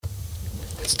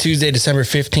It's Tuesday, December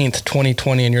 15th,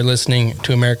 2020, and you're listening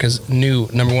to America's new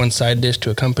number one side dish to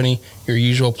accompany your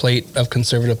usual plate of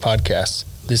conservative podcasts.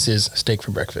 This is Steak for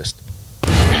Breakfast.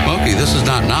 Smokey, this is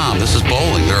not Nam. This is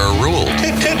bowling. There are rules.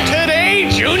 Today,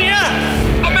 Junior!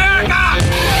 America!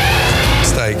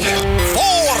 Steak.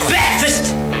 For breakfast!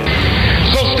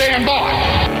 So stand by.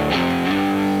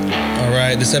 All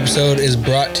right, this episode is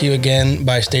brought to you again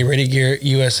by Stay Ready Gear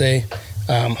USA.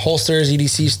 Holsters,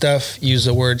 EDC stuff, use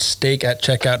the word steak at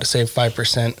checkout to save 5%,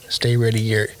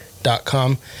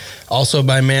 stayreadygear.com. Also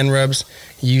by Man Rubs,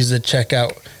 use the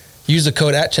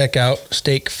code at checkout,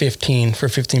 steak15 for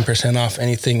 15% off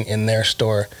anything in their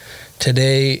store.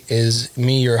 Today is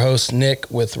me, your host, Nick,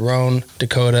 with Roan,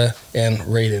 Dakota, and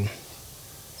Raiden.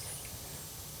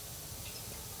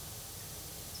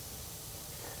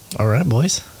 All right,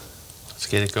 boys. Let's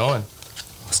get it going.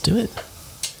 Let's do it.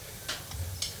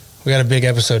 We got a big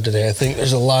episode today. I think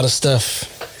there's a lot of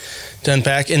stuff to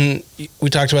unpack. And we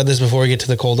talked about this before we get to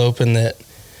the cold open, that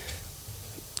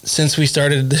since we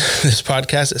started this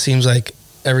podcast, it seems like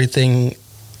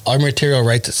our material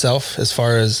writes itself as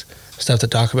far as stuff to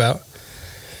talk about.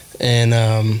 And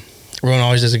Rowan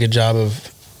always does a good job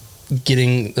of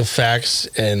getting the facts,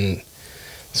 and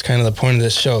it's kind of the point of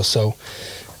this show. So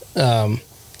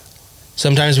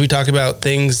sometimes we talk about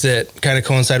things that kind of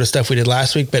coincide with stuff we did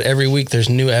last week, but every week there's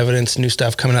new evidence, new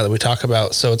stuff coming out that we talk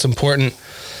about. So it's important,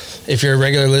 if you're a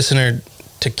regular listener,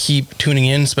 to keep tuning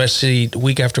in, especially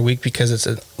week after week, because it's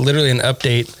literally an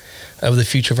update of the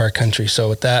future of our country. So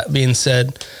with that being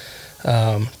said,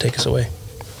 take us away.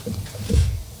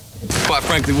 Quite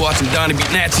frankly, watching Donnie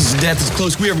beat Nazis to death is the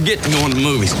closest we ever get to going to the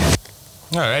movies.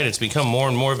 All right, it's become more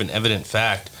and more of an evident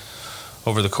fact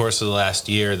over the course of the last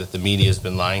year that the media has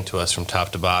been lying to us from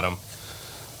top to bottom.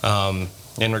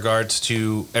 In regards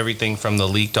to everything from the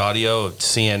leaked audio of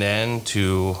CNN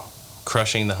to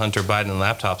crushing the Hunter Biden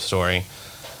laptop story,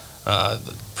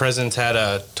 the president's had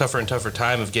a tougher and tougher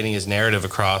time of getting his narrative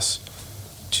across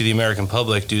to the American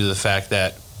public due to the fact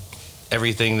that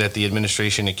everything that the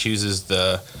administration accuses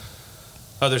the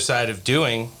other side of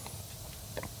doing,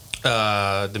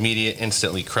 the media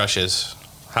instantly crushes.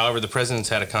 However, the president's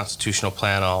had a constitutional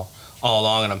plan all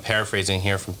along, and I'm paraphrasing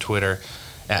here from Twitter,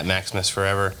 at Maximus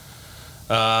Forever.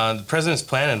 The president's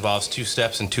plan involves two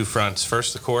steps and two fronts.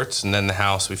 First, the courts, and then the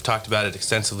House. We've talked about it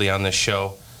extensively on this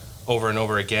show over and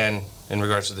over again in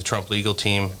regards to the Trump legal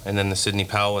team, and then the Sidney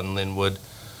Powell and Lin Wood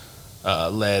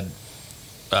led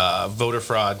voter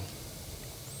fraud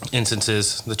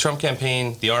instances. The Trump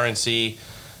campaign, the RNC,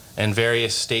 and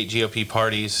various state GOP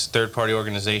parties, third-party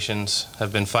organizations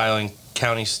have been filing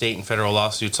county, state, and federal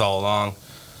lawsuits all along.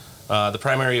 The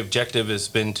primary objective has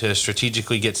been to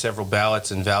strategically get several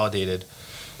ballots invalidated,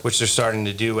 which they're starting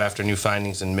to do after new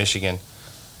findings in Michigan.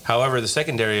 However, the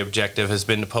secondary objective has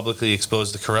been to publicly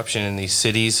expose the corruption in these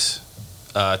cities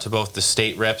to both the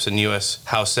state reps and U.S.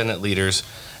 House Senate leaders,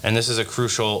 and this is a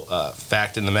crucial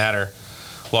fact in the matter,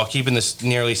 while keeping the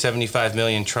nearly 75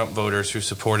 million Trump voters who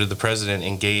supported the president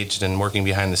engaged and working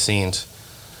behind the scenes.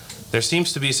 There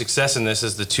seems to be success in this,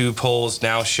 as the two polls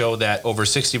now show that over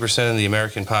 60% of the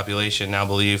American population now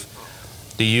believe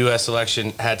the U.S.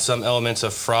 election had some elements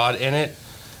of fraud in it,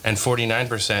 and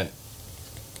 49%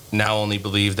 now only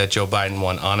believe that Joe Biden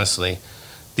won honestly.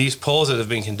 These polls that have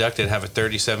been conducted have a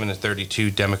 37 to 32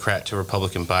 Democrat to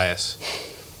Republican bias.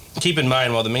 Keep in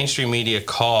mind, while the mainstream media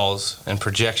calls and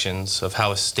projections of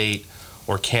how a state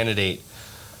or candidate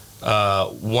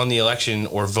won the election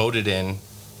or voted in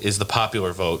is the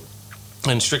popular vote,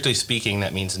 and strictly speaking,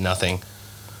 that means nothing.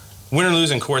 Win or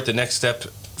lose in court, the next step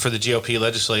for the GOP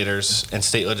legislators and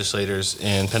state legislators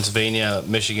in Pennsylvania,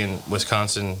 Michigan,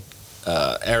 Wisconsin,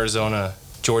 Arizona,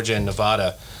 Georgia, and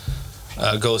Nevada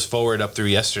goes forward up through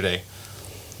yesterday.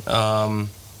 On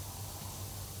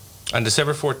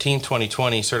December 14,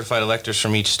 2020, certified electors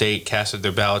from each state casted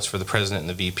their ballots for the president and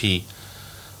the VP.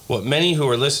 What many who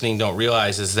are listening don't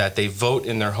realize is that they vote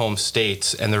in their home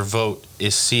states, and their vote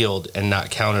is sealed and not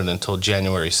counted until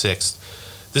January 6th.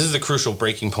 This is a crucial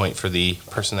breaking point for the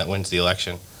person that wins the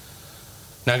election.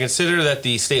 Now consider that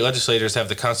the state legislators have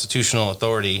the constitutional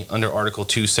authority under Article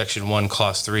 2, Section 1,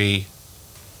 Clause 3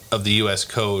 of the U.S.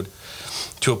 Code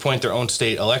to appoint their own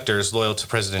state electors loyal to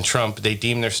President Trump. They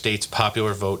deem their state's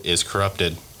popular vote is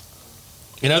corrupted.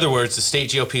 In other words, the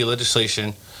state GOP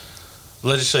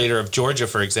legislator of Georgia,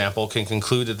 for example, can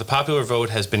conclude that the popular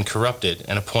vote has been corrupted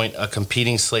and appoint a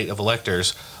competing slate of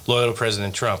electors loyal to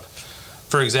President Trump.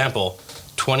 For example,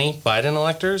 20 Biden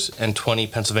electors and 20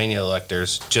 Pennsylvania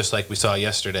electors, just like we saw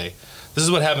yesterday. This is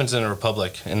what happens in a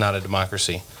republic and not a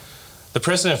democracy. The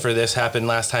precedent for this happened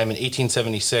last time in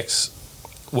 1876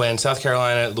 when South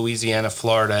Carolina, Louisiana,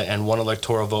 Florida, and one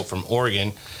electoral vote from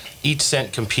Oregon each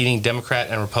sent competing Democrat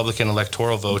and Republican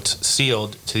electoral votes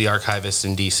sealed to the archivists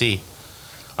in D.C.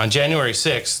 On January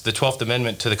 6th, the 12th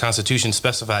Amendment to the Constitution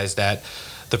specifies that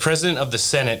the President of the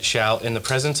Senate shall, in the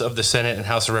presence of the Senate and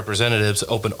House of Representatives,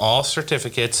 open all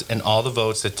certificates and all the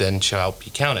votes that then shall be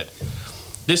counted.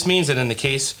 This means that in the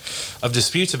case of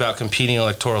disputes about competing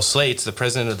electoral slates, the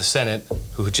President of the Senate,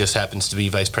 who just happens to be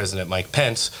Vice President Mike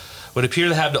Pence, would appear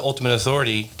to have the ultimate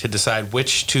authority to decide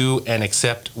which to and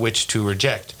accept which to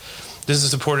reject. This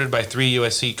is supported by 3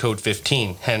 U.S.C. Code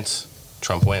 15, hence,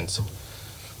 Trump wins.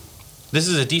 This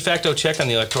is a de facto check on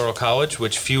the Electoral College,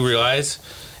 which few realize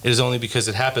it is only because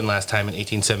it happened last time in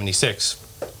 1876.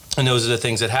 And those are the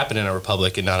things that happen in a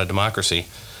republic and not a democracy.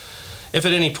 If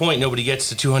at any point nobody gets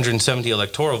to 270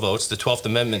 electoral votes, the 12th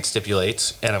Amendment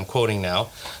stipulates, and I'm quoting now,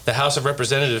 the House of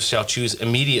Representatives shall choose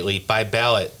immediately by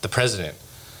ballot the president.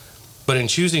 But in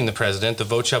choosing the president, the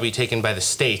vote shall be taken by the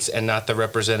states and not the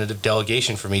representative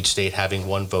delegation from each state having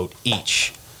one vote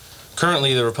each.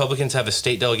 Currently, the Republicans have a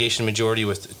state delegation majority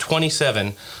with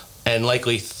 27 and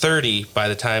likely 30 by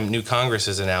the time new Congress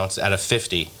is announced out of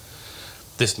 50.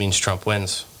 This means Trump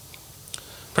wins.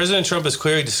 President Trump has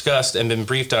clearly discussed and been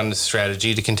briefed on this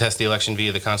strategy to contest the election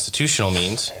via the constitutional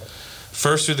means,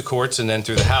 first through the courts and then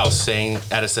through the House, saying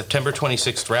at a September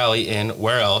 26th rally in,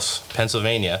 where else,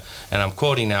 Pennsylvania, and I'm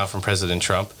quoting now from President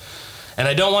Trump, and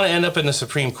I don't want to end up in the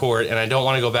Supreme Court, and I don't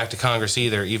want to go back to Congress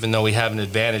either, even though we have an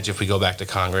advantage if we go back to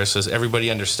Congress. Does everybody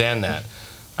understand that?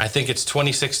 I think it's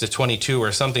 26 to 22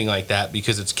 or something like that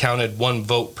because it's counted one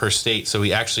vote per state, so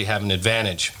we actually have an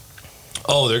advantage.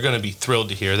 Oh, they're going to be thrilled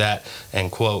to hear that,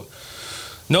 end quote.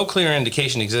 No clear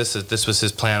indication exists that this was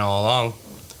his plan all along.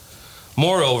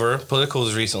 Moreover, Politico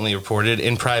has recently reported,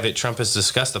 in private, Trump has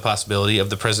discussed the possibility of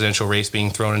the presidential race being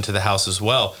thrown into the House as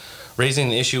well, raising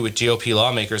the issue with GOP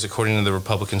lawmakers according to the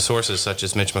Republican sources such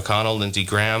as Mitch McConnell, Lindsey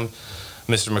Graham,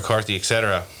 Mr. McCarthy,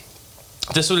 etc.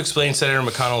 This would explain Senator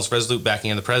McConnell's resolute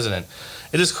backing of the president.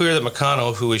 It is clear that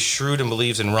McConnell, who is shrewd and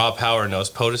believes in raw power, knows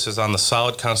POTUS is on the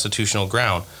solid constitutional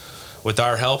ground. With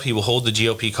our help, he will hold the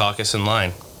GOP caucus in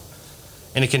line.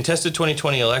 In a contested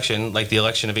 2020 election, like the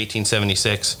election of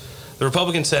 1876, the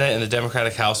Republican Senate and the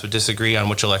Democratic House would disagree on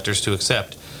which electors to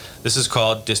accept. This is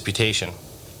called disputation.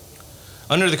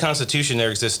 Under the Constitution,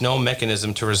 there exists no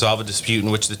mechanism to resolve a dispute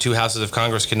in which the two houses of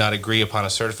Congress cannot agree upon a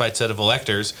certified set of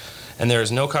electors, and there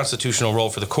is no constitutional role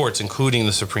for the courts, including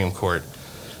the Supreme Court.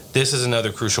 This is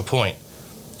another crucial point.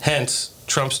 Hence,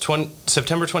 Trump's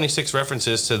September 26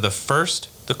 references to the first,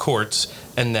 the courts,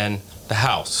 and then the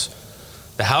House.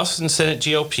 The House and Senate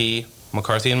GOP,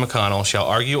 McCarthy and McConnell, shall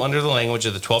argue under the language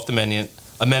of the 12th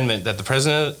Amendment that the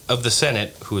President of the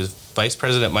Senate, who is Vice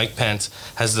President Mike Pence,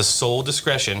 has the sole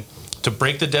discretion to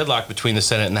break the deadlock between the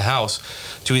Senate and the House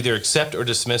to either accept or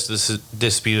dismiss the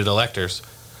disputed electors.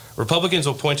 Republicans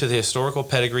will point to the historical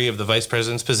pedigree of the Vice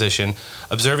President's position,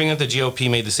 observing that the GOP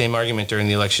made the same argument during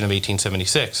the election of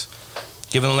 1876.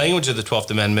 Given the language of the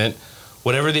 12th Amendment,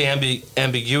 whatever the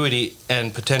ambiguity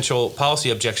and potential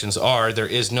policy objections are, there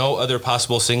is no other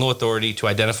possible single authority to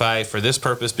identify for this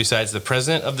purpose besides the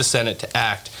President of the Senate to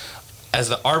act as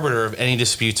the arbiter of any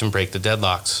disputes and break the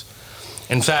deadlocks.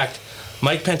 In fact,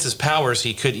 Mike Pence's powers,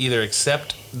 he could either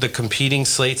accept the competing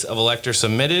slates of electors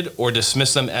submitted or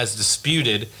dismiss them as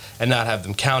disputed and not have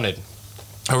them counted.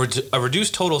 A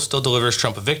reduced total still delivers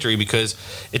Trump a victory because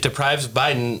it deprives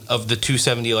Biden of the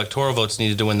 270 electoral votes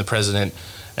needed to win the president.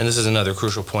 And this is another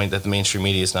crucial point that the mainstream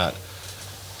media is not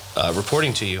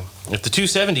reporting to you. If the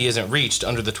 270 isn't reached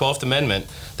under the 12th Amendment,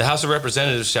 the House of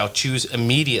Representatives shall choose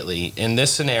immediately, in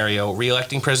this scenario,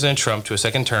 re-electing President Trump to a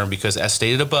second term because, as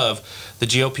stated above, the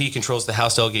GOP controls the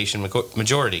House delegation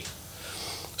majority.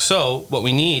 So, what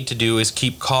we need to do is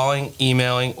keep calling,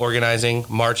 emailing, organizing,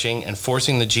 marching, and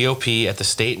forcing the GOP at the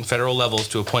state and federal levels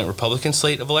to appoint Republican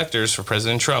slate of electors for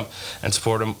President Trump and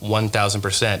support him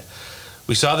 1,000%.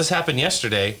 We saw this happen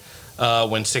yesterday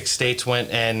when 6 states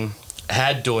went and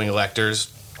had dueling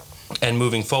electors, and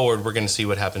moving forward, we're going to see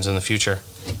what happens in the future.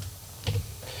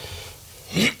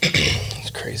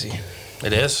 It's crazy.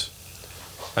 It is.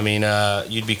 I mean,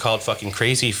 you'd be called fucking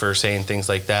crazy for saying things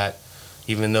like that,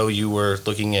 even though you were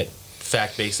looking at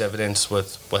fact-based evidence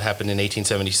with what happened in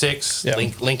 1876, Yeah.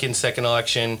 Lincoln's second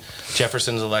election,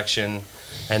 Jefferson's election,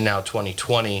 and now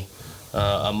 2020,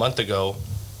 a month ago.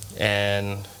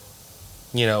 And,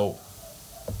 you know,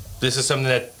 this is something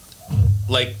that,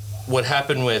 like what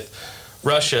happened with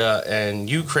Russia and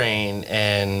Ukraine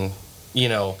and, you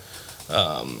know,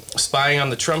 spying on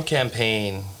the Trump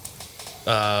campaign,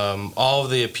 all of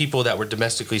the people that were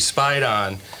domestically spied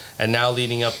on, and now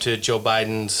leading up to Joe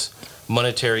Biden's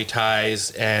monetary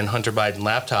ties and Hunter Biden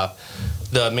laptop.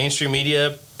 The mainstream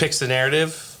media picks the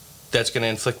narrative that's going to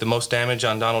inflict the most damage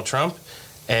on Donald Trump,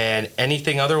 and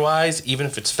anything otherwise, even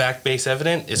if it's fact-based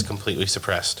evident, is completely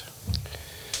suppressed.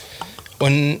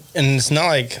 And it's not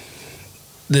like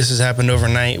this has happened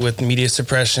overnight with media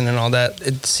suppression and all that.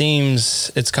 It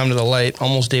seems it's come to the light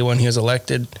almost day one he was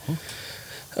elected.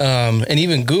 And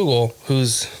even Google,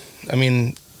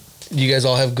 you guys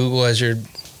all have Google as your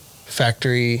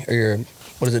factory or your,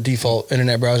 default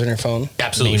internet browser on your phone?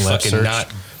 Absolutely fucking not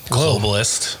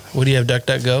globalist. What do you have,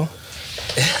 DuckDuckGo?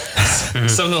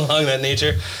 Something along that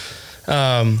nature.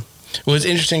 Well, it's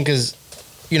interesting because,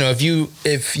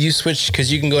 if you switch,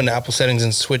 because you can go into Apple settings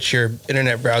and switch your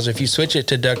internet browser. If you switch it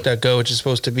to DuckDuckGo, which is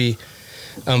supposed to be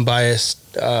unbiased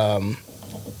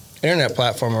internet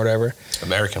platform or whatever.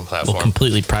 American platform. Well,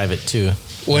 completely private too.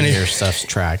 When your stuff's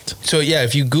tracked. So yeah,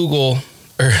 if you Google,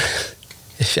 or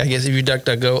if you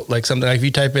DuckDuckGo, like something like if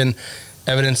you type in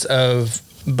evidence of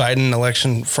Biden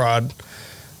election fraud,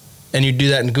 and you do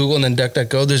that in Google and then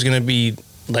DuckDuckGo, there's going to be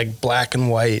like black and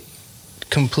white,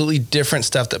 completely different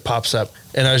stuff that pops up.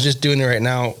 And I was just doing it right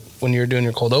now when you were doing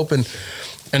your cold open,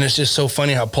 and it's just so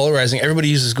funny how polarizing. Everybody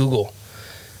uses Google,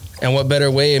 and what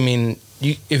better way?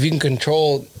 If you can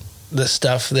control the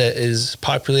stuff that is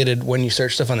populated when you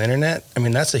search stuff on the internet,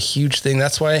 that's a huge thing.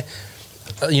 That's why,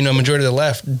 majority of the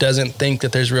left doesn't think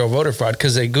that there's real voter fraud,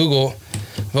 because they Google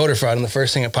voter fraud and the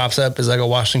first thing that pops up is like a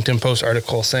Washington Post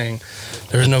article saying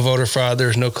there's no voter fraud,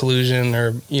 there's no collusion,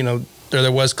 or,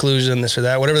 there was collusion, this or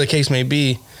that, whatever the case may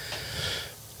be.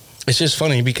 It's just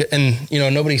funny because,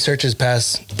 nobody searches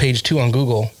past page 2 on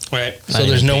Google. Right. So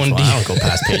there's no one. I don't go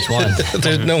past page 1.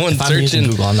 There's no one if I'm searching using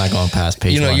Google. I'm not going past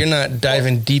page 1. You're not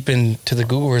diving deep into the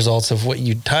Google results of what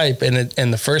you type, and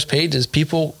the first page is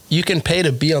people. You can pay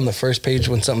to be on the first page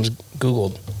when something's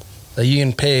Googled. You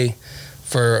can pay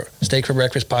for Steak for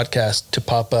Breakfast podcast to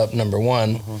pop up number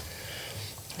 1. Mm-hmm.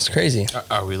 It's crazy.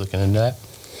 Are we looking into that?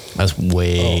 That's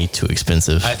way too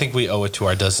expensive. I think we owe it to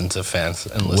our dozens of fans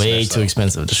and listeners. Way too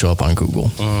expensive to show up on Google.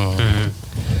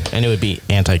 Mm-hmm. And it would be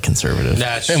anti-conservative.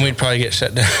 And we'd probably get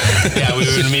shut down. Yeah, we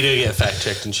would immediately get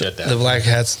fact-checked and shut down.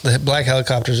 The black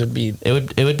helicopters would be...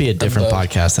 It would be a different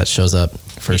podcast that shows up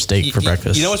for Steak for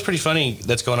Breakfast. You know what's pretty funny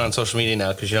that's going on social media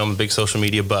now? Because, I'm a big social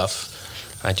media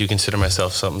buff. I do consider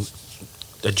myself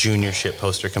a junior shit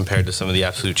poster compared to some of the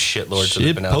absolute shitlords that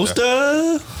have been out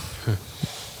there.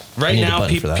 Right now,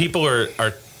 people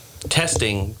are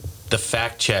testing the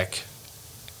fact check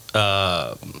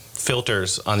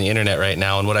filters on the internet right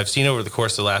now. And what I've seen over the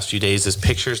course of the last few days is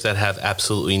pictures that have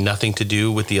absolutely nothing to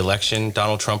do with the election,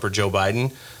 Donald Trump or Joe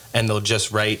Biden, and they'll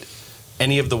just write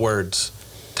any of the words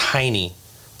tiny.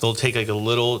 They'll take like a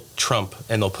little Trump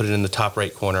and they'll put it in the top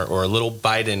right corner, or a little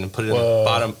Biden and put it in the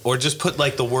bottom, or just put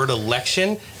like the word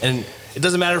election. And it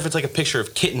doesn't matter if it's like a picture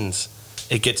of kittens.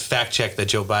 It gets fact-checked that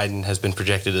Joe Biden has been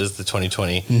projected as the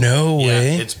 2020. No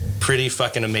way. It's pretty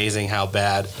fucking amazing how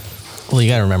bad. Well, you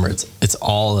got to remember, it's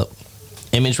all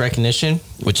image recognition,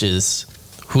 which is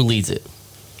who leads it?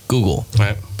 Google.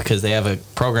 Right. Because they have a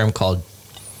program called,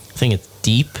 I think it's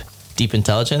Deep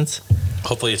Intelligence.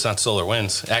 Hopefully it's not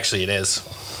SolarWinds. Actually, it is.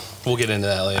 We'll get into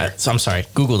that later. I'm sorry.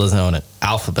 Google doesn't own it.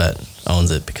 Alphabet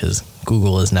owns it, because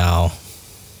Google is now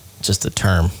just a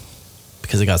term,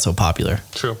 because it got so popular.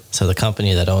 True. So the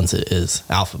company that owns it is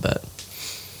Alphabet.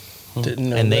 Didn't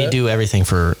know and they do everything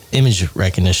for image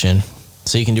recognition.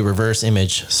 So you can do reverse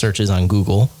image searches on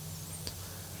Google.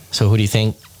 So who do you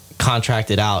think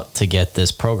contracted out to get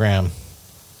this program?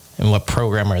 And what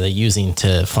program are they using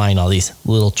to find all these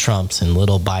little Trumps and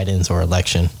little Bidens or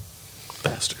election?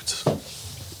 Bastards.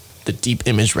 The deep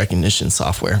image recognition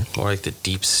software. More like the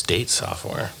deep state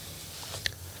software.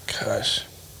 Gosh.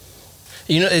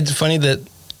 It's funny that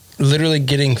literally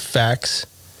getting facts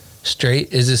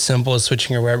straight is as simple as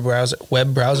switching your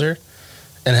web browser,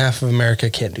 and half of America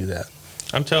can't do that.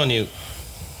 I'm telling you,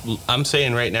 I'm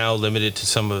saying right now, limited to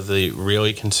some of the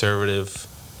really conservative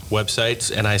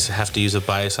websites, and I have to use a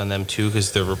bias on them too,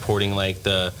 because they're reporting like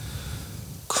the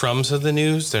crumbs of the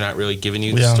news. They're not really giving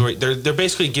you the story. They're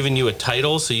basically giving you a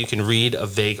title so you can read a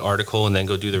vague article and then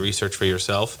go do the research for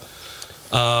yourself.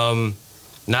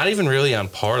 Not even really on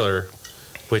Parler,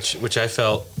 which I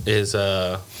felt is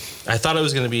I thought it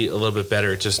was going to be a little bit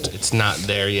better. It's not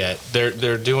there yet.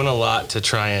 They're doing a lot to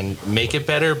try and make it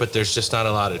better, but there's just not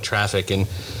a lot of traffic. And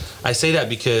I say that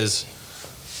because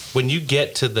when you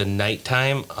get to the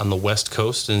nighttime on the West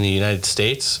Coast in the United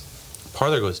States,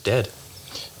 Parler goes dead.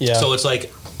 Yeah. So it's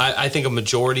like I think a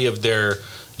majority of their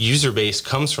user base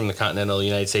comes from the continental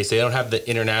United States. They don't have the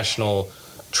international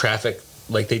traffic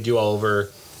like they do all over,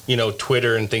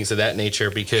 Twitter and things of that nature,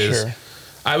 because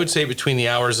I would say between the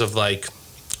hours of like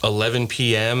 11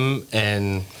 p.m.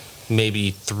 and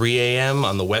maybe 3 a.m.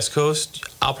 on the West Coast,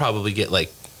 I'll probably get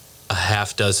like a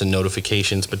half dozen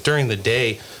notifications. But during the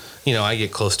day, I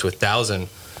get close to 1,000.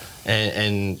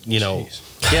 And Jeez.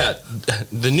 yeah,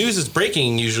 the news is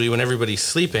breaking usually when everybody's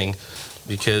sleeping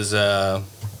because, Well,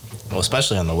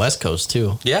 especially on the West Coast,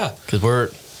 too. yeah, Because we're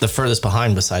the furthest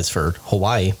behind besides for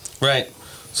Hawaii. right.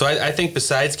 So I think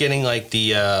besides getting like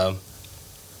the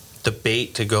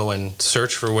bait to go and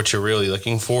search for what you're really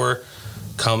looking for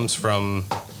comes from,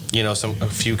 a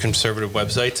few conservative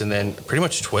websites and then pretty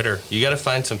much Twitter. You got to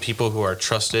find some people who are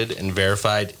trusted and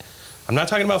verified. I'm not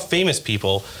talking about famous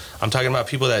people. I'm talking about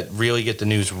people that really get the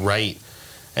news right.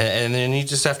 And then you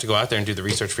just have to go out there and do the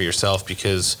research for yourself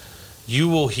because you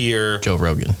will hear... Joe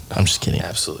Rogan. I'm just kidding.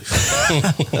 Absolutely.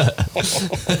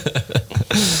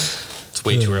 It's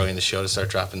way too early in the show to start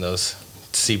dropping those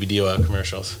CBD oil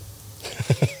commercials.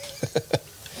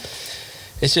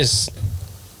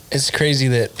 It's crazy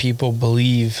that people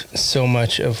believe so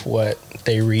much of what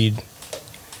they read,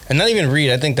 and not even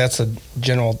read. I think that's a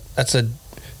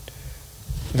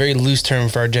very loose term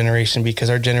for our generation because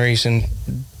our generation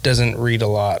doesn't read a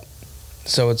lot.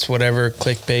 So it's whatever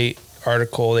clickbait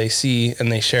article they see and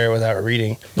they share it without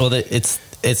reading. Well, it's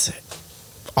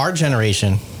our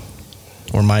generation,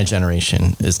 or my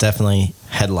generation, is definitely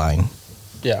headline.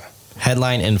 Yeah.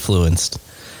 Headline influenced.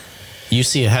 You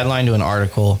see a headline to an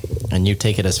article and you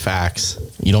take it as facts.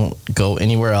 You don't go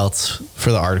anywhere else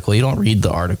for the article. You don't read the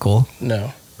article.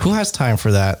 No. Who has time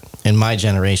for that in my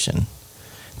generation?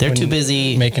 They're When too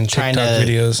busy making trying TikTok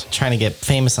videos. trying to get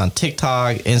famous on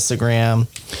TikTok, Instagram.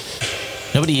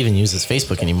 Nobody even uses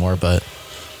Facebook anymore, but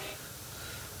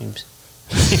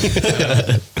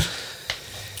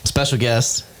special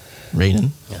guest, Raiden.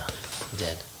 Yeah,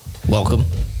 dead. Welcome.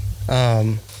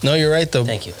 No, you're right though.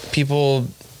 Thank you. People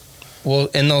will,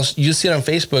 and you see it on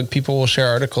Facebook. People will share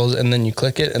articles, and then you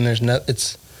click it, and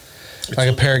it's like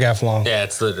a paragraph long, Yeah,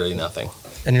 it's literally nothing.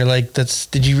 and you're like,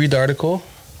 did you read the article?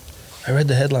 I read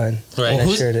the headline. Right. And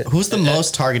I shared it. Who's the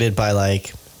most targeted by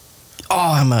like,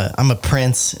 oh, I'm a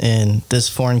prince in this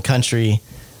foreign country.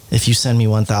 If you send me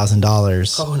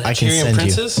 $1,000, Oh, I can Nigerian send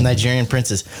princes? you Nigerian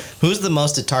princes. Who's the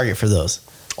most at target for those?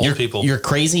 Old people. Your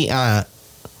crazy aunt,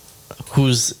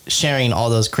 who's sharing all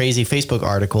those crazy Facebook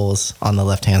articles on the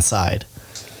left hand side.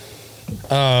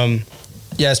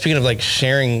 Yeah, speaking of like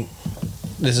sharing,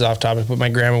 this is off topic, but my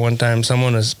grandma one time,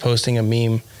 someone was posting a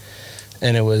meme,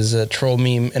 and it was a troll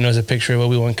meme, and it was a picture of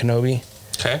Obi-Wan Kenobi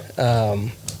Okay.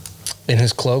 in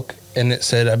his cloak, and it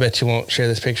said, "I bet you won't share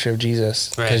this picture of Jesus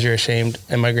because Right. you're ashamed."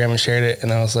 And my grandma shared it,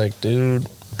 and I was like, dude.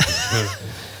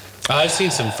 I've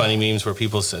seen some funny memes where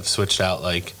people have switched out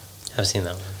like I've seen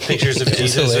that one. pictures of It's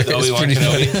Jesus with hilarious. Obi-Wan Pretty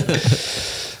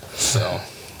Kenobi. So,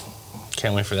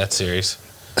 can't wait for that series.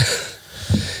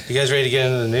 You guys ready to get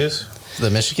into the news? The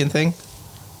Michigan thing,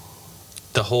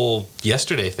 The whole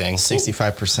yesterday thing.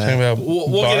 65%. Talking about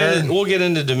We'll get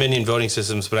into Dominion voting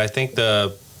systems, but I think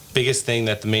the biggest thing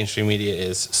that the mainstream media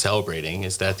is celebrating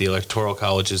is that the Electoral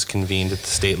Colleges convened at the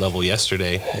state level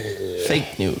yesterday.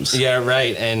 Fake news. Yeah,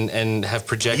 right, and have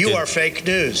projected You are fake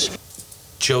news.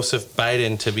 Joseph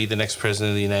Biden to be the next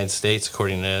president of the United States,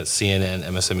 according to CNN,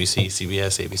 MSNBC,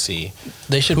 CBS, ABC,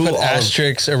 They should Who put all-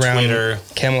 asterisks around Twitter.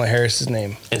 Kamala Harris's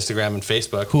name. Instagram, and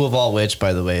Facebook. Who of all which,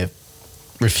 by the way,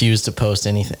 refused to post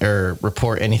anything or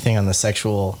report anything on the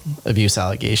sexual abuse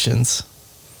allegations.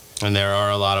 And there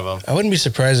are a lot of them. I wouldn't be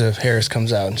surprised if Harris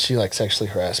comes out and she like sexually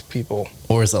harassed people.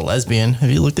 Or is a lesbian. Have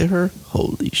you looked at her?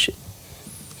 Holy shit.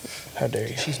 How dare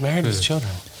you? She's married with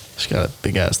children. She got a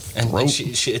big ass throat. And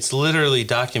it's literally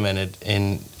documented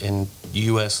in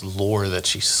U.S. lore that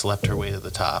she slept her way to the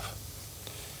top.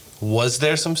 Was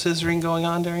there some scissoring going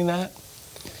on during that?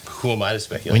 Who am I to We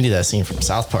speculate? need that scene from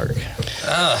South Park.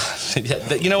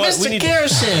 You know what? Mr.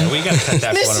 Garrison! We got to cut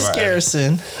that for one of Mrs. our.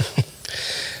 Garrison.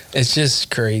 It's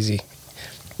just crazy.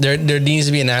 There needs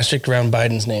to be an asterisk around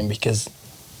Biden's name because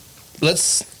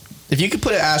If you could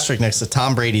put an asterisk next to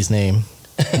Tom Brady's name,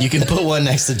 you can put one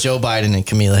next to Joe Biden and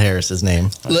Kamala Harris's name.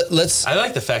 let's I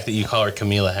like the fact that you call her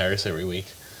Kamala Harris every week.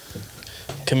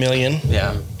 chameleon.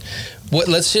 Yeah,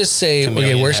 Let's just say,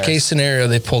 Chameleon okay, worst Harris. case scenario,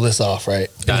 they pull this off, right?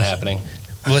 not happening.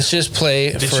 Let's just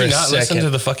play Did for you a not listen second. to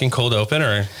the fucking cold open,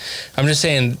 or I'm just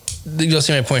saying, you'll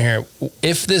see my point here.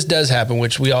 If this does happen,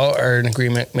 which we all are in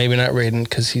agreement, maybe not Raiden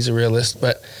because he's a realist,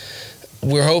 but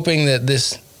we're hoping that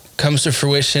this comes to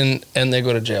fruition and they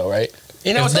go to jail, right?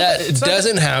 You know, if that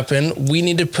doesn't happen, we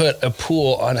need to put a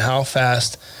pool on how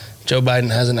fast Joe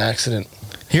Biden has an accident.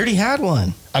 He already had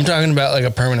one. I'm talking about like a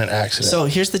permanent accident. So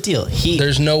here's the deal. He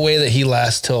There's no way that he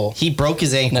lasts till broke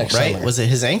his ankle, Next right? summer. Was it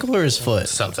his ankle or his foot?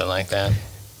 something like that.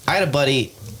 I had a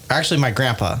buddy, actually my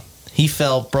grandpa. He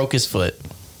fell, broke his foot.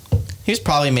 He was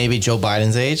probably maybe Joe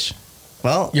Biden's age.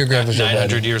 Well, Your grandpa's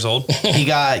 900 years old he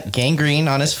got gangrene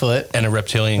on his foot. and a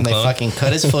reptilian And they clone. fucking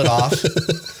cut his foot off.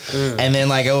 And then,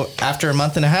 like, after a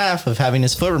month and a half of having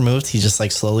his foot removed, he just,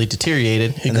 like, slowly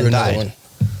deteriorated He and grew then another died.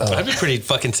 one. I'd be pretty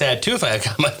fucking sad too if I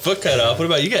got my foot cut off. What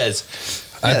about you guys?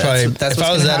 I'd Yeah, probably, that's if what's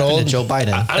I was gonna that happen to old Joe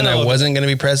Biden. I and I know. wasn't going to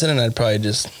be president, I'd probably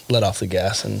just let off the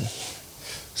gas and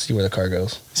see where the car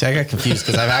goes. See, I got confused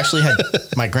because I've actually had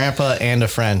my grandpa and a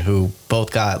friend who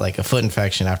both got, like, a foot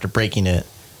infection after breaking it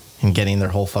and getting their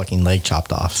whole fucking leg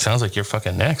chopped off. Sounds like you're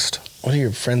fucking next. What, do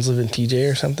your friends live in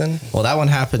TJ or something? Well, that one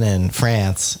happened in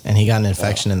France, and he got an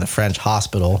infection in the French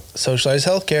hospital. Socialized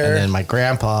And healthcare. then my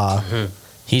grandpa,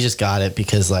 he just got it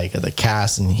because, like, of the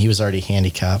cast, and he was already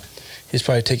handicapped. He's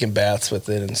probably taking baths with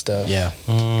it and stuff. Yeah.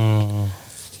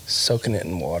 Soaking it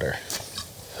in water.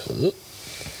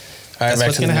 That's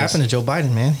what's going to happen to Joe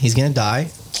Biden, man. He's going to die.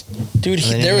 Dude,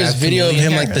 And then there you was have video of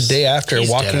him like the Harris. day after He's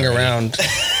walking dead already. around.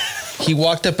 He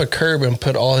walked up a curb and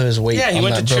put all of his weight Yeah, he on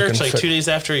went to that broken church like foot. 2 days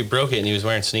after he broke it, and he was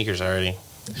wearing sneakers already.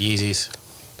 Yeezys.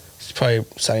 It's probably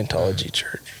Scientology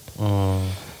church.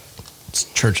 It's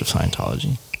Church of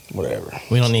Scientology. Whatever.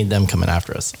 We don't need them coming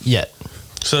after us yet.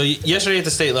 So yesterday at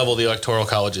the state level, the electoral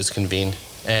colleges convened,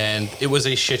 and it was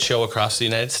a shit show across the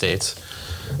United States.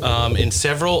 In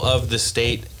several of the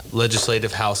state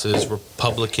legislative houses,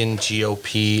 Republican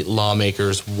GOP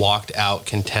lawmakers walked out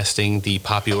contesting the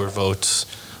popular votes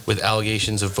with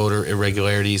allegations of voter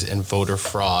irregularities and voter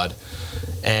fraud,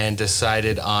 and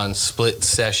decided on split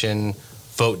session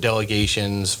vote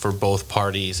delegations for both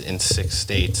parties in 6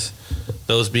 states.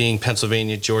 Those being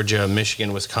Pennsylvania, Georgia,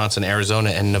 Michigan, Wisconsin, Arizona,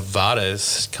 and Nevada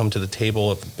has come to the table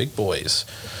of the big boys.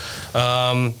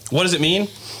 What does it mean?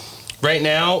 Right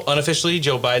now, unofficially,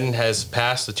 Joe Biden has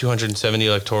passed the 270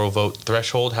 electoral vote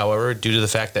threshold. However, due to the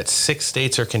fact that 6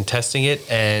 states are contesting it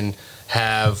and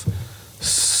have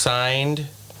signed,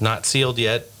 not sealed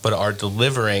yet, but are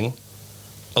delivering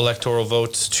electoral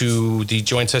votes to the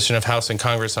joint session of House and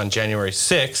Congress on January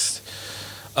 6th,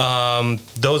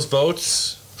 those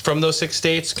votes from those 6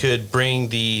 states could bring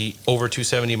the over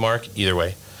 270 mark either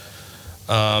way.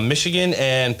 Michigan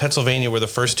and Pennsylvania were the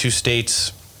first 2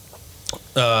 states.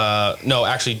 No,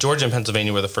 actually, Georgia and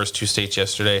Pennsylvania were the first 2 states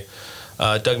yesterday.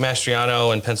 Doug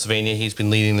Mastriano in Pennsylvania, he's been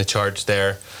leading the charge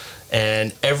there.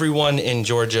 And everyone in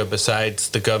Georgia besides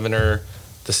the governor,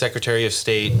 the Secretary of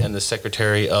State, and the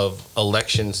Secretary of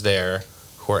Elections there,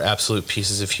 who are absolute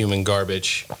pieces of human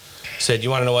garbage, said, you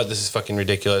want to know what? This is fucking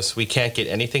ridiculous. We can't get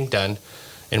anything done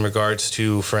in regards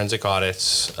to forensic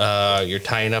audits. You're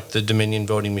tying up the Dominion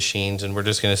voting machines, and we're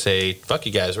just going to say, fuck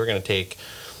you guys. We're going to take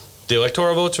the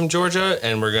electoral votes from Georgia,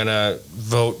 and we're going to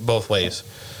vote both ways.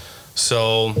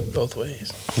 So, Both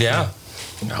ways. yeah.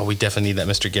 No, we definitely need that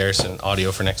Mr. Garrison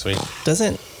audio for next week.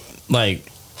 Doesn't, like,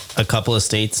 a couple of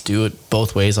states do it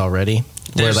both ways already? Where,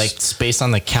 There's- like, it's based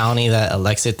on the county that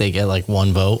elects it, they get, like,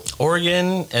 1 vote?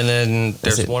 Oregon, and then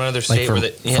there's it one other like state for- where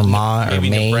they, Vermont or maybe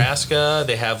Maine? Nebraska,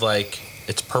 they have like,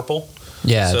 it's purple.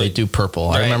 Yeah, So- they do purple.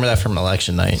 I Right. remember that from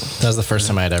election night. That was the first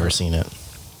time I'd ever seen it.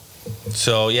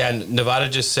 So yeah, Nevada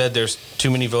just said there's too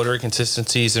many voter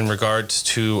inconsistencies in regards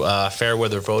to fair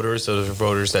weather voters. Those are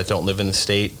voters that don't live in the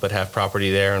state but have property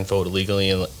there and vote illegally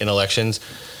in elections.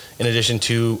 In addition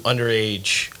to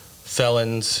underage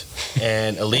felons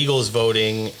and illegals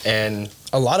voting, and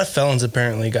A lot of felons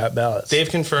apparently got ballots. they've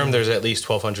confirmed there's at least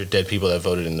 1,200 dead people that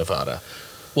voted in Nevada.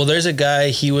 Well, there's a guy,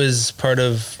 he was part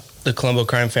of the Colombo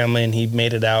crime family and he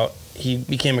made it out. He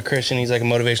became a Christian. He's like a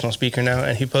motivational speaker now.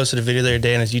 And he posted a video the other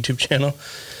day on his YouTube channel.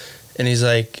 And he's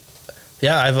like,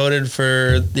 yeah, I voted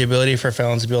for the ability for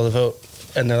felons to be able to vote.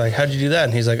 And they're like, how'd you do that?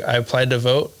 And he's like, I applied to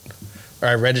vote, or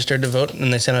I registered to vote,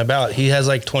 and they sent him a ballot. He has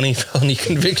like 20 felony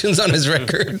convictions on his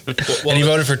record. And he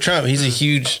voted for Trump. He's a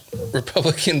huge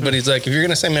Republican, but he's like, if you're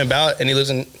going to send me a ballot, and he lives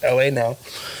in LA now,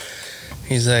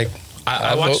 he's like,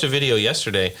 I watched a video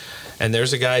yesterday, and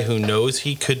there's a guy who knows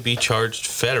he could be charged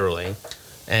federally,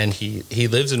 and he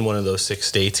lives in one of those 6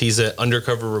 states. He's an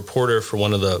undercover reporter for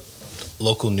one of the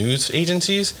local news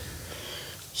agencies.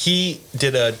 He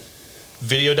did a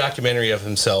video documentary of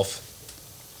himself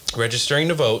registering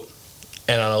to vote,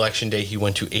 and on election day he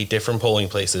went to 8 different polling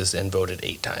places and voted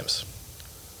 8 times.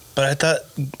 but I thought,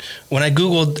 when I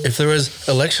Googled if there was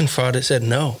election fraud, it said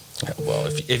no. Well,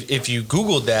 if you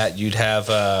Googled that, you'd have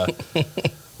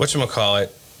whatchamacallit,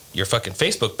 your fucking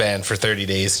Facebook banned for 30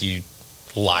 days, you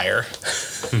liar.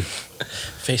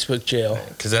 Facebook jail.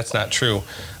 Because that's not true.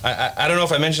 I don't know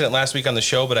if I mentioned it last week on the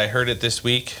show, but I heard it this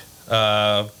week.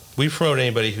 We promote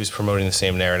anybody who's promoting the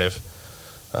same narrative,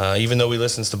 even though we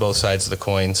listen to both sides of the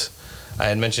coins. I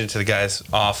had mentioned to the guys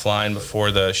offline before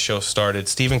the show started.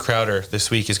 Steven Crowder this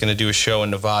week is going to do a show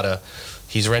in Nevada.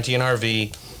 He's renting an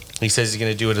RV. He says he's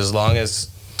going to do it as long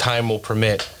as time will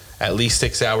permit, at least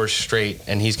 6 hours straight.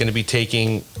 And he's going to be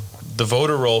taking the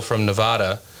voter roll from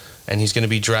Nevada, and he's going to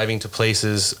be driving to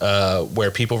places where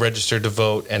people registered to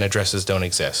vote and addresses don't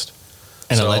exist.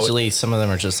 And So- allegedly, some of them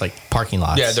are just like parking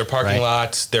lots. Yeah, they're parking right?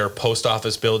 lots, they're post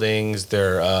office buildings,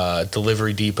 they're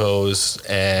delivery depots,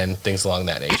 and things along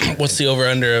that nature. What's the over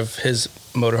under of his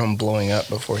motorhome blowing up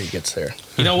before he gets there?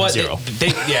 You know what? Zero.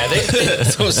 They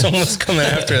So someone's coming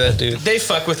after that dude. they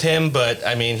fuck with him, but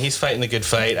I mean, he's fighting the good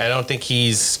fight. I don't think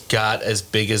he's got as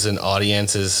big as an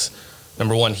audience as,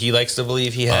 number one, he likes to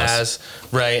believe he has,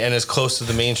 right? And as close to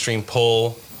the mainstream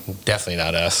pull, definitely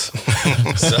not us.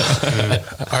 So,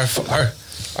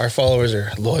 Our followers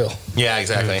are loyal. yeah,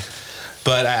 exactly.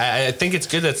 But I think it's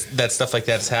good that stuff like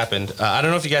that has happened. I don't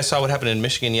know if you guys saw what happened in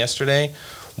Michigan yesterday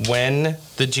when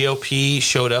the GOP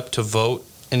showed up to vote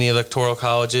in the electoral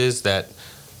colleges. That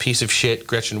piece of shit,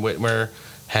 Gretchen Whitmer,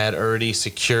 had already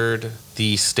secured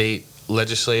the state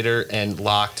legislator and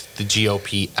locked the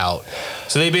GOP out.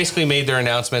 So they basically made their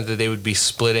announcement that they would be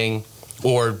splitting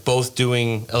or both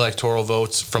doing electoral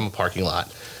votes from a parking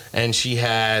lot. And she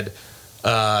had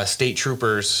state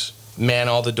troopers man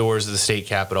all the doors of the state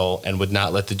capitol and would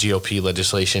not let the GOP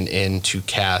legislation in to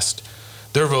cast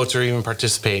their votes or even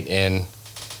participate in,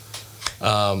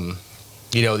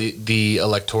 the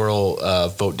electoral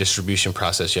vote distribution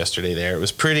process yesterday there. It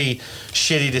was pretty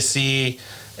shitty to see,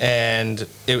 and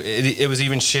it was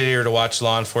even shittier to watch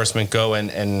law enforcement go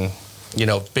and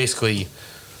basically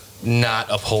not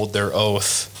uphold their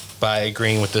oath by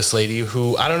agreeing with this lady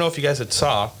who, I don't know if you guys had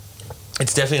saw,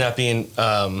 it's definitely not being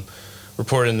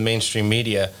reported in the mainstream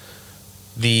media.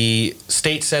 The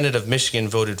state Senate of Michigan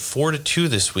voted 4-2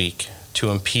 this week to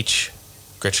impeach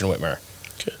Gretchen Whitmer.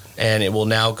 Good. And it will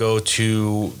now go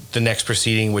to the next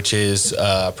proceeding, which is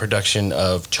production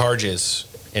of charges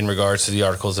in regards to the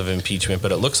articles of impeachment.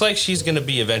 But it looks like she's going to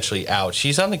be eventually out.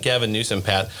 She's on the Gavin Newsom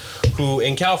path, who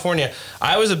in California,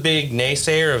 I was a big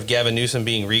naysayer of Gavin Newsom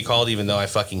being recalled, even though I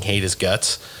fucking hate his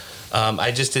guts.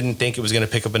 I just didn't think it was going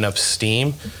to pick up enough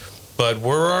steam. But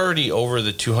we're already over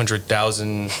the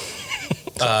 200,000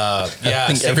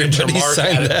 signature mark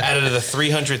out of the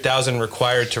 300,000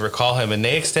 required to recall him. And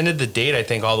they extended the date, I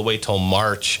think, all the way till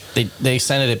March. They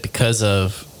extended it because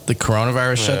of the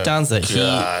coronavirus shutdowns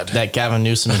that Gavin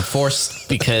Newsom enforced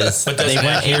because But they doesn't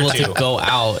weren't adhere able to. to go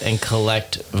out and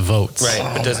collect votes.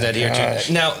 Right, but doesn't adhere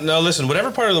to. Now, listen,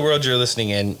 whatever part of the world you're listening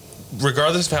in,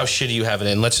 regardless of how shitty you have it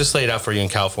in, let's just lay it out for you in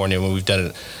California when we've done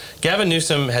it. Gavin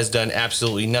Newsom has done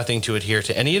absolutely nothing to adhere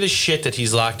to any of the shit that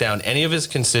he's locked down any of his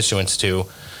constituents to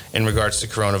in regards to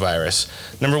coronavirus.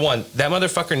 Number one, that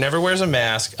motherfucker never wears a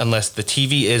mask unless the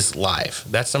TV is live.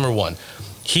 That's number one.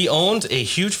 He owns a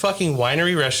huge fucking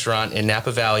winery restaurant in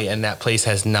Napa Valley, and that place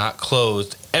has not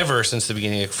closed ever since the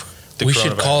beginning of the coronavirus. We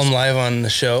should call him live on the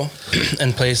show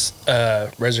and place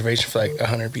a reservation for like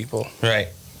 100 people. Right.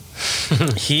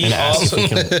 He And ask also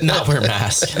if we can not wear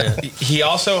masks. he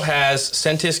also has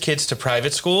sent his kids to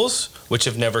private schools, which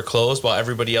have never closed, while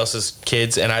everybody else's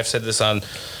kids, and I've said this on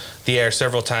the air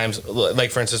several times,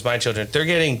 like for instance, my children, they're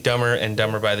getting dumber and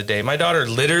dumber by the day. My daughter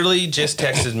literally just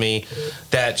texted me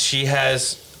that she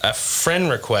has a friend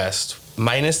request,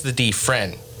 minus the D,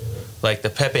 friend, like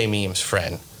the Pepe memes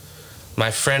friend.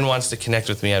 My friend wants to connect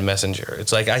with me on Messenger.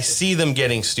 It's like I see them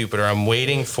getting stupider. I'm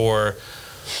waiting for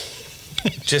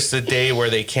just the day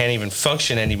where they can't even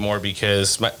function anymore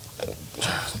because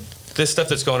this stuff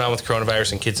that's going on with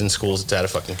coronavirus and kids in schools, it's out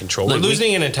of fucking control. We're Look,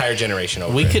 losing an entire generation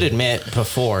over We it. could admit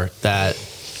before that,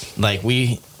 like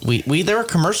we there were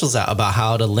commercials out about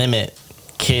how to limit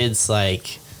kids'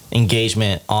 like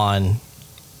engagement on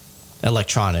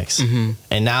electronics,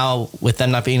 and now with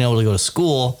them not being able to go to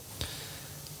school,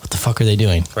 what the fuck are they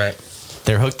doing? Right.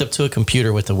 They're hooked up to a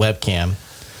computer with a webcam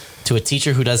to a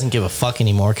teacher who doesn't give a fuck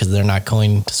anymore because they're not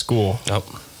going to school. Nope.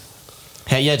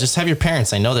 Hey, yeah, just have your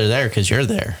parents. I know they're there because you're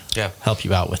there. Yeah. Help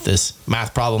you out with this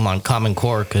math problem on Common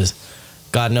Core because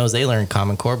God knows they learned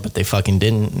Common Core, but they fucking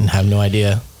didn't and have no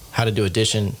idea how to do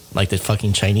addition like the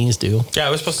fucking Chinese do. Yeah, I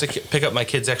was supposed to pick up my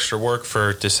kids' extra work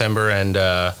for December and,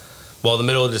 the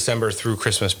middle of December through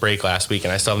Christmas break last week,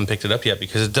 and I still haven't picked it up yet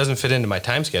because it doesn't fit into my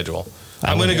time schedule.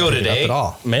 I'm going to go today. At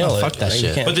all. Mail No, it. fuck that You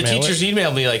shit. can't But the mail it. teachers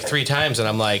emailed me like 3 times, and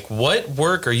I'm like, what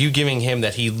work are you giving him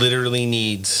that he literally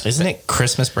needs? Isn't it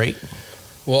Christmas break?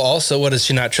 Well, also, what does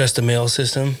she not trust the mail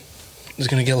system? It's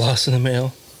going to get lost in the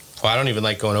mail. Well, I don't even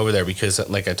like going over there because,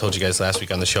 like I told you guys last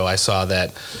week on the show, I saw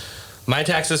that my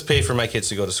taxes pay for my kids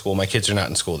to go to school. My kids are not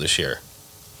in school this year.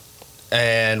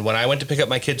 And when I went to pick up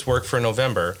my kids' work for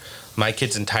November, my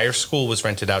kid's entire school was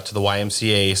rented out to the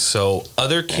YMCA, so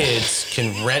other kids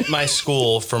can rent my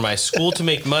school for my school to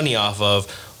make money off of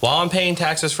while I'm paying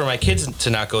taxes for my kids to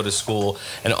not go to school.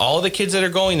 And all the kids that are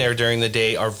going there during the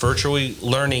day are virtually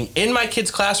learning in my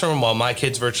kid's classroom while my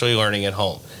kid's virtually learning at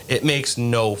home. It makes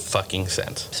no fucking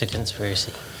sense. It's a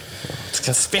conspiracy. It's a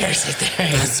conspiracy theory.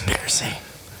 Conspiracy.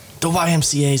 The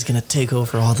YMCA is going to take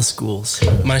over all the schools.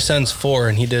 My son's 4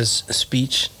 and he does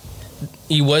speech.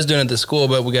 He was doing it at the school,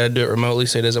 but we got to do it remotely,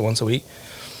 so he does it once a week.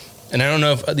 And I don't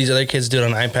know if these other kids do it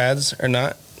on iPads or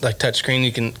not, like touchscreen.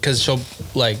 You can, because she'll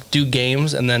like do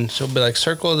games and then she'll be like,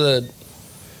 circle the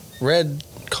red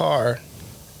car,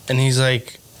 and he's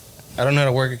like, I don't know how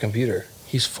to work a computer.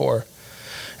 He's 4,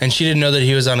 and she didn't know that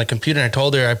he was on a computer. And I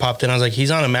told her, I popped in, I was like,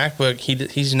 he's on a MacBook.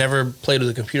 He's never played with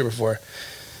a computer before,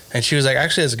 and she was like,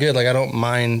 actually, that's good. Like, I don't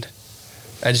mind.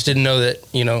 I just didn't know that,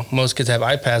 you know, most kids have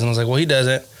iPads, and I was like, well, he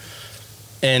doesn't.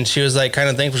 And she was like, kind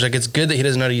of thankful. She's like, it's good that he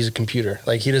doesn't know how to use a computer.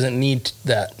 Like, he doesn't need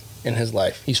that in his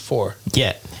life. He's 4.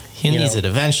 Yeah, he needs it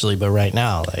eventually, but right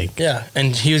now, like... Yeah,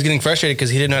 and he was getting frustrated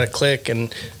because he didn't know how to click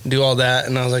and do all that.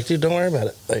 And I was like, dude, don't worry about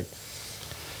it. Like,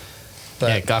 but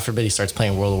yeah, God forbid he starts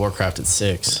playing World of Warcraft at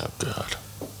 6. Oh, God.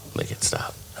 Make it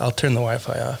stop. I'll turn the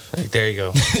Wi-Fi off. There you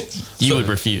go. You would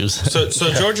refuse.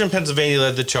 So Georgia and Pennsylvania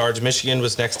led the charge. Michigan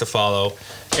was next to follow.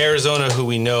 Arizona, who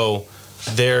we know,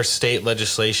 their state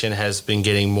legislation has been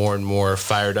getting more and more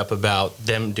fired up about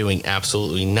them doing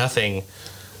absolutely nothing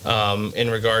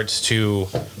in regards to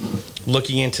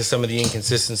looking into some of the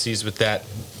inconsistencies with that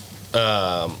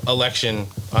election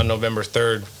on November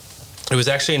 3rd. It was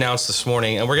actually announced this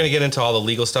morning, and we're going to get into all the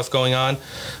legal stuff going on,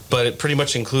 but it pretty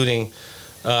much including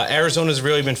Arizona's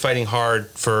really been fighting hard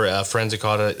for a forensic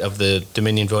audit of the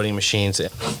Dominion voting machines.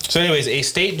 So anyways, a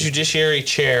state judiciary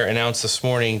chair announced this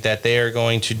morning that they are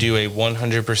going to do a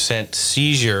 100%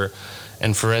 seizure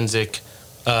and forensic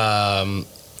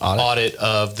audit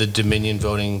of the Dominion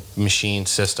voting machine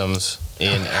systems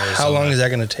in Arizona. How long is that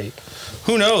going to take?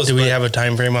 Who knows? Do we have a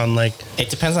time frame on, like... It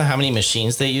depends on how many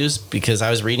machines they use, because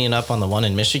I was reading up on the one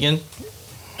in Michigan,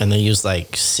 and they use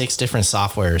like 6 different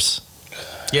softwares.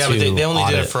 Yeah, but they only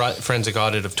did a audit. forensic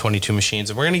audit of 22 machines,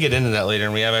 and we're going to get into that later,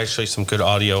 and we have actually some good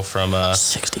audio from...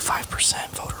 65%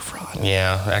 voter fraud.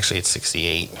 Yeah, actually it's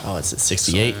 68. Oh, it's at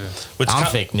 68?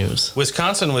 I'm fake news.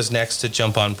 Wisconsin was next to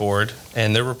jump on board,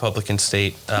 and their Republican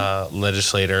state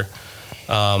legislator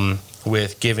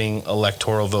with giving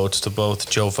electoral votes to both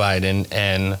Joe Biden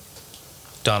and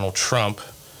Donald Trump.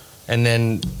 And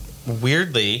then,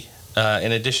 weirdly,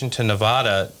 in addition to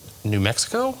Nevada, New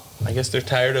Mexico? I guess they're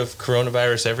tired of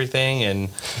coronavirus everything and,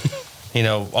 you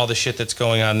know, all the shit that's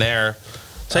going on there.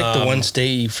 It's like the one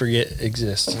state you forget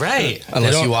exists. Right.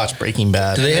 Unless you watch Breaking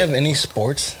Bad. Do they have any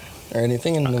sports or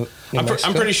anything in New Mexico?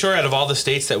 I'm pretty sure out of all the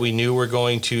states that we knew were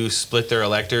going to split their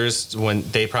electors, when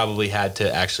they probably had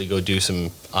to actually go do some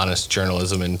honest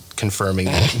journalism and confirming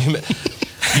that.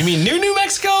 You mean New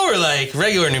Mexico or like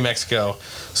regular New Mexico?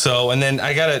 So, and then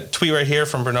I got a tweet right here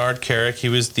from Bernard Carrick. He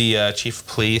was the chief of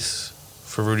police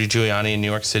for Rudy Giuliani in New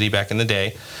York City back in the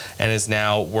day, and is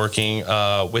now working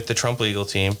with the Trump legal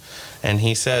team. And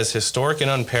he says, historic and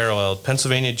unparalleled,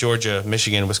 Pennsylvania, Georgia,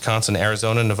 Michigan, Wisconsin,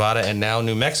 Arizona, Nevada, and now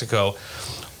New Mexico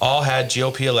all had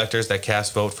GOP electors that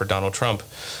cast vote for Donald Trump.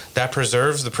 That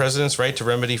preserves the president's right to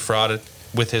remedy fraud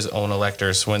with his own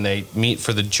electors when they meet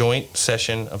for the joint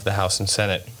session of the House and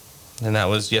Senate. And that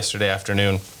was yesterday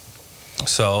afternoon.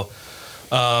 So,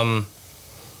 yeah,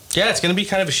 it's going to be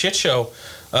kind of a shit show.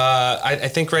 I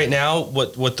think right now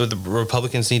what the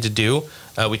Republicans need to do,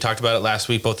 we talked about it last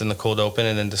week, both in the cold open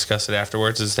and then discussed it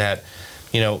afterwards, is that,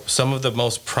 you know, some of the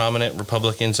most prominent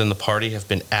Republicans in the party have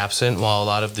been absent while a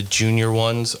lot of the junior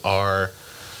ones are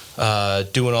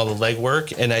doing all the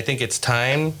legwork. And I think it's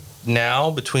time now,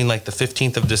 between like the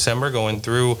 15th of December going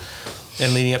through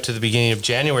and leading up to the beginning of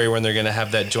January, when they're going to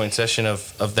have that joint session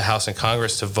of the House and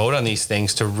Congress to vote on these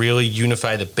things, to really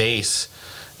unify the base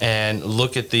and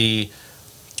look at the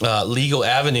legal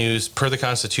avenues per the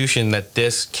Constitution that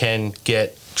this can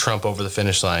get Trump over the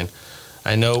finish line.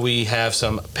 I know we have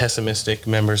some pessimistic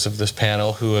members of this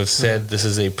panel who have said this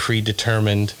is a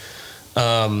predetermined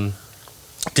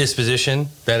disposition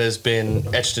that has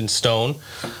been etched in stone,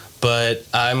 but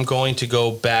I'm going to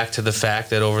go back to the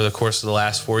fact that over the course of the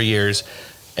last 4 years,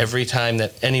 every time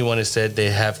that anyone has said they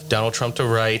have Donald Trump to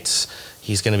rights,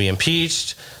 he's going to be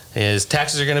impeached, his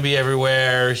taxes are going to be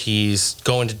everywhere, he's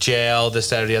going to jail, this,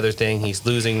 that, or the other thing, he's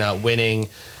losing, not winning,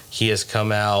 he has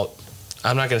come out,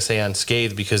 I'm not going to say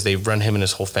unscathed because they've run him and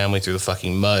his whole family through the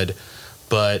fucking mud,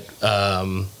 but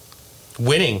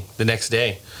winning the next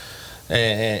day.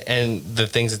 And the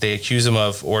things that they accuse him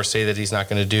of or say that he's not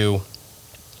going to do,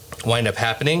 wind up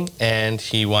happening, and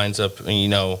he winds up,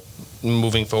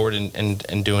 moving forward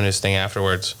and doing his thing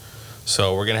afterwards.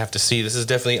 So we're going to have to see. This is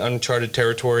definitely uncharted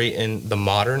territory in the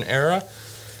modern era.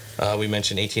 We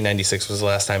mentioned 1896 was the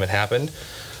last time it happened.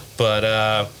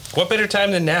 But what better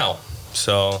time than now?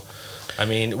 So, I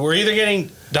mean, we're either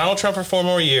getting Donald Trump for 4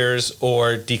 more years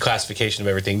or declassification of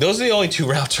everything. Those are the only 2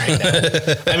 routes right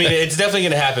now. I mean, it's definitely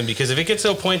going to happen, because if it gets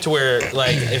to a point to where,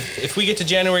 like, if we get to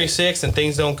January 6th and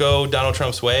things don't go Donald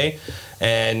Trump's way,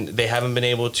 and they haven't been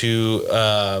able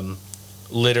to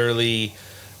literally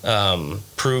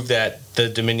prove that the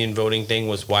Dominion voting thing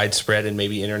was widespread and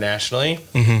maybe internationally,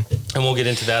 and we'll get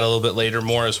into that a little bit later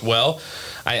more as well.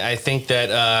 I think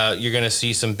that you're going to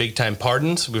see some big-time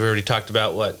pardons. We've already talked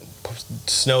about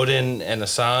Snowden and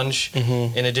Assange,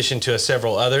 in addition to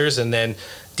several others, and then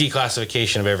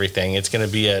declassification of everything. It's going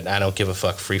to be I don't give a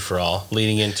fuck free-for-all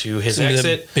leading into his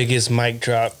exit. The biggest mic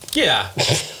drop. Yeah.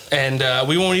 And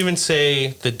we won't even say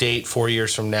the date 4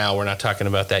 years from now. We're not talking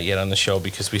about that yet on the show,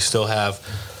 because we still have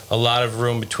a lot of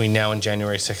room between now and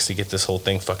January 6th to get this whole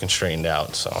thing fucking straightened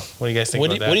out. So what do you guys think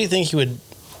about that? What do you think he would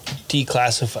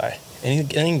declassify?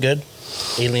 Anything good?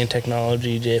 Alien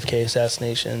technology, JFK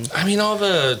assassination. I mean, all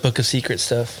the Book of Secret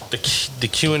stuff. The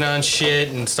QAnon shit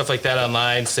and stuff like that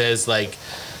online says, like,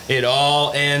 it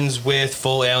all ends with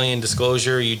full alien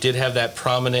disclosure. You did have that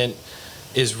prominent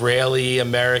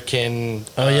Israeli-American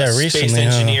space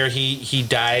engineer. He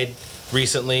died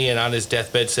recently, and on his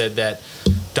deathbed said that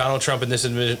Donald Trump and this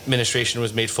administration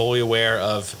was made fully aware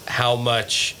of how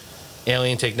much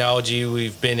alien technology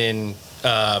we've been in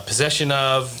possession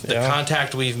of, the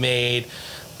contact we've made,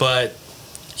 but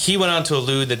he went on to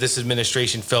allude that this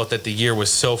administration felt that the year was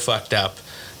so fucked up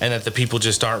and that the people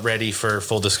just aren't ready for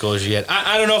full disclosure yet.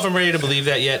 I don't know if I'm ready to believe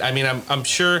that yet. I mean, I'm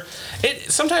sure.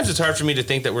 Sometimes it's hard for me to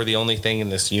think that we're the only thing in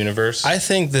this universe. I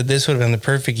think that this would have been the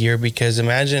perfect year, because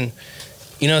imagine,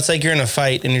 it's like you're in a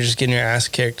fight and you're just getting your ass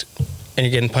kicked and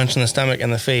you're getting punched in the stomach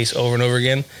and the face over and over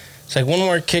again. It's like one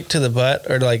more kick to the butt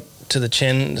or like to the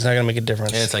chin is not going to make a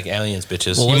difference. And it's like aliens,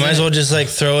 bitches. Well, you might as well just like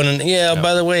throw it in.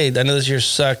 By the way, I know this year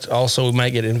sucked. Also, we might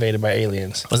get invaded by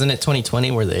aliens. Wasn't it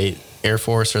 2020 where the Air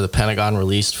Force or the Pentagon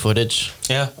released footage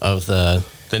of the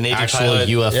Navy actual pilot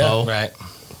UFO? Yeah. Right.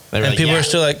 And people are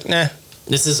still like, nah.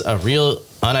 This is a real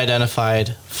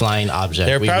unidentified flying object.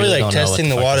 They're probably really like testing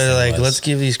the water. They're like, let's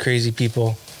give these crazy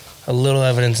people a little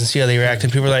evidence and see how they react.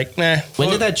 And people are like, nah. When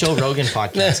did that Joe Rogan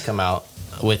podcast come out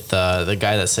with the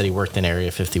guy that said he worked in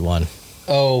Area 51?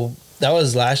 Oh, that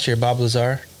was last year, Bob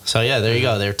Lazar. So, yeah, there you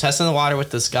go. They're testing the water with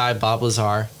this guy, Bob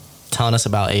Lazar, telling us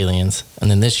about aliens. And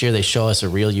then this year they show us a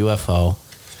real UFO.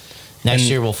 Next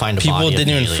year we'll find a body of an alien. People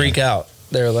didn't even freak out.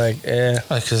 They're like,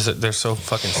 because they're so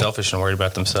fucking selfish and worried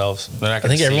about themselves. They're not I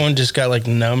think everyone just got like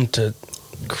numb to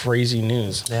crazy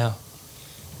news. Yeah.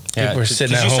 People were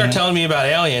sitting at home. You start telling me about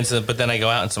aliens, but then I go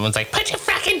out and someone's like, put your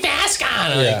fucking mask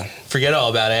on. Like, forget all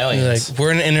about aliens. Like,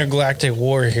 we're in an intergalactic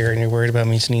war here and you're worried about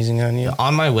me sneezing on you.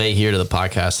 On my way here to the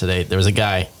podcast today, there was a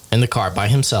guy in the car by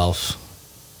himself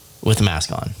with a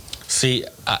mask on. See,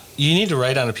 you need to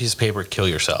write on a piece of paper, kill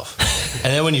yourself.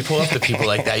 And then when you pull up to people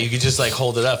like that, you could just like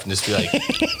hold it up and just be like,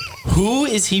 who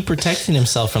is he protecting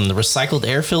himself from? The recycled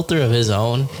air filter of his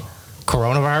own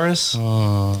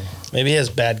coronavirus? Maybe he has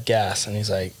bad gas and he's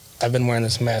like, I've been wearing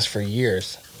this mask for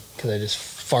years because I just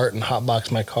fart and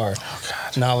hotbox my car. Oh,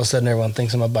 God. Now all of a sudden everyone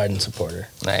thinks I'm a Biden supporter.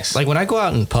 Nice. Like when I go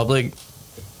out in public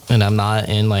and I'm not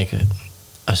in like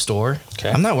a store,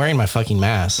 I'm not wearing my fucking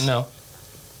mask. No.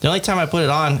 The only time I put it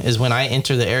on is when I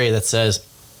enter the area that says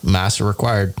masks are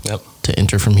required to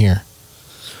enter from here.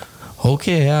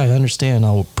 Okay, yeah, I understand.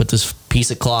 I'll put this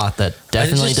piece of cloth that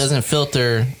definitely doesn't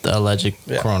filter the alleged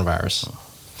coronavirus.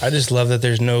 I just love that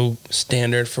there's no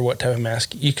standard for what type of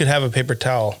mask. You could have a paper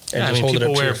towel and just hold it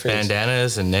up to your face. People wear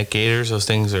bandanas and neck gaiters. Those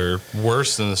things are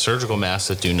worse than the surgical masks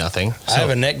that do nothing. I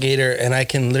have a neck gaiter and I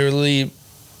can literally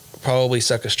probably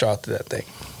suck a straw through that thing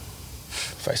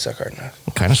if I suck hard enough.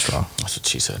 What kind of straw? That's what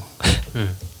she said.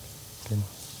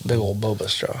 Big old boba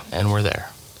straw. And we're there.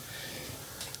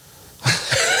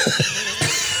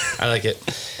 I like it.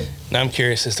 Now I'm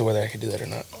curious as to whether I could do that or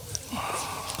not.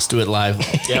 Let's do it live.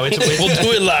 Yeah, wait we'll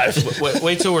do it live.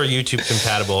 Wait till we're YouTube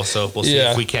compatible. So we'll see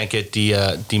if we can't get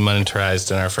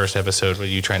demonetized in our first episode with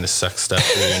you trying to suck stuff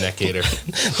through your neck gaiter.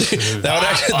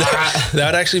 that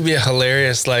would actually be a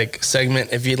hilarious like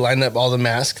segment if you lined up all the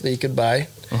masks that you could buy.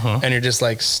 And you're just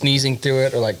like sneezing through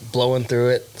it or like blowing through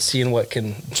it, seeing what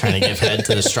can. Trying to give head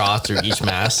to the straw through each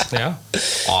mask. Yeah.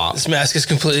 This mask is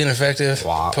completely ineffective.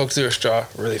 Poke through a straw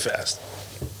really fast.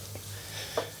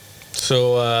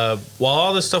 So while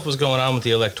all this stuff was going on with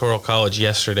the Electoral College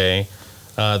yesterday,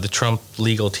 The Trump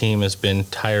legal team has been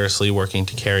tirelessly working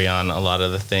to carry on a lot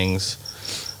of the things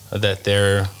that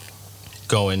they're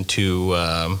going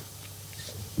to,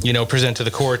 present to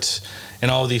the courts in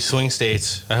all of these swing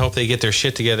states. I hope they get their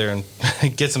shit together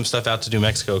and get some stuff out to New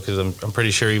Mexico, because I'm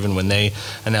pretty sure even when they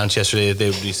announced yesterday that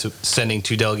they would be sending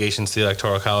 2 delegations to the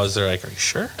Electoral College, they're like, "Are you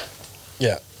sure?"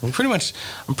 Yeah. I'm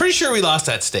pretty sure we lost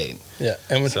that state. Yeah.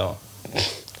 And So,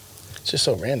 it's just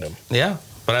so random. yeah,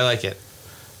 but I like it.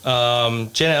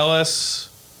 Jenna Ellis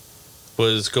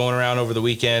was going around over the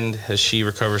weekend as she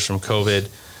recovers from COVID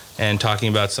and talking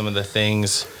about some of the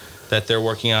things that they're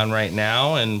working on right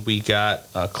now. And we got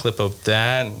a clip of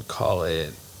that, and call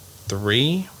it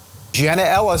 3. Jenna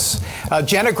Ellis.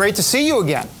 Jenna, great to see you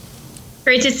again.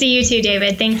 Great to see you too,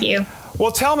 David. Thank you.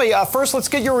 Well, tell me, first, let's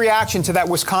get your reaction to that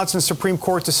Wisconsin Supreme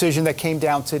Court decision that came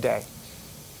down today.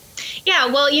 Yeah,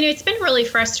 well, it's been really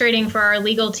frustrating for our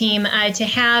legal team to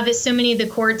have so many of the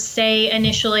courts say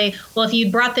initially, well, if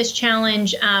you brought this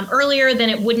challenge earlier, then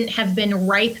it wouldn't have been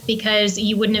ripe because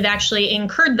you wouldn't have actually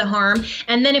incurred the harm.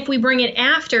 And then if we bring it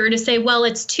after, to say, well,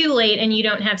 it's too late and you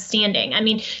don't have standing. I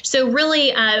mean, so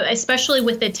really, especially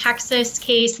with the Texas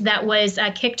case that was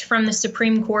kicked from the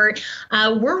Supreme Court,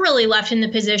 we're really left in the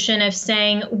position of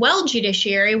saying, well,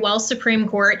 judiciary, well, Supreme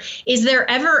Court, is there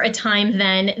ever a time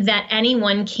then that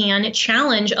anyone can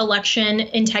challenge election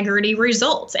integrity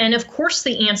results? And of course,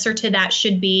 the answer to that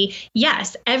should be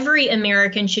yes. Every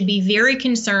American should be very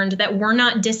concerned that we're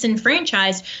not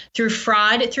disenfranchised through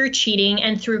fraud, through cheating,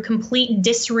 and through complete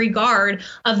disregard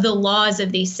of the laws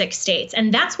of these 6 states.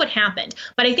 And that's what happened.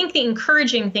 But I think the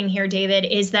encouraging thing here, David,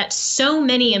 is that so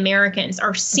many Americans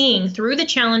are seeing through the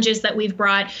challenges that we've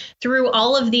brought, through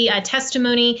all of the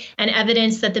testimony and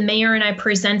evidence that the mayor and I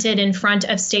presented in front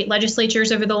of state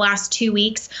legislatures over the last 2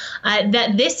 weeks,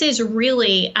 that this is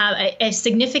really a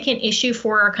significant issue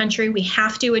for our country. We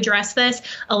have to address this.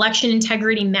 Election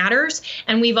integrity matters.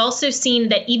 And we've also seen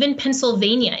that even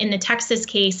Pennsylvania, in the Texas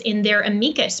case, in their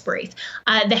amicus brief,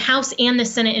 the House and the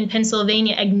Senate in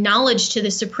Pennsylvania acknowledged to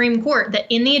the Supreme Court that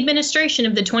in the administration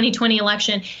of the 2020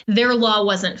 election, their law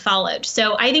wasn't followed.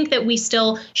 So I think that we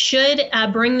still should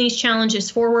bring these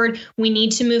challenges forward. We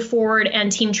need to move forward,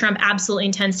 and Team Trump absolutely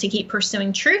intends to keep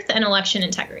pursuing truth and election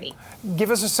integrity.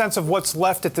 Give us a sense of what's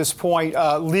left at this point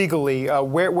legally.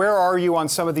 Where are you on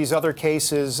some of these other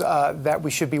cases that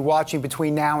we should be watching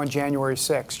between now and January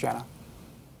 6th, Jenna?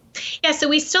 Yeah, so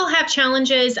we still have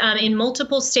challenges in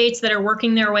multiple states that are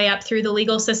working their way up through the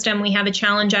legal system. We have a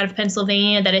challenge out of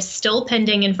Pennsylvania that is still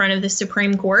pending in front of the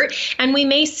Supreme Court. And we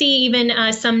may see even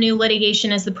some new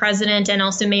litigation, as the president and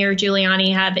also Mayor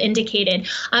Giuliani have indicated.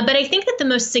 But I think that the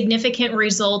most significant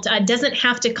result doesn't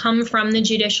have to come from the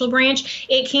judicial branch.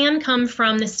 It can come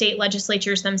from the state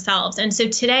legislatures themselves. And so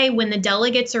today, when the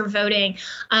delegates are voting,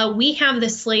 we have the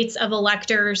slates of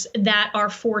electors that are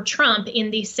for Trump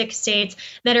in these 6 states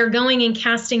that are going and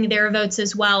casting their votes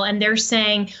as well. And they're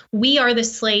saying, we are the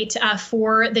slate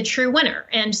for the true winner.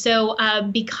 And so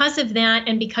because of that,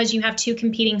 and because you have 2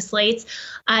 competing slates,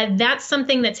 that's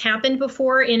something that's happened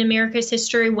before in America's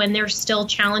history when there's still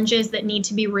challenges that need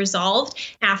to be resolved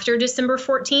after December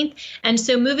 14th. And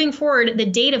so moving forward, the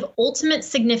date of ultimate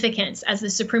significance, as the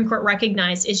Supreme Court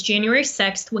recognized, is January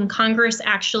 6th, when Congress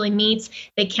actually meets,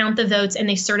 they count the votes, and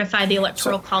they certify the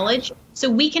Electoral College. So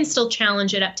we can still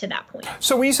challenge it up to that point.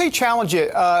 So when you say challenge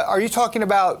it, are you talking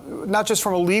about not just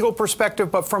from a legal perspective,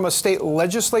 but from a state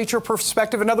legislature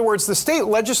perspective? In other words, the state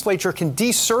legislature can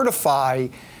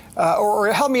decertify,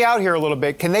 or help me out here a little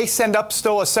bit, can they send up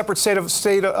still a separate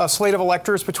slate of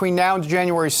electors between now and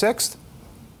January 6th?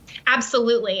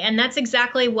 Absolutely. And that's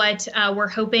exactly what we're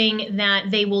hoping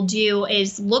that they will do,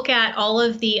 is look at all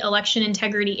of the election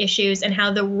integrity issues and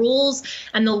how the rules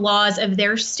and the laws of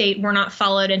their state were not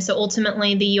followed. And so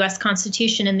ultimately, the U.S.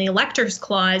 Constitution and the Electors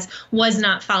Clause was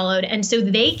not followed. And so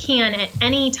they can, at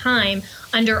any time,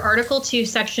 under Article 2,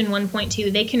 Section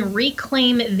 1.2, they can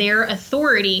reclaim their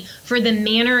authority for the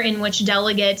manner in which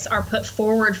delegates are put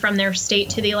forward from their state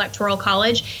to the Electoral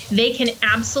College. They can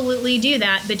absolutely do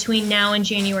that between now and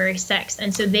January 6th.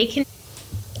 And so they can.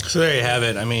 So there you have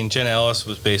it. I mean, Jenna Ellis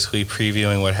was basically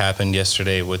previewing what happened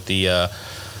yesterday with the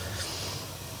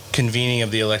convening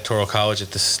of the Electoral College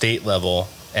at the state level.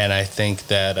 And I think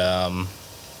that,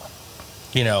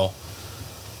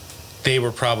 they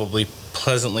were probably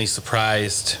pleasantly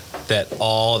surprised that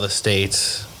all the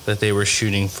states that they were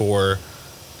shooting for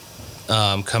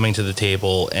coming to the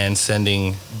table and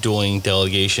sending dueling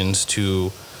delegations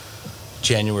to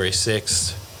January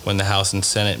 6th when the House and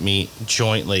Senate meet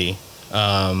jointly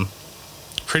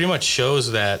pretty much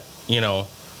shows that,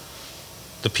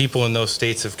 the people in those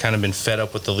states have kind of been fed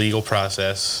up with the legal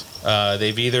process.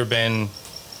 They've either been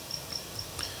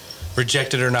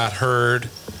rejected or not heard,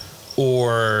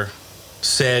 or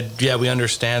said, yeah, we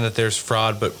understand that there's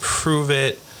fraud, but prove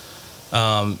it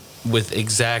with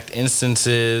exact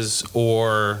instances,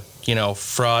 or, you know,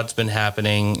 fraud's been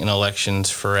happening in elections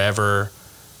forever.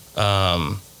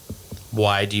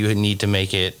 Why do you need to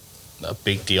make it a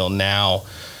big deal now?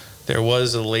 There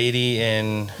was a lady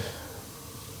in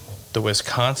the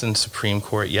Wisconsin Supreme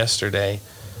Court yesterday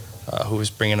who was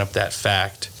bringing up that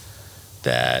fact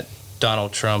that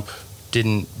Donald Trump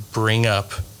didn't bring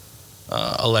up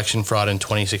election fraud in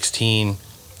 2016,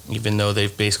 even though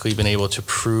they've basically been able to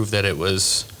prove that it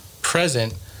was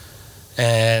present.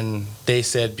 And they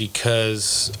said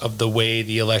because of the way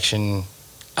the election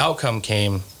outcome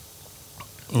came,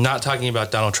 not talking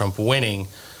about Donald Trump winning,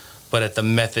 but at the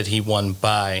method he won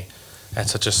by at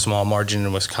such a small margin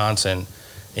in Wisconsin,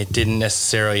 it didn't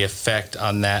necessarily affect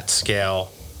on that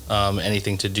scale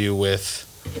anything to do with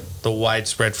the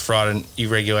widespread fraud and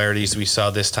irregularities we saw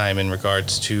this time in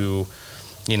regards to,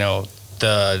 you know,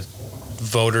 the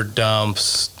voter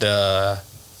dumps, the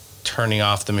turning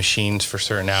off the machines for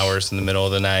certain hours in the middle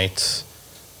of the night,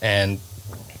 and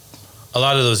a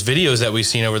lot of those videos that we've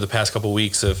seen over the past couple of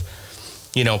weeks of,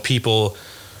 you know, people,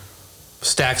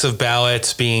 stacks of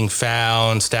ballots being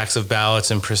found, stacks of ballots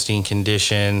in pristine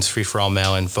conditions, free-for-all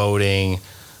mail-in voting,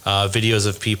 videos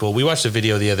of people. We watched a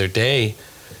video the other day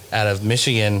out of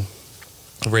Michigan,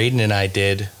 Raiden and I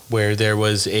did, where there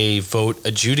was a vote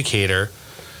adjudicator,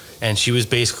 and she was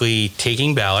basically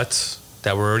taking ballots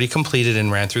that were already completed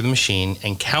and ran through the machine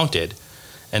and counted,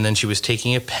 and then she was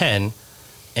taking a pen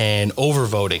and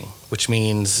overvoting, which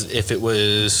means if it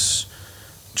was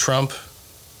Trump,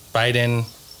 Biden,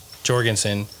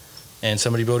 Jorgensen, and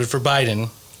somebody voted for Biden,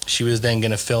 she was then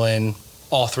going to fill in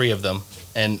all three of them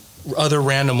and other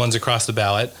random ones across the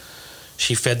ballot.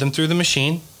 She fed them through the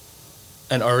machine,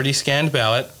 an already scanned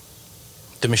ballot.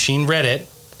 The machine read it.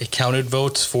 It counted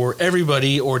votes for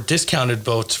everybody or discounted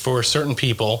votes for certain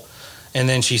people, and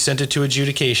then she sent it to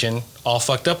adjudication, all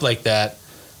fucked up like that,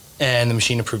 and the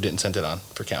machine approved it and sent it on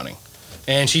for counting.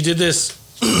 And she did this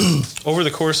over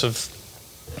the course of,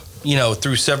 you know,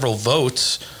 through several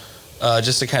votes,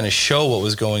 just to kind of show what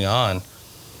was going on.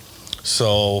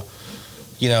 So,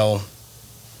 you know,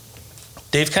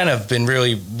 they've kind of been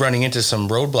really running into some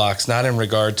roadblocks, not in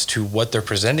regards to what they're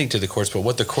presenting to the courts, but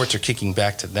what the courts are kicking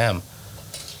back to them.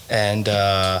 And,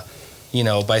 you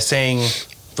know, by saying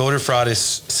voter fraud is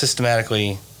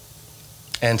systematically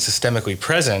and systemically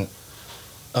present,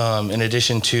 in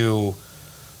addition to,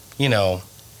 you know,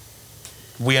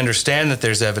 we understand that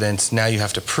there's evidence, now you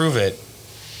have to prove it.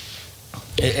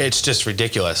 It's just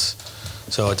ridiculous.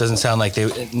 So it doesn't sound like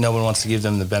no one wants to give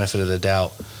them the benefit of the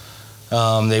doubt.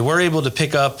 They were able to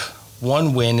pick up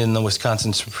one win in the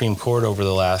Wisconsin Supreme Court over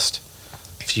the last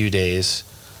few days.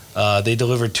 They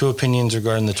delivered two opinions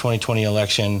regarding the 2020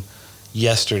 election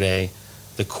yesterday.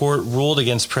 The court ruled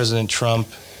against President Trump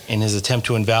in his attempt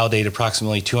to invalidate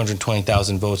approximately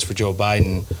 220,000 votes for Joe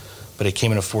Biden, but it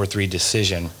came in a 4-3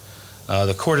 decision.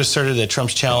 The court asserted that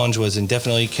Trump's challenge was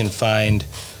indefinitely confined.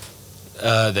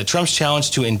 That Trump's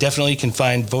challenge to indefinitely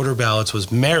confined voter ballots was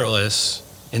meritless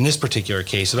in this particular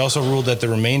case. It also ruled that the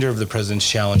remainder of the president's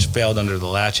challenge failed under the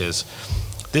latches.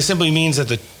 This simply means that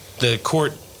the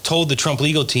court told the Trump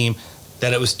legal team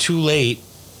that it was too late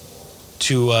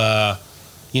to,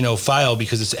 file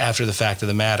because it's after the fact of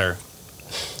the matter.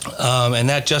 And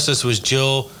that justice was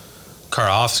Jill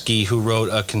Karofsky, who wrote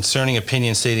a concerning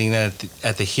opinion stating that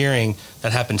at the hearing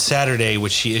that happened Saturday,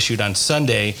 which she issued on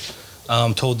Sunday,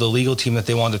 told the legal team that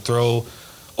they wanted to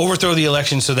overthrow the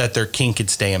election so that their king could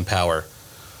stay in power.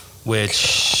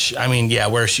 Which, I mean, yeah,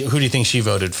 who do you think she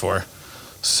voted for?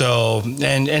 So,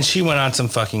 and she went on some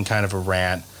fucking kind of a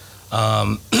rant.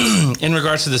 In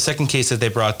regards to the second case that they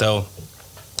brought, though,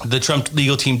 the Trump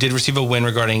legal team did receive a win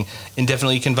regarding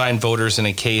indefinitely confined voters in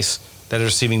a case that is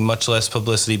receiving much less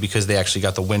publicity because they actually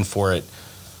got the win for it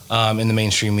in the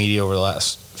mainstream media over the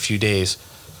last few days.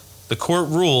 The court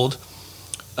ruled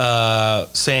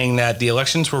saying that the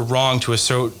elections were wrong to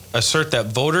assert that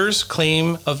voters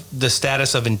claim of the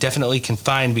status of indefinitely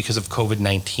confined because of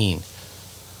COVID-19.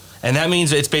 And that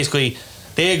means it's basically,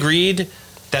 they agreed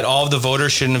that all of the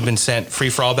voters shouldn't have been sent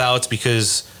free-for-all ballots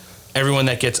because everyone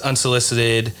that gets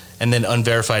unsolicited and then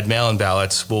unverified mail-in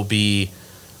ballots will be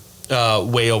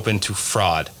way open to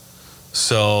fraud.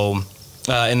 So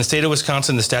in the state of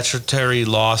Wisconsin, the statutory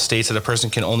law states that a person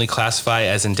can only classify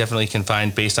as indefinitely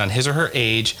confined based on his or her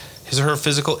age, his or her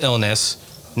physical illness,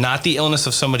 not the illness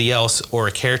of somebody else or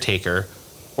a caretaker,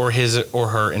 or his or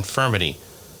her infirmity.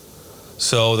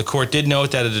 So the court did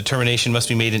note that a determination must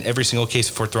be made in every single case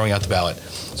before throwing out the ballot.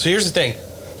 So here's the thing.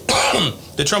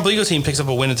 the Trump legal team picks up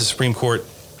a win at the Supreme Court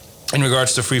in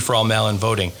regards to free-for-all mail-in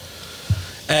voting.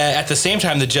 At the same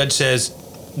time, the judge says,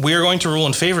 we are going to rule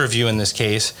in favor of you in this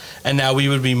case, and now we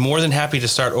would be more than happy to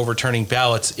start overturning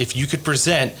ballots if you could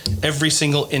present every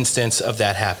single instance of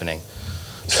that happening.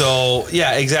 So,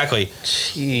 yeah, exactly.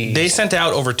 Jeez. They sent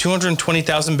out over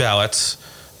 220,000 ballots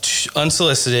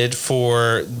unsolicited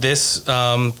for this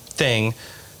thing,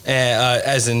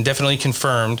 as indefinitely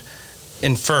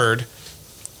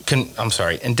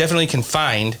indefinitely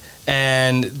confined,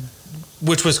 and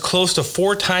which was close to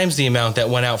 4 times the amount that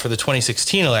went out for the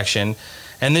 2016 election.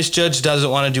 And this judge doesn't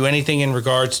want to do anything in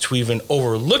regards to even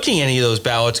overlooking any of those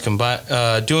ballots,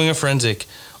 doing a forensic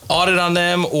audit on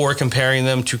them or comparing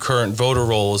them to current voter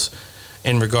rolls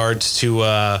in regards to,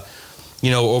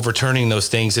 overturning those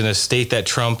things in a state that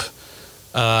Trump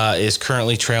is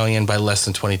currently trailing in by less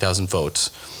than 20,000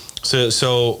 votes.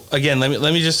 So again,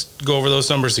 let me just go over those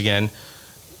numbers again.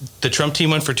 The Trump team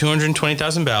went for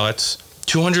 220,000 ballots.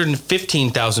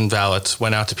 215,000 ballots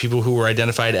went out to people who were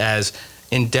identified as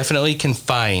indefinitely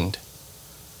confined,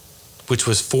 which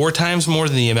was 4 times more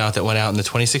than the amount that went out in the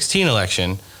 2016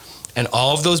 election. And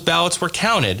all of those ballots were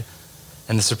counted.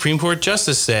 And the Supreme Court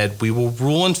justice said, we will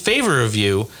rule in favor of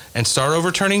you and start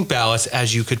overturning ballots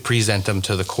as you could present them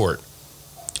to the court.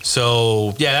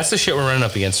 So, yeah, that's the shit we're running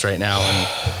up against right now. And,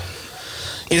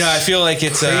 I feel like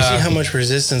it's crazy how much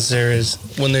resistance there is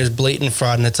when there's blatant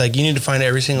fraud. And it's like, you need to find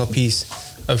every single piece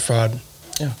of fraud.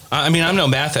 Yeah. I mean, I'm no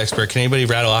math expert. Can anybody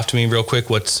rattle off to me real quick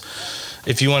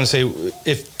if you want to say,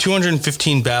 if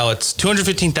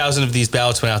 215,000 of these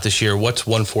ballots went out this year, what's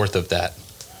 1/4 of that?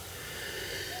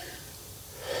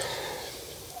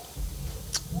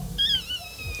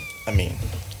 I mean,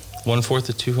 1/4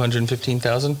 of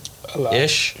 215,000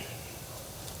 ish.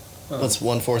 what's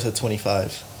 1/4 of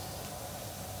 25?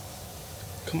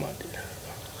 Come on, dude.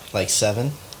 Like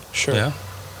 7? Sure. Yeah.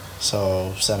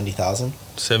 So 70,000?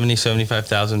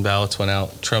 75,000 ballots went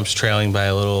out. Trump's trailing by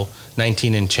a little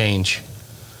 19 and change.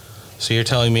 So you're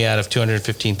telling me out of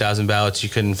 215,000 ballots, you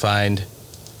couldn't find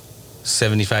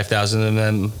 75,000 of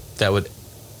them that would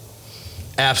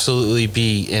absolutely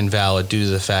be invalid due to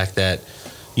the fact that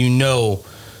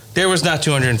there was not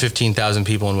 215,000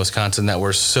 people in Wisconsin that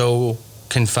were so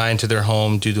confined to their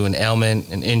home due to an ailment,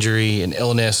 an injury, an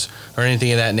illness, or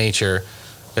anything of that nature,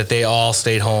 that they all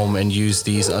stayed home and used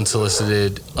these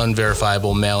unsolicited,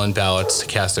 unverifiable mail-in ballots to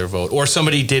cast their vote. Or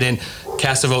somebody didn't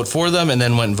cast a vote for them and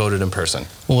then went and voted in person.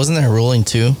 Well, wasn't there a ruling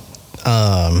too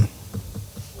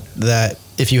that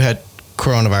if you had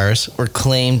coronavirus or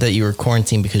claimed that you were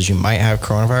quarantined because you might have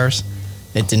coronavirus,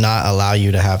 it did not allow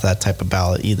you to have that type of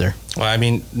ballot either? Well, I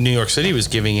mean, New York City was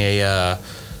giving a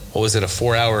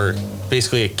 4-hour,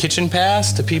 basically a kitchen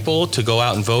pass to people to go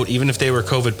out and vote, even if they were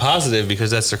COVID positive,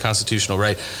 because that's their constitutional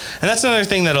right. And that's another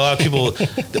thing that a lot of people,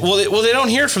 they don't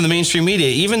hear it from the mainstream media.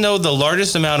 Even though the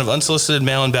largest amount of unsolicited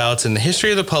mail-in ballots in the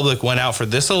history of the public went out for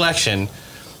this election,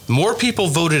 more people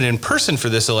voted in person for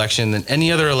this election than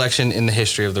any other election in the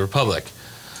history of the republic.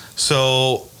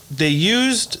 So they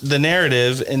used the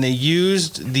narrative and they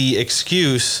used the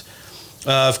excuse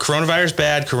of coronavirus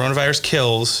bad, coronavirus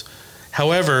kills.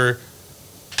 However,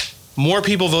 more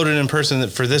people voted in person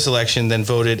for this election than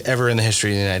voted ever in the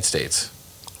history of the United States.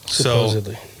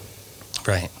 Supposedly.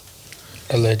 So, right.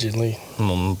 Allegedly.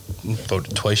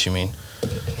 Voted twice, you mean?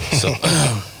 So,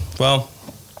 well,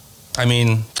 I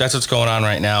mean, that's what's going on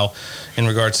right now in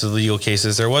regards to the legal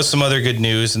cases. There was some other good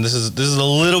news, and this is a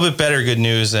little bit better good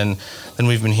news than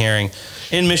we've been hearing.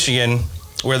 In Michigan,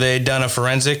 where they had done a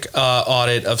forensic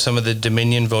audit of some of the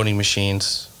Dominion voting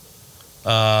machines,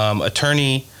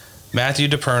 attorney Matthew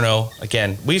DiPerno,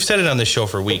 again, we've said it on this show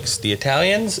for weeks. The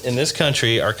Italians in this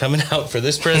country are coming out for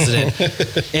this president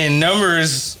in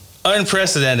numbers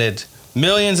unprecedented.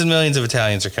 Millions and millions of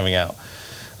Italians are coming out.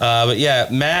 But yeah,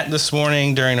 Matt this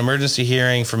morning during an emergency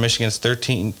hearing for Michigan's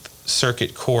 13th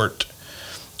Circuit Court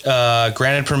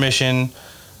granted permission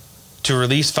to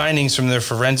release findings from their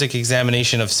forensic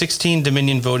examination of 16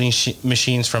 Dominion voting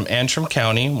machines from Antrim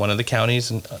County, one of the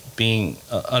counties being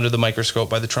under the microscope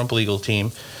by the Trump legal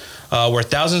team, where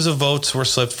thousands of votes were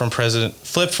flipped from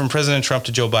President Trump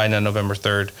to Joe Biden on November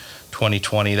 3rd,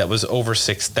 2020. That was over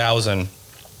 6,000.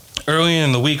 Earlier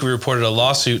in the week, we reported a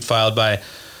lawsuit filed by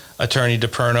attorney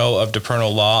DiPerno of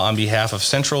DiPerno Law on behalf of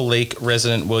Central Lake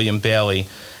resident William Bailey.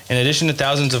 In addition to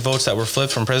thousands of votes that were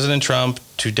flipped from President Trump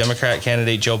to Democrat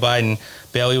candidate Joe Biden,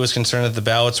 Bailey was concerned that the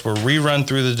ballots were rerun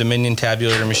through the Dominion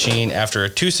tabulator machine after a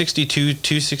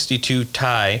 262-262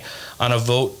 tie on a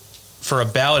vote for a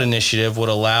ballot initiative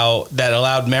allowed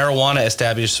marijuana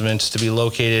establishments to be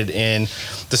located in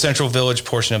the Central Village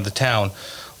portion of the town.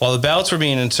 While the ballots were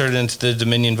being inserted into the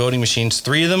Dominion voting machines,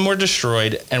 3 of them were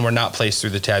destroyed and were not placed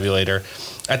through the tabulator.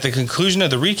 At the conclusion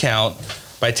of the recount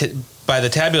by the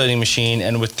tabulating machine,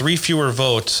 and with 3 fewer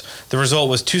votes, the result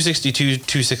was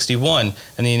 262-261,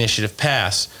 and the initiative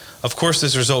passed. Of course,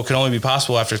 this result could only be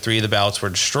possible after 3 of the ballots were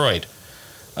destroyed.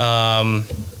 I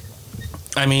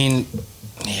mean,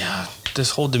 yeah,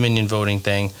 this whole Dominion voting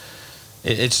thing,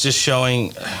 it's just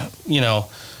showing,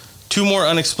 2 more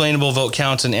unexplainable vote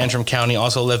counts in Antrim County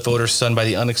also left voters stunned by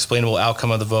the unexplainable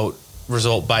outcome of the vote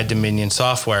result by Dominion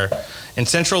software. In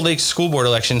Central Lakes School Board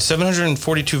election,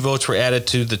 742 votes were added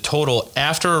to the total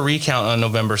after a recount on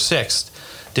November 6th.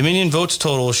 Dominion votes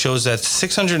total shows that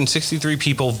 663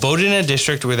 people voted in a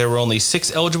district where there were only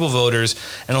 6 eligible voters,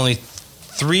 and only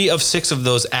 3 of 6 of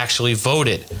those actually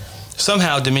voted.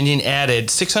 Somehow, Dominion added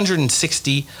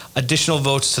 660 additional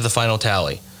votes to the final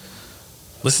tally.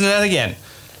 Listen to that again.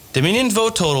 Dominion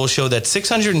vote total showed that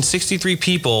 663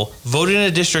 people voted in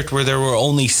a district where there were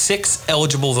only 6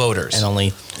 eligible voters. And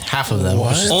only half of them.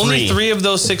 Only 3 of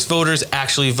those 6 voters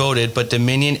actually voted, but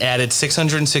Dominion added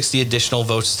 660 additional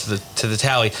votes to the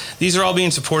tally. These are all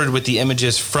being supported with the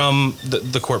images from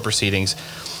the court proceedings.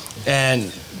 And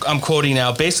I'm quoting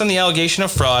now, based on the allegation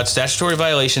of fraud, statutory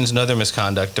violations, and other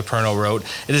misconduct, DePerno wrote,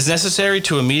 it is necessary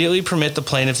to immediately permit the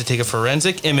plaintiff to take a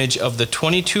forensic image of the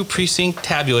 22 precinct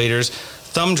tabulators,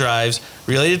 thumb drives,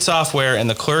 related software, and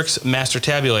the clerk's master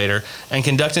tabulator, and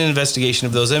conduct an investigation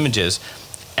of those images.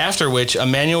 After which, a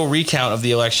manual recount of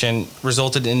the election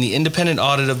resulted in the independent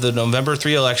audit of the November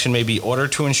 3 election may be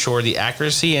ordered to ensure the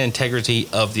accuracy and integrity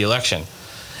of the election.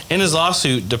 In his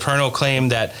lawsuit, DePerno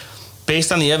claimed that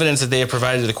based on the evidence that they have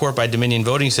provided to the court by Dominion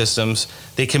voting systems,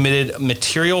 they committed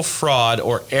material fraud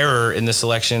or error in this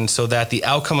election so that the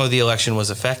outcome of the election was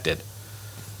affected.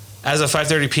 As of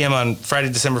 5:30 p.m. on Friday,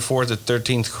 December 4th, the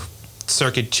 13th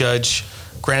Circuit Judge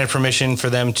granted permission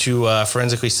for them to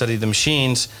forensically study the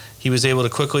machines. He was able to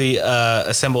quickly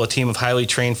assemble a team of highly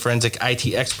trained forensic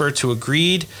IT experts who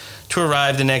agreed to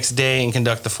arrive the next day and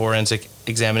conduct the forensic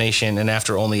examination. And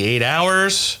after only 8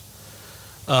 hours,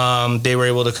 they were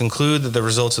able to conclude that the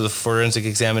results of the forensic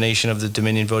examination of the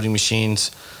Dominion voting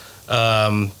machines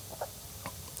show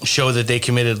that they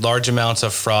committed large amounts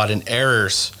of fraud and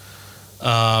errors.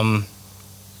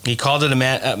 He called it a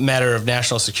matter of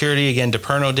national security. Again,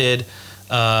 DePerno did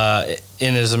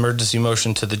in his emergency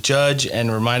motion to the judge,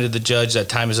 and reminded the judge that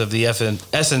time is of the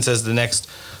essence, as the next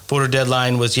voter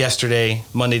deadline was yesterday,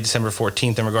 Monday, December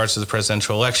 14th, in regards to the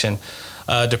presidential election.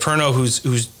 DePerno,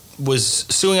 who's was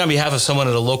suing on behalf of someone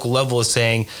at a local level, is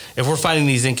saying, if we're finding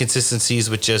these inconsistencies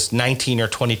with just 19 or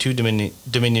 22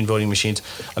 Dominion voting machines,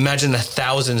 imagine the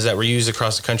thousands that were used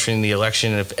across the country in the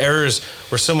election. And if errors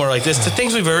were similar like this to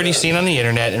things we've already seen on the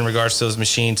internet in regards to those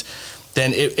machines,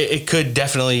 then it could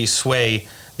definitely sway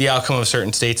the outcome of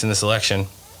certain states in this election.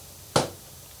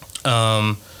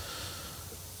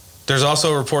 There's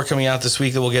also a report coming out this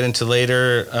week that we'll get into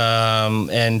later,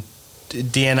 and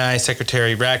DNI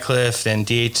Secretary Ratcliffe and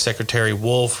DH Secretary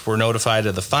Wolf were notified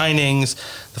of the findings.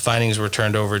 The findings were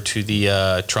turned over to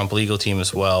the Trump legal team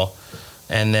as well.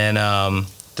 And then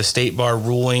the State Bar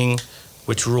ruling,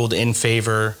 which ruled in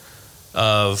favor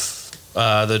of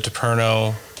the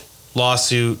DePerno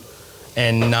lawsuit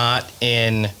and not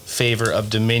in favor of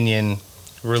Dominion,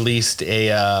 released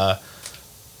a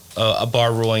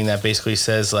bar ruling that basically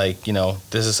says, like,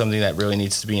 this is something that really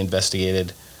needs to be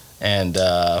investigated, and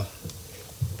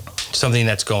something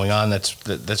that's going on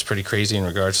that's pretty crazy in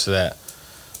regards to that.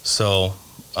 So,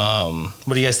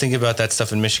 what do you guys think about that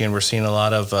stuff in Michigan? We're seeing a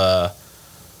lot of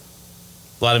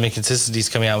inconsistencies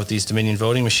coming out with these Dominion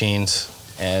voting machines,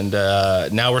 and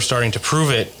now we're starting to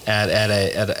prove it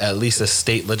at least a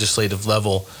state legislative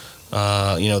level.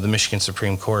 The Michigan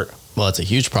Supreme Court. Well, it's a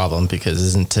huge problem because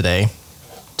isn't today,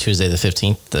 Tuesday the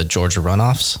 15th, the Georgia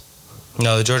runoffs?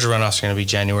 No, the Georgia runoffs are going to be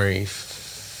January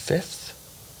 5th.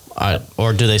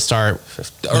 Or do they start?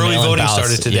 Early voting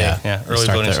started today. Yeah, early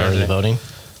voting started today. Voting.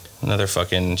 Another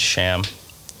fucking sham.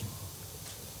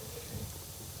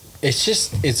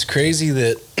 It's crazy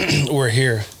that we're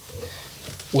here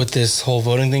with this whole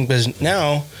voting thing, because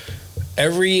now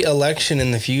every election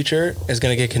in the future is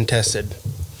going to get contested,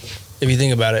 if you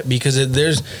think about it, because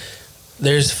there's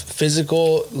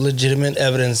physical, legitimate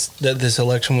evidence that this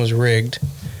election was rigged.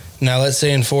 Now, let's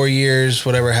say in 4 years,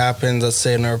 whatever happens, let's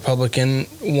say a Republican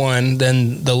won,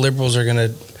 then the liberals are going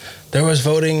to, there was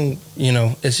voting,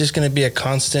 it's just going to be a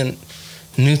constant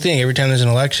new thing. Every time there's an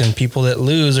election, people that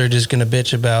lose are just going to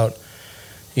bitch about,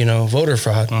 voter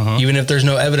fraud. Even if there's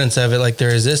no evidence of it like there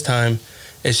is this time,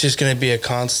 it's just going to be a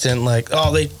constant, like,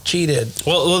 oh, they cheated.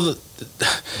 Well,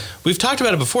 we've talked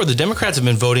about it before. The Democrats have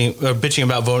been bitching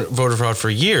about voter fraud for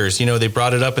years. You know, they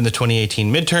brought it up in the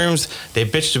 2018 midterms. They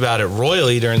bitched about it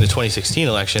royally during the 2016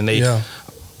 election.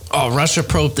 Oh, Russia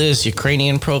probed this,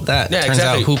 Ukrainian probed that. Yeah, Turns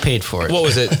exactly. out who paid for it? What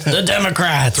was it? The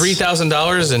Democrats.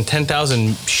 $3,000 and 10,000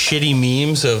 shitty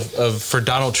memes for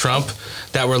Donald Trump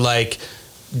that were like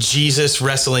Jesus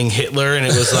wrestling Hitler, and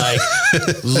it was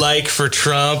like for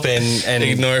Trump and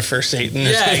ignore for Satan.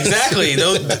 Yeah, exactly.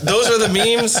 Those are the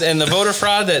memes and the voter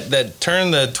fraud that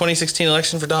turned the 2016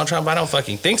 election for Donald Trump. I don't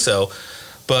fucking think so.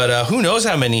 But who knows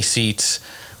how many seats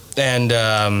and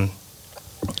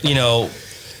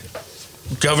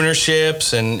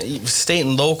governorships and state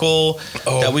and local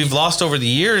that we've lost over the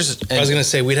years. I was going to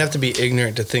say, we'd have to be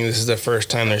ignorant to think this is the first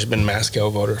time there's been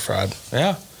mass-scale voter fraud.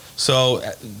 Yeah. So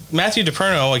Matthew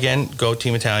DiPerno, again, go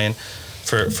Team Italian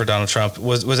for Donald Trump,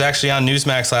 was actually on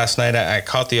Newsmax last night. I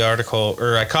caught the article,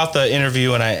 or I caught the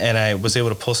interview, and I was able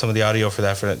to pull some of the audio for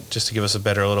that just to give us a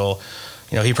better little,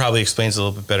 he probably explains it a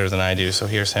little bit better than I do. So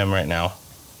here's him right now.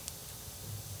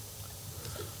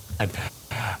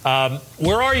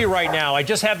 Where are you right now? I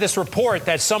just have this report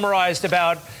that summarized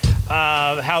about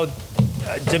how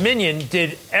Dominion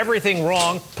did everything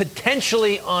wrong,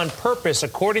 potentially on purpose.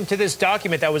 According to this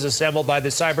document that was assembled by the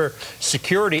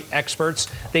cybersecurity experts,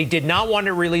 they did not want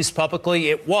it released publicly.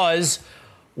 It was.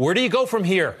 Where do you go from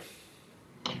here?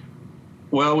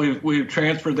 Well, we've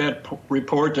transferred that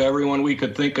report to everyone we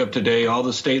could think of today, all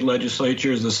the state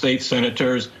legislatures, the state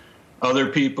senators, other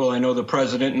people. I know the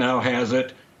president now has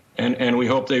it. And we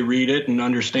hope they read it and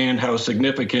understand how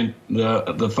significant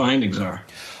the findings are.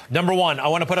 Number one, I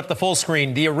want to put up the full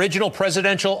screen. The original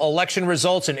presidential election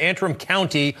results in Antrim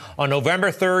County on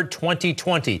November 3rd,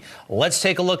 2020. Let's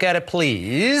take a look at it,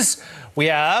 please. We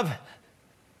have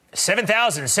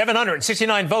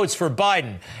 7,769 votes for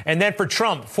Biden. And then for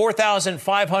Trump,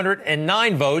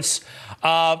 4,509 votes.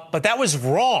 But that was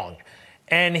wrong.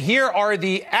 And here are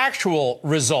the actual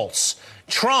results.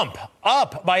 Trump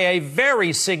up by a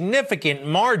very significant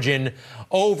margin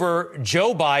over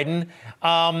Joe Biden.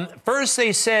 First,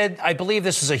 they said, I believe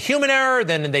this was a human error.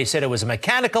 Then they said it was a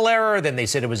mechanical error. Then they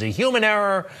said it was a human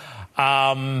error.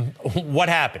 What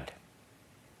happened?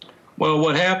 Well,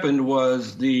 what happened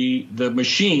was the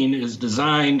machine is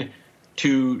designed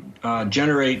to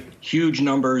generate huge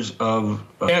numbers of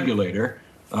tabulator,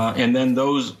 and then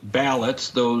those ballots,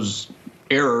 those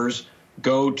errors,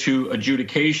 go to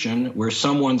adjudication where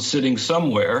someone sitting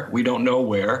somewhere, we don't know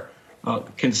where,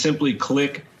 can simply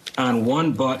click on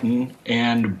one button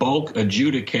and bulk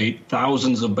adjudicate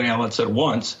thousands of ballots at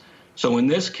once. So in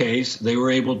this case, they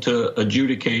were able to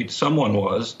adjudicate,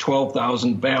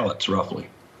 12,000 ballots roughly,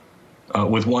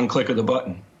 with one click of the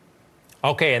button.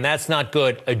 Okay, and that's not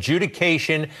good.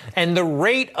 Adjudication and the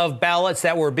rate of ballots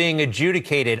that were being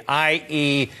adjudicated,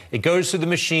 i.e., it goes through the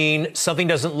machine, something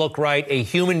doesn't look right, a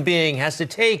human being has to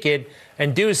take it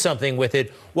and do something with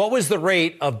it. What was the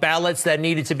rate of ballots that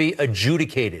needed to be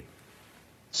adjudicated?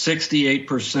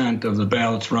 68% of the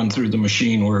ballots run through the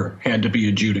machine had to be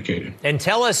adjudicated. And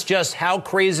tell us just how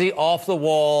crazy off the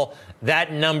wall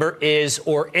that number is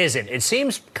or isn't. It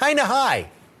seems kind of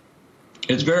high.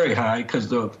 It's very high because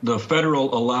the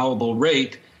federal allowable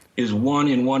rate is 1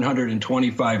 in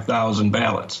 125,000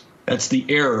 ballots. That's the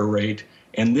error rate.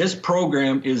 And this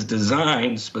program is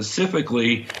designed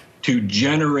specifically to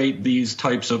generate these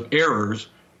types of errors,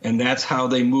 and that's how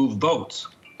they move votes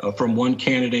from one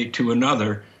candidate to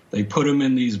another. They put them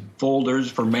in these folders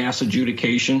for mass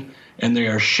adjudication, and they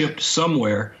are shipped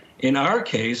somewhere. In our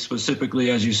case,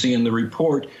 specifically, as you see in the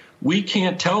report, we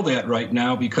can't tell that right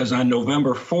now because on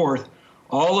November 4th,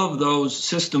 all of those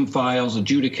system files,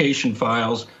 adjudication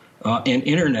files, and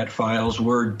internet files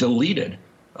were deleted.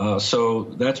 So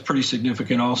that's pretty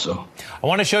significant also. I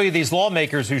want to show you these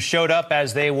lawmakers who showed up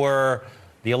as the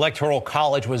Electoral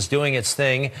College was doing its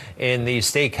thing in the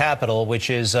state capitol, which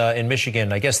is in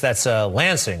Michigan. I guess that's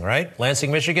Lansing, right?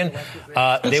 Lansing, Michigan.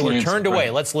 They were turned away.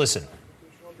 Right. Let's listen.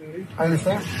 I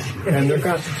understand. And their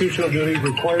constitutional duty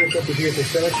requires them to be at the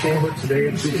Senate chamber today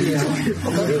at 2 p.m.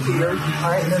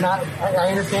 I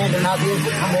understand they're not being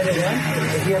permitted in.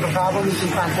 If you have a problem, you can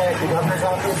contact the governor's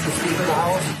office, the Speaker of the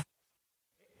House.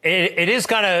 It is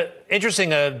kind of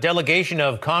interesting, a delegation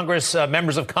of Congress,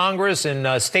 members of Congress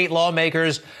and state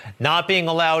lawmakers not being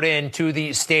allowed into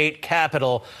the state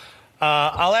capitol.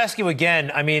 I'll ask you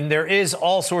again. I mean, there is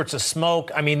all sorts of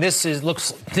smoke. I mean, this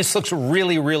looks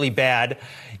really, really bad.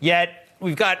 Yet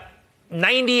we've got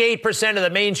 98% of the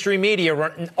mainstream media,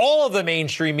 all of the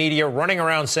mainstream media running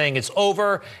around saying it's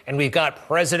over and we've got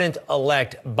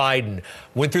President-elect Biden.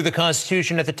 Went through the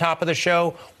Constitution at the top of the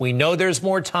show. We know there's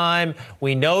more time.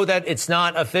 We know that it's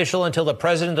not official until the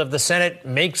president of the Senate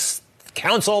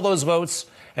counts all those votes,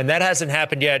 and that hasn't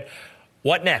happened yet.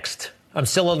 What next? I'm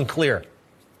still unclear.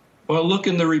 Well, look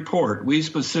in the report. We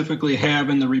specifically have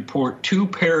in the report 2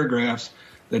 paragraphs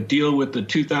that deal with the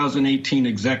 2018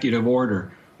 executive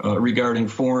order regarding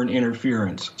foreign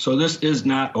interference. So this is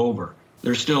not over.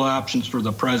 There's still options for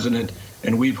the president,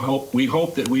 and we hope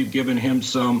that we've given him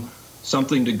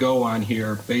something to go on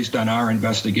here based on our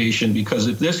investigation, because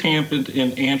if this happened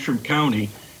in Antrim County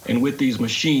and with these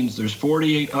machines, there's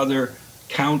 48 other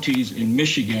counties in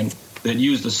Michigan that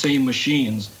use the same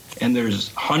machines, and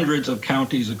there's hundreds of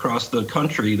counties across the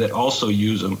country that also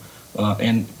use them.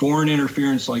 And foreign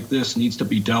interference like this needs to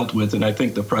be dealt with, and I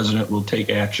think the president will take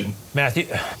action. Matthew?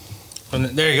 And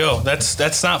there you go.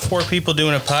 That's not 4 people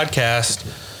doing a podcast,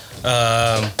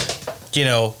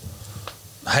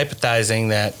 hypothesizing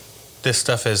that this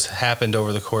stuff has happened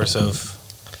over the course of,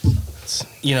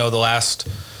 the last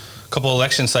couple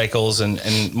election cycles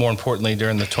and more importantly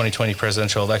during the 2020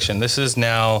 presidential election. This is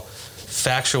now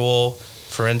factual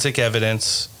forensic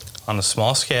evidence on a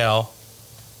small scale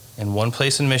in one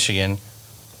place in Michigan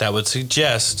that would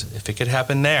suggest, if it could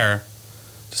happen there,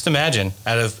 just imagine,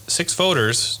 out of 6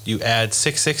 voters, you add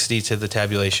 660 to the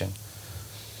tabulation.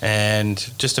 And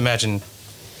just imagine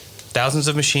thousands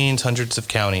of machines, hundreds of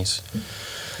counties.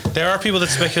 There are people that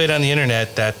speculate on the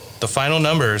internet that the final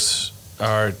numbers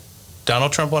are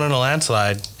Donald Trump won in a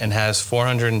landslide and has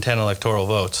 410 electoral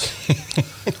votes.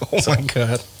 My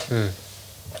God.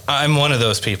 I'm one of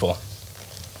those people.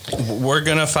 We're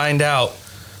going to find out.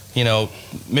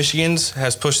 Michigan's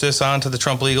has pushed this on to the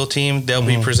Trump legal team. They'll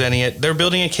be presenting it. They're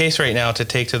building a case right now to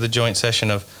take to the joint session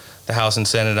of the House and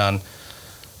Senate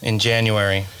in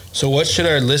January. So what should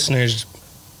our listeners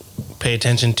pay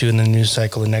attention to in the news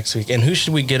cycle next week? And who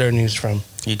should we get our news from?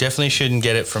 You definitely shouldn't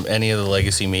get it from any of the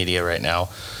legacy media right now.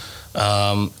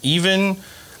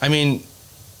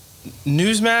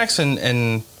 Newsmax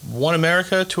and One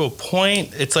America, to a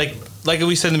point, it's like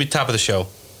we said at the top of the show,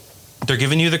 they're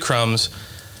giving you the crumbs,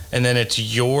 and then it's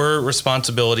your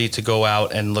responsibility to go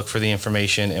out and look for the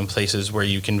information in places where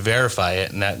you can verify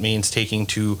it. And that means taking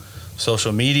to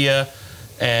social media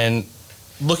and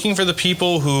looking for the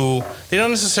people who, they don't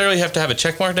necessarily have to have a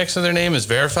check mark next to their name as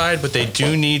verified, but they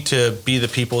do need to be the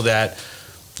people that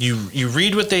you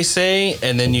read what they say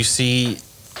and then you see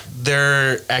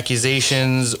their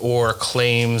accusations or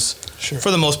claims,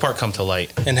 for the most part, come to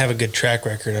light. And have a good track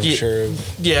record, I'm sure.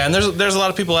 Yeah, and there's a lot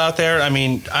of people out there. I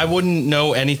mean, I wouldn't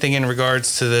know anything in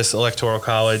regards to this Electoral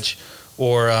College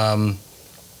or,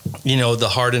 the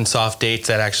hard and soft dates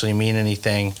that actually mean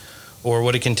anything, or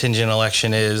what a contingent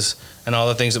election is, and all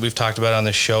the things that we've talked about on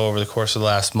this show over the course of the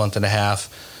last month and a half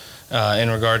in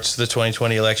regards to the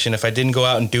 2020 election, if I didn't go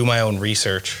out and do my own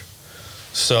research.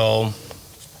 So,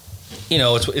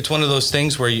 it's one of those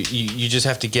things where you just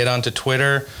have to get onto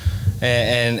Twitter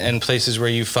and places where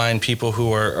you find people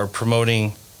who are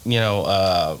promoting,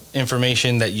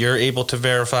 information that you're able to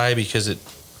verify because it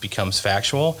becomes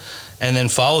factual, and then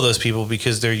follow those people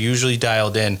because they're usually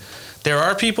dialed in. There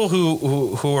are people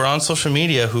who are on social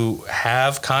media who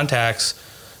have contacts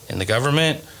in the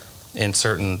government, in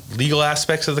certain legal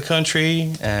aspects of the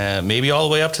country, maybe all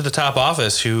the way up to the top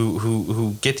office,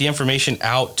 who get the information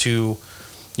out to,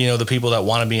 the people that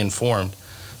want to be informed.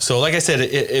 So like I said,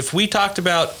 if we talked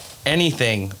about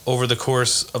anything over the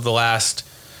course of the last,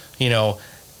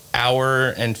 hour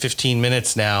and 15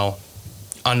 minutes now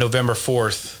on November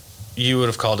 4th, you would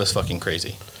have called us fucking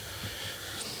crazy.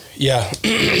 Yeah,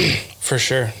 for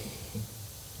sure.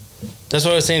 That's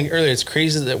what I was saying earlier. It's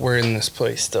crazy that we're in this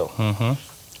place still.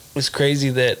 Mm-hmm. It's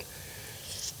crazy that...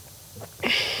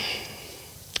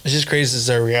 It's just crazy this is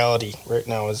our reality right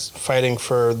now, is fighting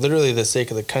for literally the sake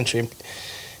of the country.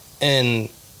 And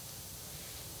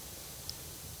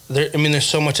there's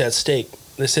so much at stake.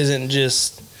 This isn't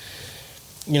just,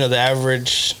 the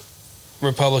average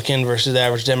Republican versus the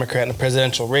average Democrat in a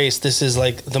presidential race. This is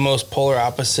like the most polar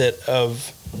opposite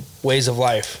of ways of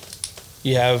life.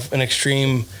 You have an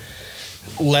extreme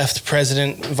left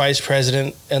president, vice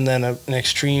president, and then an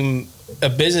extreme a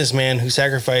businessman who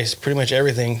sacrificed pretty much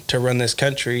everything to run this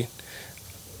country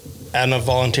on a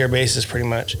volunteer basis, pretty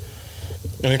much.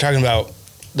 And you're talking about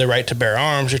the right to bear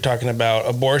arms, you're talking about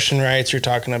abortion rights, you're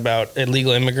talking about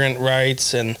illegal immigrant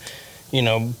rights, and,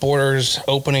 borders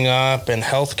opening up and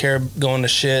healthcare going to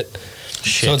shit.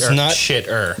 So it's not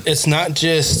It's not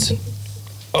just,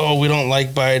 we don't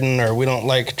like Biden or we don't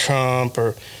like Trump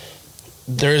or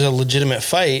there's a legitimate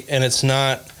fight, and it's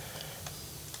not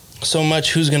so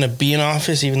much who's going to be in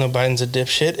office, even though Biden's a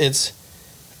dipshit. It's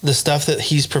the stuff that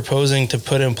he's proposing to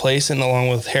put in place, and along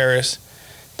with Harris,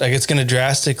 like it's going to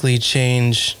drastically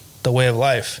change the way of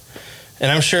life.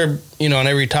 And I'm sure, on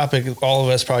every topic, all of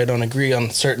us probably don't agree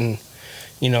on certain,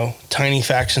 tiny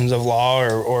factions of law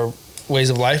or ways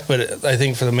of life. But I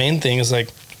think for the main thing is like,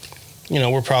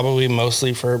 we're probably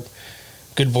mostly for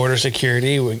good border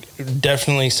security. We're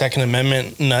definitely Second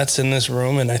Amendment nuts in this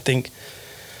room. And I think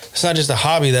it's not just a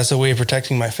hobby, that's a way of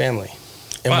protecting my family.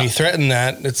 And when you threaten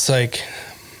that, it's like,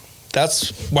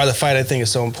 that's why the fight, I think,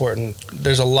 is so important.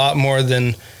 There's a lot more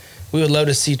than, we would love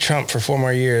to see Trump for 4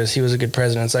 more years. He was a good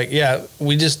president. It's like, yeah,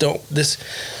 we just don't, this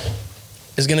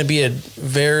is going to be a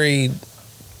very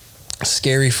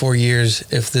scary 4 years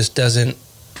if this doesn't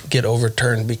get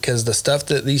overturned, because the stuff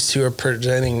that these two are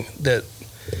presenting that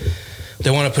they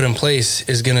want to put in place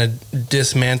is going to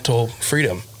dismantle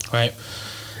freedom. Right.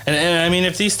 And I mean,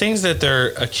 if these things that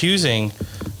they're accusing,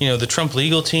 the Trump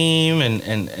legal team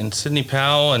and Sidney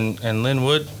Powell and Lin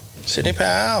Wood. Sidney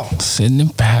Powell.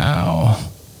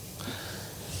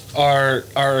 Are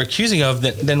accusing of,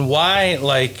 then why,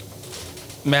 like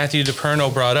Matthew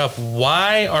DePerno brought up,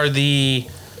 why are the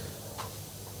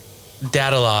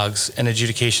data logs and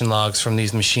adjudication logs from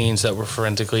these machines that were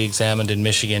forensically examined in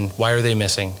Michigan, why are they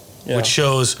missing? Yeah. Which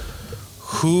shows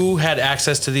who had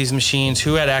access to these machines,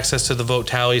 who had access to the vote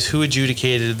tallies, who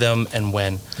adjudicated them, and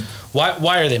when.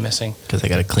 Why are they missing? Because they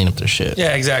got to clean up their shit.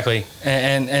 Yeah, exactly.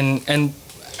 And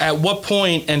at what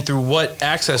point and through what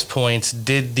access points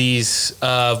did these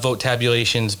vote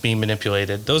tabulations be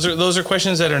manipulated? Those are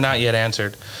questions that are not yet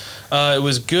answered. It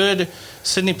was good.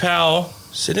 Sidney Powell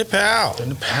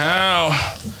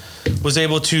was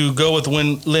able to go with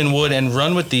Lin Wood and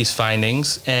run with these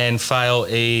findings and file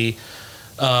a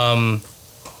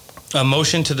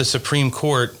motion to the Supreme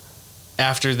Court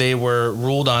after they were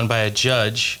ruled on by a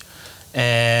judge,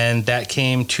 and that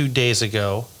came 2 days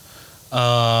ago.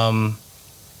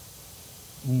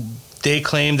 They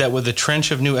claimed that with a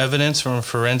trench of new evidence from a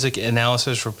forensic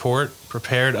analysis report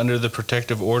prepared under the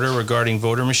protective order regarding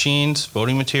voter machines,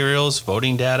 voting materials,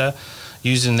 voting data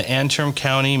used in the Antrim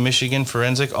County, Michigan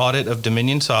forensic audit of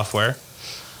Dominion software,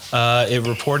 it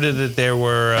reported that there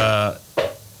were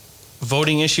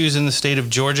voting issues in the state of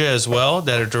Georgia as well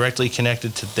that are directly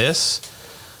connected to this.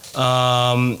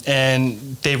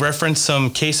 And they referenced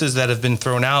some cases that have been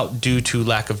thrown out due to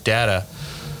lack of data.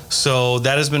 So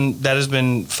that has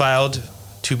been filed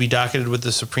to be docketed with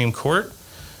the Supreme Court,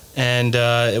 and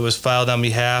it was filed on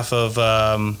behalf of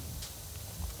an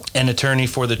attorney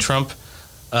for the Trump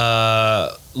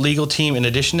legal team, in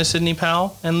addition to Sidney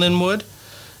Powell and Lin Wood,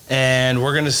 and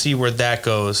we're going to see where that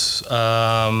goes.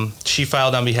 She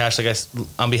filed on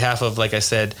behalf of, like I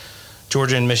said,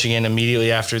 Georgia and Michigan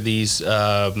immediately after these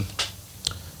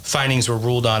findings were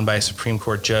ruled on by a Supreme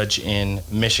Court judge in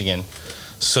Michigan.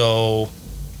 So.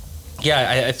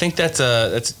 Yeah, I think that's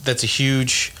a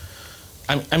huge.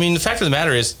 I mean, the fact of the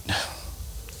matter is,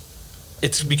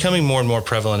 it's becoming more and more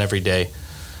prevalent every day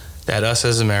that us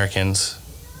as Americans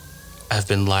have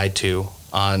been lied to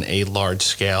on a large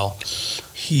scale,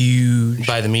 huge,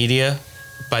 by the media,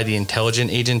 by the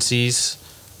intelligence agencies,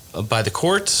 by the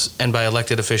courts, and by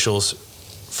elected officials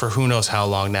for who knows how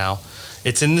long now.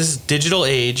 It's in this digital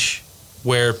age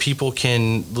where people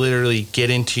can literally get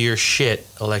into your shit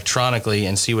electronically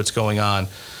and see what's going on,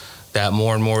 that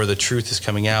more and more of the truth is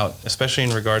coming out, especially in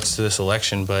regards to this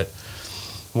election. But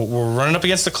we're running up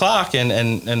against the clock, and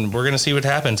we're going to see what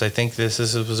happens. I think this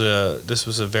was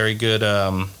a very good,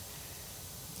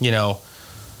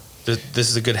 this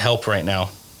is a good help right now.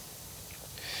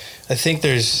 I think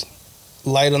there's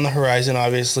light on the horizon,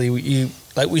 obviously.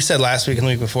 Like we said last week and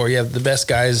the week before, you have the best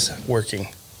guys working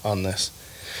on this.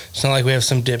 It's not like we have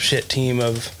some dipshit team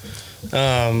of,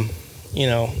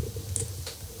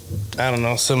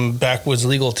 some backwoods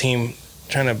legal team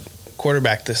trying to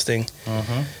quarterback this thing.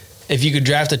 Mm-hmm. If you could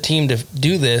draft a team to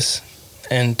do this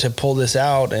and to pull this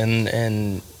out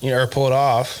and or pull it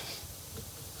off,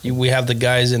 we have the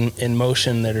guys in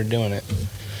motion that are doing it.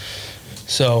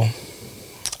 So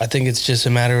I think it's just a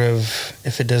matter of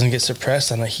if it doesn't get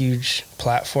suppressed on a huge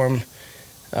platform.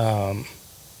 But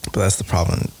that's the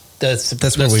problem.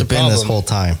 That's where we've been this whole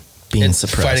time, being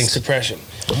suppressed. Fighting suppression.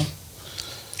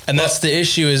 And that's the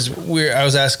issue is I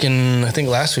was asking, I think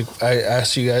last week, I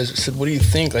asked you guys, I said, what do you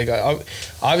think? Like,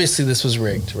 obviously this was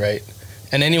rigged, right?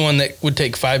 And anyone that would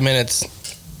take 5 minutes,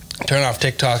 turn off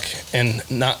TikTok and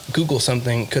not Google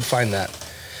something could find that.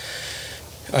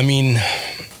 I mean,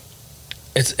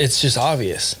 it's just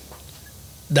obvious.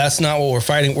 That's not what we're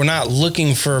fighting. We're not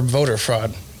looking for voter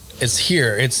fraud. it's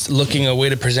here. It's looking a way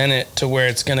to present it to where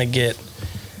it's going to get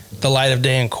the light of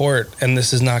day in court, and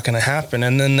this is not going to happen.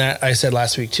 And then that I said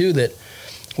last week too that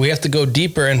we have to go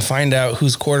deeper and find out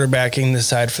who's quarterbacking the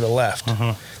side for the left,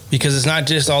 because it's not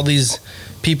just all these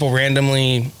people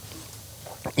randomly,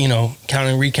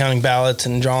 recounting ballots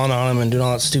and drawing on them and doing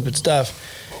all that stupid stuff.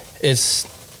 This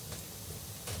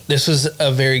was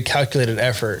a very calculated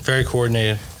effort, very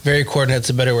coordinated. Very coordinated. It's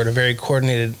a better word. Very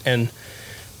coordinated, and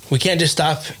we can't just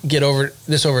get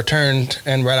overturned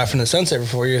and right off in the sunset for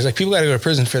 4 years. Like, people got to go to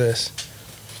prison for this.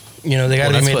 They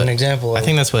got to be made an example of. I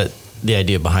think that's what the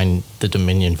idea behind the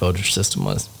Dominion voter system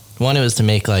was. One, it was to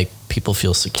make people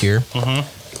feel secure,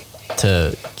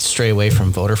 to stray away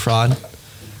from voter fraud.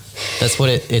 That's what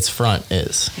its front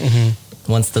is.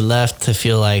 Wants the left to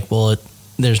feel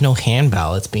there's no hand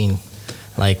ballots being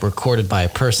recorded by a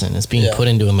person. It's being put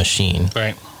into a machine.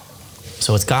 Right.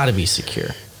 So it's got to be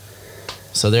secure.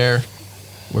 So there,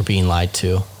 we're being lied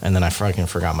to, and then I fucking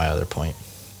forgot my other point.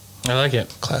 I like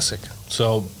it. Classic.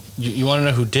 So you want to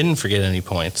know who didn't forget any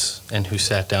points and who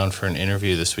sat down for an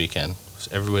interview this weekend? It was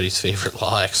everybody's favorite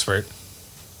law expert.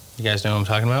 You guys know who I'm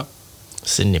talking about?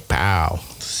 Sidney Powell.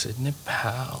 Sidney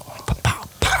Powell.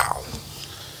 Pow.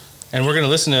 And we're going to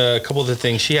listen to a couple of the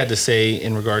things she had to say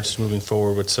in regards to moving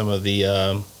forward with some of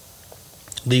the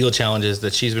legal challenges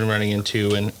that she's been running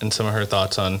into, and some of her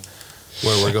thoughts on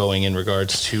where we're going in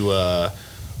regards to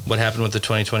what happened with the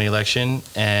 2020 election,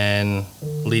 and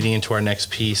leading into our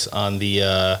next piece on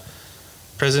the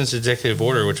president's executive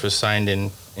order, which was signed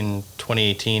in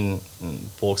 2018. And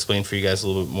we'll explain for you guys a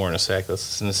little bit more in a sec. Let's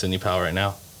listen to Sidney Powell right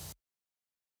now.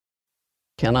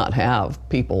 Cannot have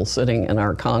people sitting in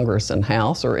our Congress and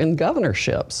House or in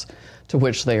governorships to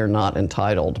which they are not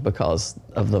entitled because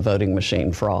of the voting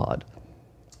machine fraud.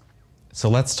 So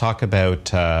let's talk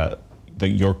about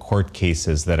your court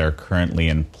cases that are currently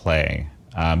in play.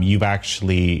 You've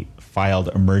actually filed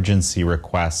emergency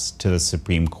requests to the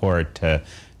Supreme Court to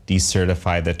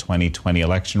decertify the 2020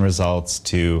 election results,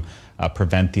 to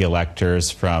prevent the electors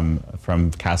from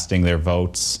casting their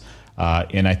votes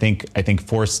in I think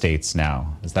 4 states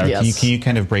now. Is that yes. Can you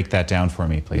kind of break that down for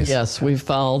me, please? Yes, we've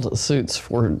filed suits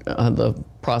for the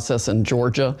process in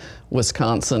Georgia,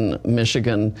 Wisconsin,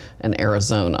 Michigan, and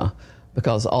Arizona,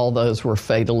 because all those were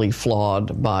fatally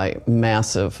flawed by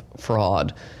massive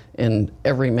fraud in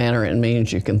every manner and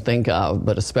means you can think of,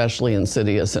 but especially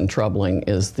insidious and troubling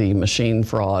is the machine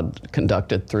fraud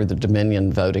conducted through the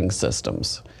Dominion voting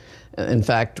systems. In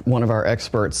fact, one of our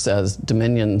experts says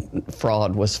Dominion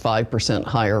fraud was 5%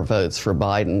 higher votes for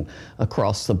Biden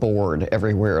across the board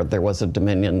everywhere there was a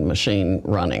Dominion machine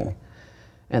running.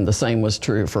 And the same was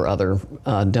true for other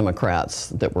Democrats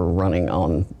that were running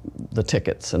on the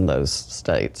tickets in those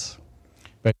states.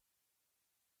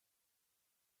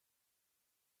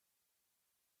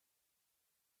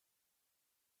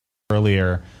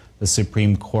 Earlier, the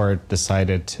Supreme Court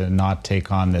decided to not take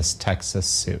on this Texas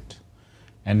suit.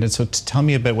 And so tell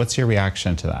me a bit, what's your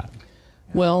reaction to that?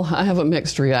 Well, I have a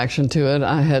mixed reaction to it.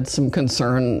 I had some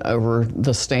concern over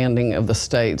the standing of the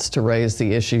states to raise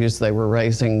the issues they were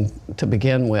raising to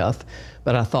begin with.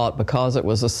 But I thought because it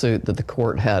was a suit that the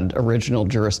court had original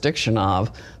jurisdiction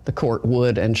of, the court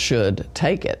would and should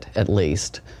take it, at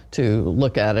least, to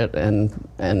look at it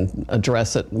and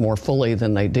address it more fully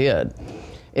than they did.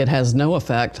 It has no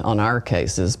effect on our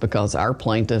cases because our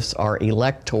plaintiffs are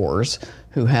electors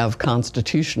who have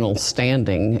constitutional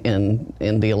standing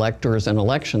in the Electors and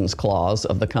Elections Clause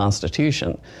of the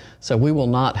Constitution. So we will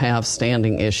not have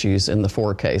standing issues in the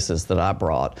 4 cases that I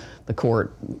brought. The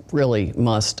court really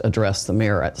must address the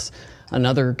merits.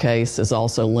 Another case is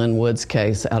also Lynn Wood's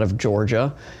case out of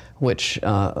Georgia, which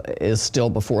is still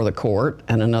before the court,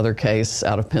 and another case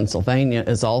out of Pennsylvania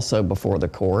is also before the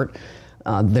court.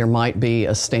 There might be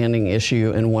a standing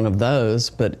issue in one of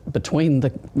those, but between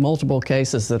the multiple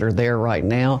cases that are there right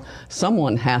now,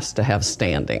 someone has to have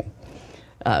standing.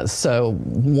 So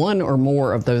one or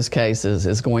more of those cases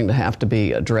is going to have to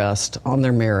be addressed on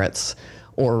their merits,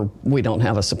 or we don't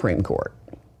have a Supreme Court.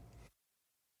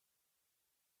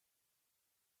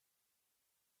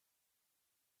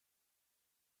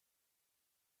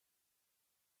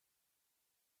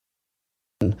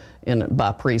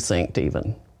 By precinct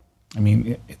even. I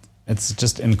mean, it's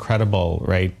just incredible,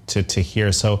 right, to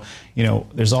hear. So,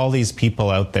 there's all these people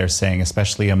out there saying,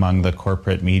 especially among the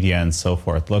corporate media and so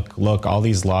forth, look, all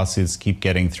these lawsuits keep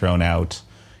getting thrown out.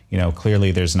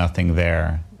 Clearly there's nothing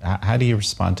there. How do you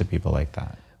respond to people like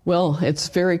that? Well, it's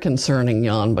very concerning,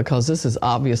 Jan, because this is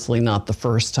obviously not the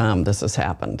first time this has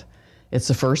happened. It's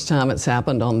the first time it's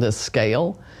happened on this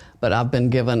scale, but I've been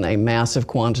given a massive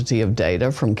quantity of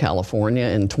data from California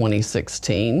in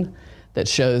 2016 that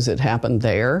shows it happened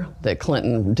there, that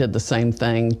Clinton did the same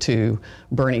thing to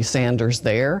Bernie Sanders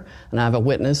there. And I have a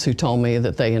witness who told me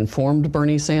that they informed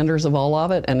Bernie Sanders of all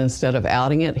of it, and instead of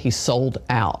outing it, he sold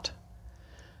out.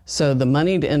 So the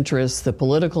moneyed interests, the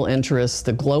political interests,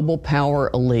 the global power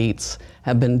elites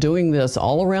have been doing this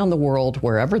all around the world,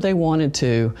 wherever they wanted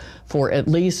to, for at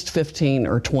least 15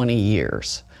 or 20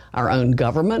 years. Our own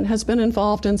government has been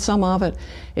involved in some of it.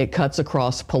 It cuts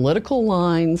across political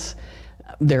lines.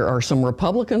 There are some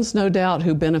Republicans, no doubt,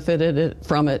 who benefited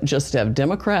from it, just as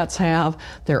Democrats have.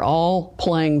 They're all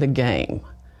playing the game.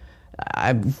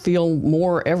 I feel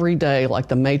more every day like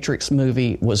the Matrix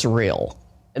movie was real.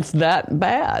 It's that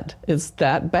bad. It's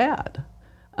that bad.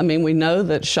 I mean, we know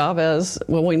that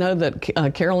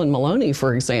Carolyn Maloney,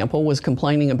 for example, was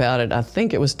complaining about it, I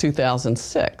think it was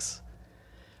 2006.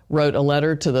 Wrote a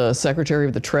letter to the Secretary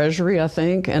of the Treasury, I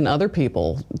think, and other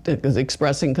people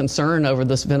expressing concern over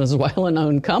this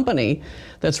Venezuelan-owned company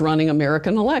that's running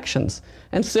American elections.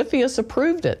 And CFIUS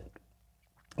approved it.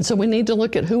 So we need to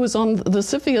look at who was on the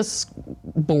CFIUS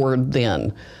board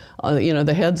then.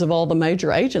 The heads of all the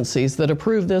major agencies that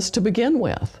approved this to begin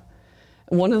with.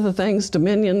 One of the things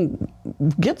Dominion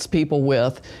gets people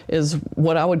with is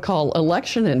what I would call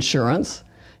election insurance.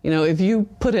 If you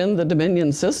put in the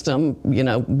Dominion system,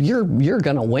 you're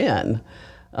going to win.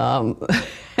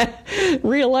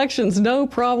 Re-election's no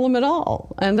problem at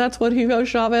all. And that's what Hugo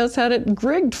Chavez had it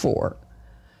rigged for.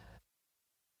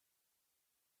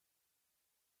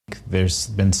 There's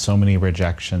been so many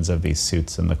rejections of these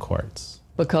suits in the courts.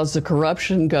 Because the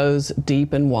corruption goes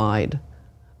deep and wide.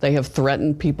 They have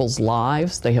threatened people's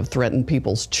lives. They have threatened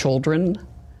people's children.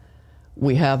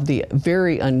 We have the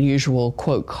very unusual,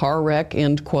 quote, car wreck,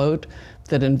 end quote,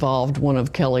 that involved one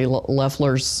of Kelly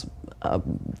Loeffler's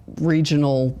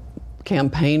regional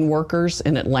campaign workers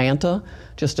in Atlanta,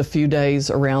 just a few days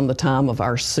around the time of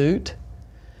our suit.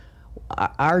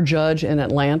 Our judge in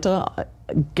Atlanta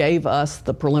gave us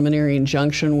the preliminary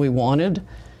injunction we wanted,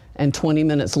 and 20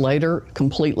 minutes later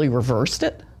completely reversed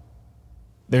it.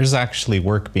 There's actually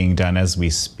work being done as we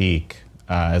speak,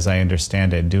 as I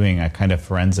understand it, doing a kind of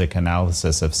forensic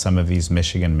analysis of some of these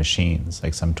Michigan machines,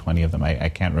 like some 20 of them. I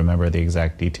can't remember the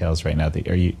exact details right now that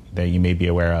you may be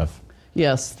aware of.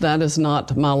 Yes, that is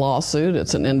not my lawsuit.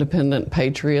 It's an independent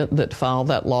patriot that filed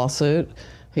that lawsuit.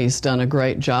 He's done a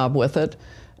great job with it.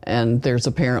 And there's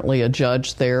apparently a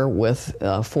judge there with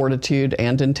fortitude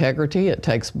and integrity. It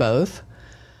takes both.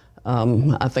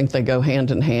 I think they go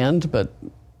hand in hand, but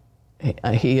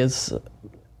he has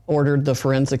ordered the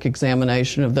forensic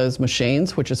examination of those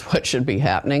machines, which is what should be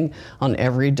happening on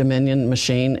every Dominion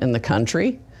machine in the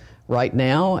country. Right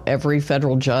now, every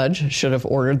federal judge should have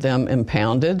ordered them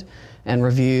impounded and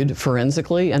reviewed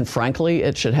forensically, and frankly,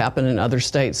 it should happen in other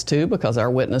states too, because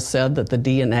our witness said that the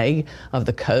DNA of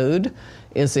the code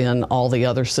is in all the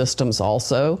other systems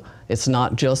also. It's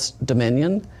not just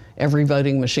Dominion. Every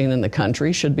voting machine in the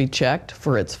country should be checked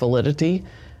for its validity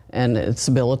and its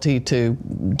ability to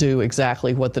do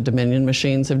exactly what the Dominion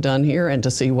machines have done here and to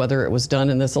see whether it was done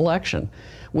in this election.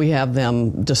 We have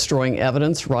them destroying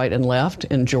evidence right and left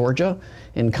in Georgia,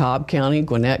 in Cobb County,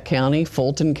 Gwinnett County,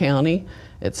 Fulton County.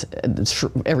 It's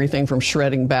everything from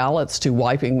shredding ballots to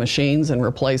wiping machines and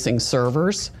replacing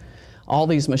servers. All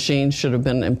these machines should have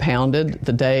been impounded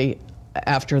the day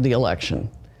after the election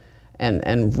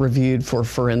and reviewed for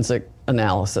forensic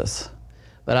analysis.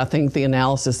 But I think the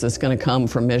analysis that's going to come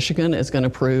from Michigan is going to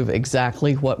prove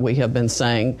exactly what we have been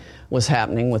saying was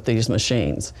happening with these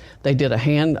machines. They did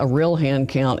a real hand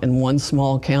count in one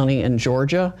small county in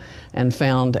Georgia and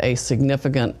found a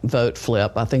significant vote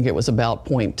flip. I think it was about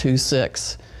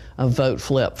 0.26 of vote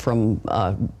flip from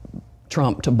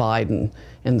Trump to Biden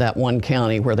in that one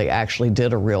county where they actually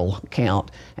did a real count.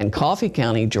 And Coffee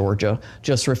County, Georgia,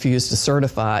 just refused to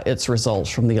certify its results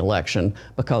from the election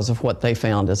because of what they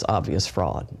found as obvious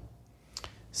fraud.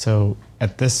 So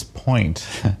at this point,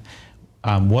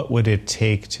 what would it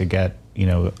take to get,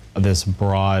 this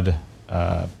broad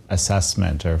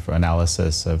assessment or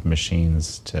analysis of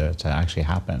machines to actually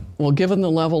happen? Well, given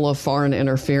the level of foreign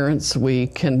interference we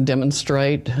can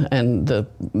demonstrate and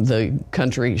the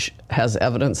country has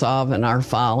evidence of in our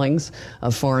filings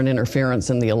of foreign interference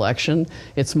in the election,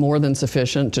 it's more than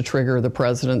sufficient to trigger the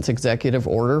president's executive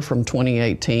order from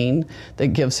 2018 that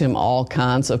gives him all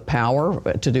kinds of power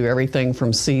to do everything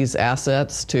from seize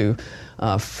assets to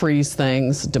freeze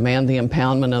things, demand the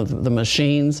impoundment of the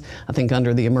machines. I think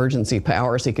under the emergency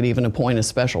powers, he could even appoint a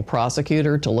special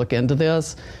prosecutor to look into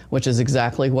this, which is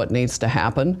exactly what needs to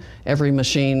happen. Every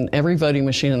voting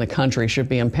machine in the country should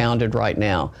be impounded right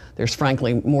now. There's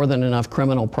frankly more than enough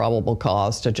criminal probable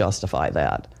cause to justify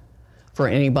that. for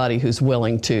anybody who's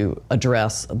willing to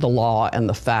address the law and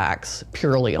the facts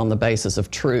purely on the basis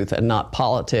of truth and not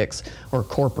politics or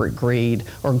corporate greed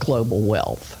or global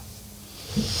wealth.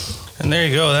 And there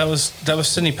you go. That was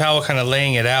Sidney Powell kind of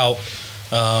laying it out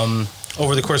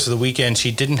over the course of the weekend.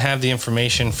 She didn't have the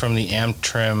information from the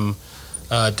Amtrim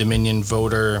Dominion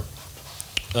voter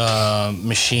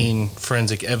machine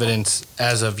forensic evidence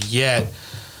as of yet,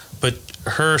 but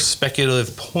her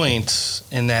speculative points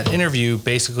in that interview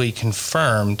basically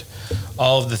confirmed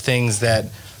all of the things that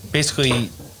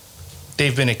basically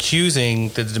they've been accusing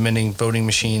the Dominion voting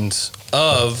machines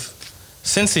of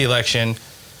since the election.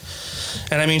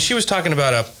 And I mean, she was talking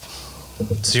about a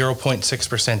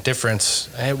 0.6% difference.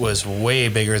 It was way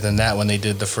bigger than that when they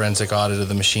did the forensic audit of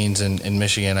the machines in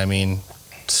Michigan. I mean,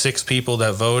 6 people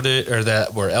that voted or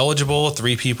that were eligible,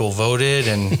 3 people voted,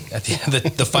 and at the end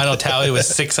the final tally was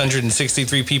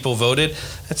 663 people voted.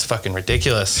 That's fucking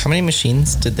ridiculous. How many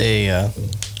machines did they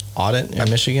audit in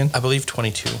Michigan? I believe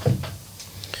 22.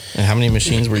 And how many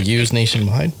machines were used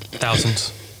nationwide?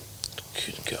 Thousands.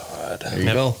 Good God. There you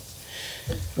go.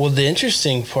 Well, the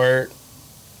interesting part,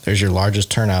 there's your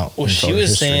largest turnout. well, she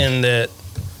was saying that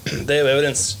they have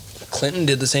evidence Clinton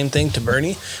did the same thing to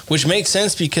Bernie, which makes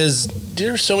sense because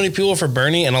there were so many people for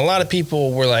Bernie, and a lot of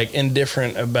people were like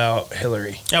indifferent about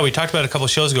Hillary. Yeah, we talked about it a couple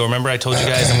of shows ago. Remember, I told you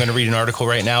guys I'm going to read an article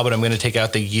right now, but I'm going to take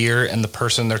out the year and the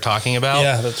person they're talking about.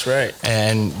 Yeah, that's right.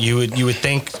 And you would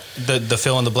think the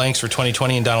fill in the blanks for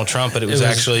 2020 and Donald Trump, but it was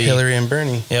actually Hillary and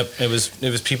Bernie. Yep, it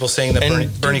was people saying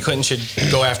that Bernie Clinton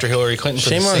should go after Hillary Clinton.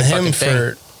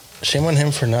 Shame on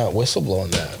him for not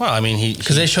whistleblowing that. Well, I mean,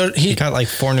 because they showed he got like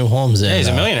 4 new homes in. Yeah, he's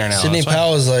a millionaire now. Sidney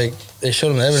Powell was like, they showed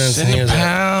him the evidence, Sidney and he was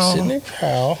Powell. like, Sidney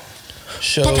Powell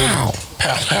showed.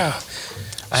 Pow.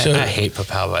 I hate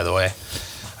Powell, by the way.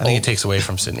 I think it takes away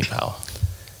from Sidney Powell.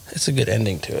 It's a good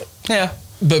ending to it. Yeah,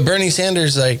 but Bernie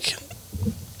Sanders, like,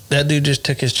 that dude just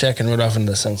took his check and rode off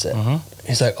into the sunset. Mm-hmm.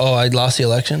 He's like, oh, I lost the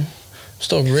election. I'm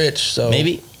still rich, so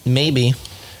maybe.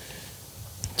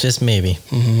 Just maybe.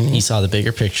 Mm-hmm. He saw the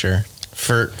bigger picture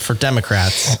for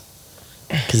Democrats.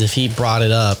 Because if he brought it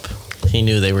up, he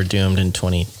knew they were doomed in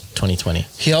 2020.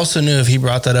 He also knew if he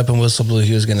brought that up in whistleblower,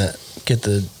 he was going to get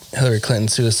the Hillary Clinton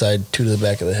suicide 2 to the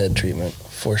back of the head treatment,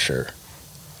 for sure.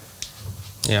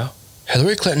 Yeah.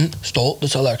 Hillary Clinton stole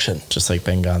this election. Just like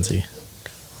Benghazi.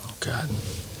 Oh, God.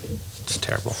 It's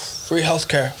terrible. Free health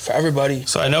care for everybody.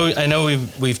 So I know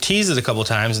we've teased it a couple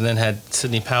times and then had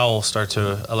Sidney Powell start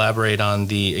to elaborate on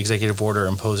the executive order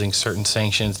imposing certain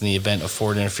sanctions in the event of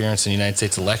foreign interference in the United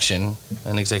States election,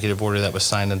 an executive order that was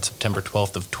signed on September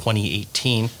 12th of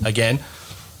 2018. Again,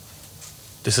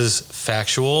 this is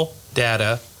factual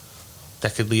data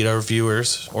that could lead our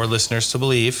viewers or listeners to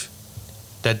believe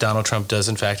that Donald Trump does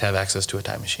in fact have access to a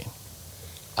time machine.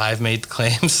 I've made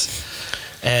claims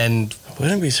and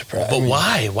wouldn't be surprised. But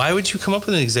why? Why would you come up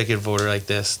with an executive order like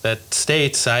this that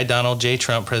states, I, Donald J.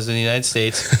 Trump, President of the United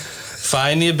States,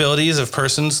 find the abilities of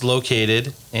persons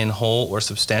located in whole or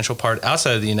substantial part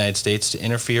outside of the United States to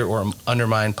interfere or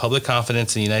undermine public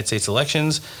confidence in the United States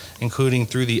elections, including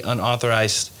through the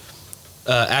unauthorized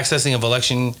accessing of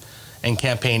election and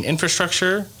campaign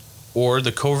infrastructure or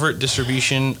the covert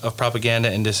distribution of propaganda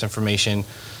and disinformation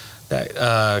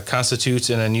that constitutes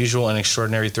an unusual and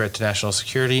extraordinary threat to national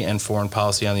security and foreign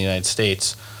policy on the United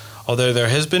States. Although there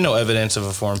has been no evidence of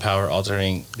a foreign power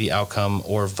altering the outcome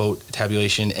or vote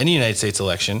tabulation in any United States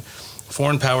election,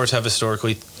 foreign powers have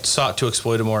historically sought to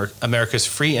exploit America's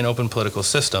free and open political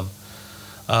system.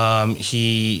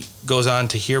 He goes on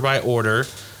to hereby order,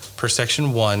 per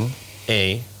Section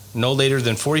 1A, no later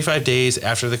than 45 days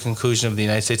after the conclusion of the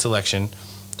United States election,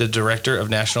 the Director of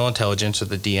National Intelligence, or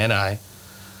the DNI,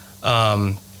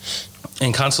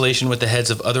 in consultation with the heads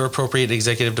of other appropriate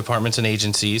executive departments and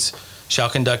agencies, shall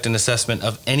conduct an assessment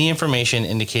of any information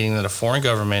indicating that a foreign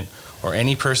government or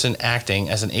any person acting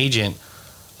as an agent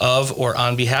of or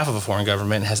on behalf of a foreign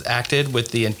government has acted with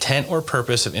the intent or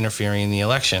purpose of interfering in the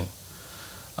election.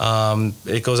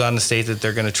 It goes on to state that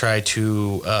they're going to try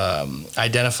to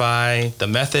identify the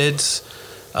methods,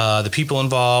 the people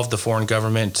involved, the foreign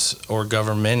governments or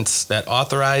governments that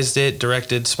authorized it,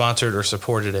 directed, sponsored, or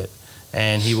supported it.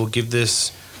 And he will give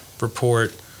this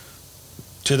report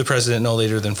to the president no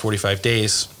later than 45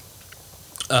 days.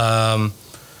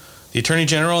 The Attorney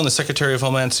General and the Secretary of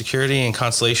Homeland Security, in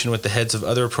consultation with the heads of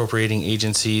other appropriating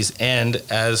agencies and,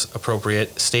 as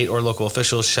appropriate, state or local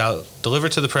officials, shall deliver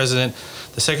to the President,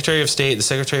 the Secretary of State, the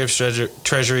Secretary of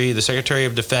Treasury, the Secretary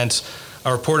of Defense,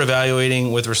 a report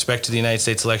evaluating with respect to the United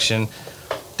States election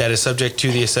that is subject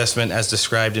to the assessment as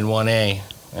described in 1A.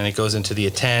 And it goes into the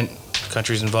intent,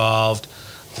 countries involved,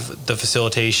 the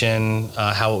facilitation,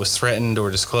 how it was threatened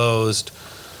or disclosed.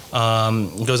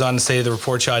 It goes on to say the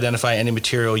report shall identify any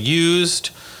material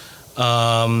used,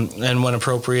 and when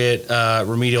appropriate,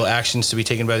 remedial actions to be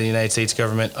taken by the United States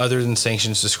government other than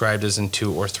sanctions described as in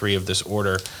 2 or 3 of this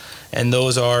order. And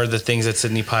those are the things that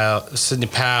Sidney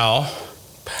Powell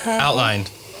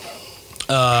outlined,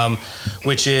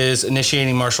 which is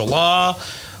initiating martial law,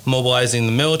 mobilizing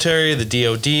the military, the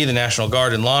DOD, the National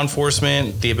Guard, and law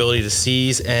enforcement, the ability to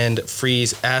seize and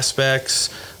freeze aspects,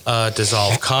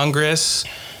 dissolve Congress,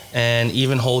 and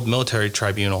even hold military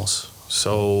tribunals.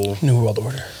 So New World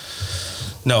Order.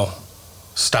 No,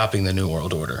 stopping the New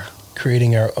World Order.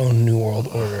 Creating our own New World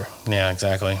Order. Yeah,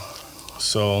 exactly.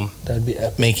 So that'd be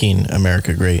epic. Making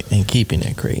America great and keeping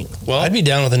it great. Well, I'd be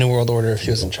down with a New World Order if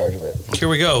he was in charge of it. Here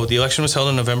we go. The election was held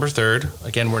on November 3rd.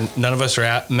 Again, none of us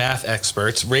are math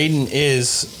experts. Radin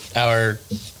is our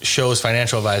show's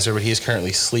financial advisor, but he is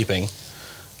currently sleeping.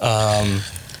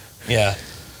 Yeah.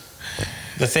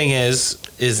 The thing is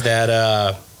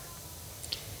that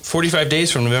 45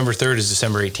 days from November 3rd is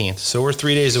December 18th. So we're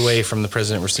 3 days away from the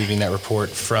president receiving that report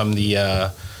from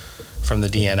the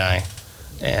DNI.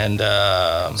 And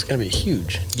it's going to be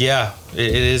huge. Yeah,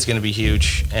 it is going to be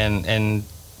huge. And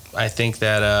I think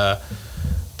that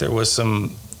there was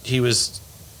he was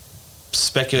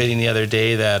speculating the other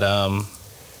day that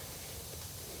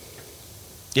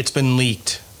it's been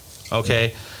leaked.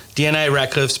 Okay? DNI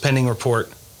Ratcliffe's pending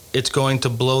report. It's going to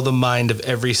blow the mind of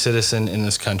every citizen in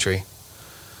this country.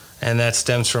 And that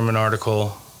stems from an article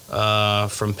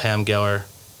from Pam Geller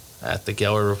at the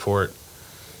Geller Report.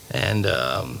 And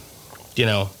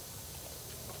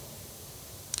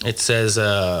it says,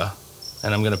 and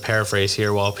I'm going to paraphrase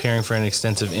here, while appearing for an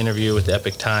extensive interview with the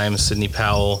Epoch Times, Sidney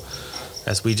Powell,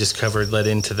 as we just covered, led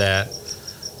into that.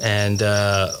 And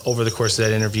over the course of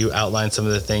that interview, outlined some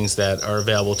of the things that are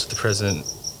available to the president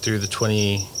through the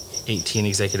 2018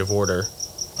 executive order.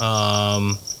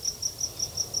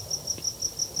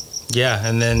 Yeah,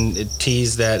 and then it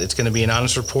teased that it's going to be an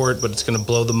honest report, but it's going to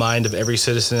blow the mind of every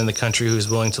citizen in the country who's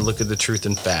willing to look at the truth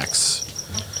and facts.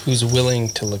 Who's willing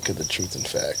to look at the truth and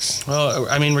facts. Well,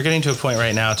 I mean, we're getting to a point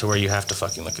right now to where you have to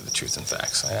fucking look at the truth and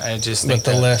facts. I just think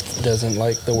But the left doesn't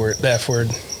like the F word.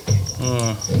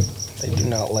 They do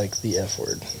not like the F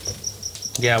word.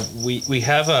 Yeah, we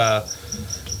have a,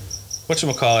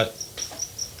 whatchamacallit,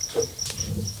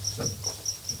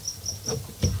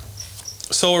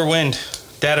 solar wind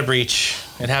data breach.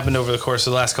 It happened over the course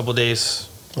of the last couple of days.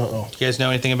 Uh-oh. You guys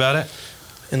know anything about it?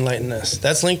 Enlighten us.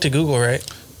 That's linked to Google, right?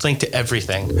 It's linked to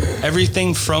everything.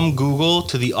 Everything from Google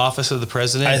to the office of the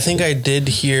president. I think I did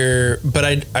hear,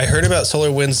 but I heard about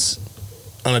SolarWinds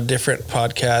on a different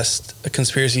podcast, a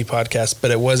conspiracy podcast,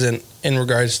 but it wasn't in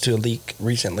regards to a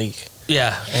recent leak.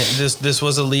 Yeah, this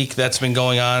was a leak that's been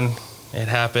going on. It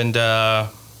happened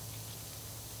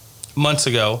months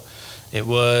ago. It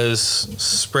was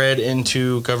spread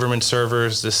into government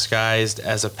servers disguised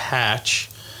as a patch.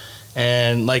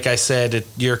 And like I said,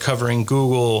 you're covering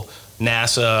Google,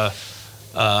 NASA,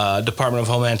 Department of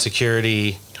Homeland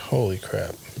Security. Holy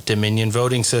crap. Dominion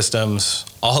voting systems,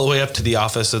 all the way up to the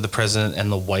office of the president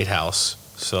and the White House.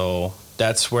 So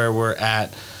that's where we're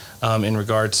at in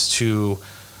regards to,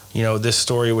 this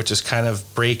story, which is kind of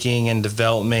breaking and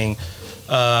developing.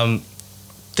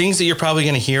 Things that you're probably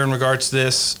going to hear in regards to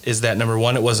this is that, number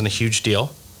one, it wasn't a huge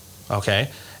deal,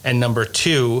 okay? And number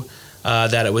two,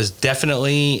 that it was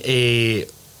definitely a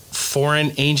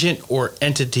foreign agent or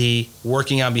entity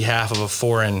working on behalf of a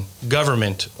foreign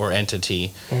government or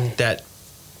entity that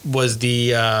was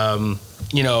the,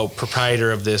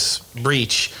 proprietor of this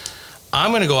breach.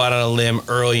 I'm going to go out on a limb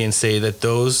early and say that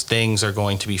those things are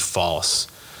going to be false.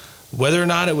 Whether or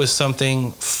not it was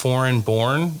something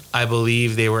foreign-born, I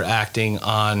believe they were acting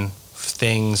on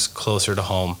things closer to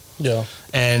home. Yeah.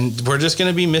 And we're just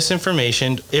going to be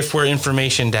misinformationed, if we're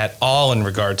informationed at all in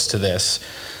regards to this,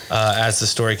 as the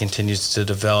story continues to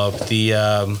develop. The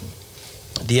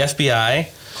FBI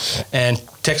and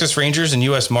Texas Rangers and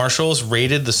U.S. Marshals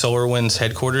raided the SolarWinds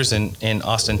headquarters in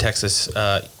Austin, Texas,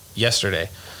 yesterday.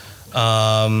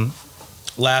 The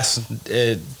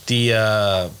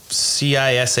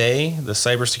CISA, the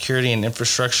Cybersecurity and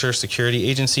Infrastructure Security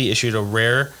Agency, issued a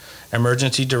rare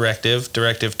emergency directive,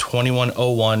 Directive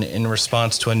 2101, in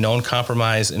response to a known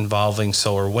compromise involving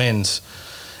SolarWinds.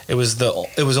 It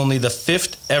was only the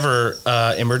fifth ever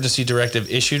emergency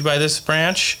directive issued by this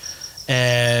branch,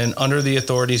 and under the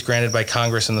authorities granted by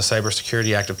Congress in the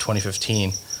Cybersecurity Act of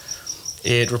 2015.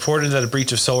 It reported that a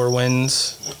breach of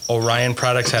SolarWinds Orion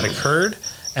products had occurred,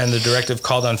 and the directive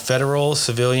called on federal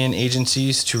civilian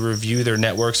agencies to review their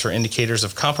networks for indicators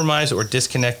of compromise or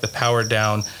disconnect the power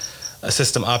down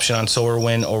system option on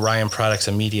SolarWind Orion products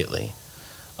immediately.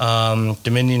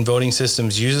 Dominion Voting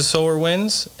Systems uses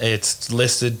SolarWinds. It's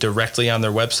listed directly on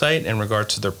their website in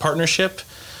regards to their partnership.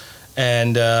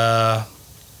 And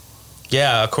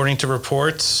according to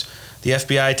reports, the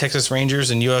FBI, Texas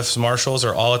Rangers, and U.S. Marshals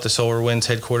are all at the SolarWinds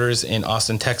headquarters in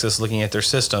Austin, Texas, looking at their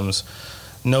systems.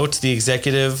 Note the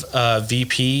executive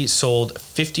VP sold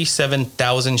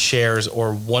 57,000 shares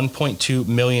or $1.2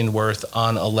 million worth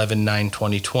on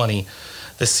 11/9/2020.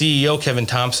 The CEO, Kevin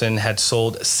Thompson, had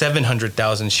sold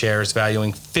 700,000 shares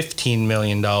valuing $15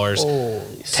 million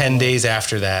 10 days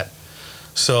after that.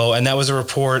 So, and that was a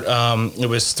report. It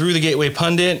was through the Gateway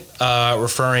Pundit,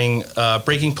 referring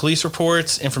breaking police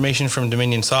reports, information from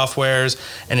Dominion Softwares,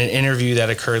 and an interview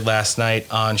that occurred last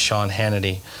night on Sean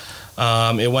Hannity.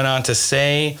 It went on to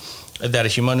say that a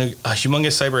humongous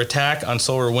cyber attack on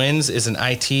SolarWinds is an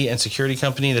IT and security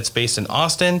company that's based in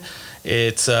Austin.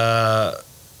 Its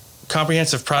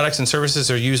comprehensive products and services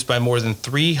are used by more than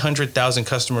 300,000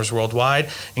 customers worldwide,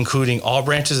 including all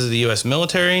branches of the U.S.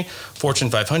 military, Fortune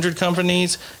 500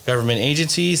 companies, government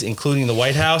agencies, including the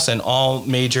White House, and all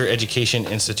major education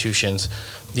institutions.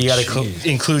 You got to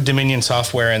include Dominion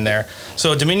Software in there.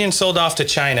 So Dominion sold off to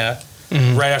China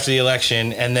right after the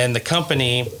election, and then the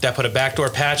company that put a backdoor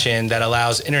patch in that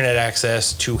allows internet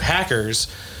access to hackers,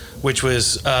 which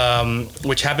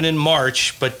happened in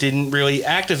March but didn't really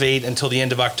activate until the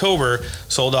end of October,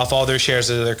 sold off all their shares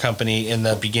of their company in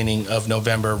the beginning of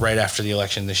November, right after the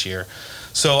election this year.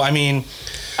 So, I mean,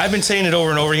 I've been saying it over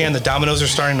and over again. The dominoes are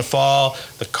starting to fall.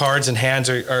 The cards and hands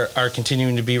are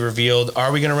continuing to be revealed.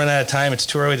 Are we going to run out of time? It's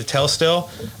too early to tell still.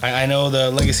 I know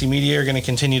the legacy media are going to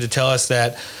continue to tell us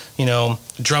that,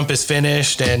 Trump is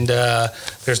finished and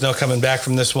there's no coming back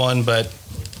from this one. But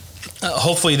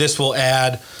hopefully this will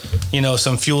add,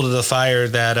 some fuel to the fire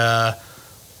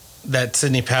that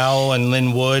Sidney Powell and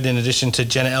Lynn Wood, in addition to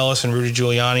Jenna Ellis and Rudy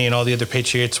Giuliani and all the other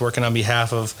patriots working on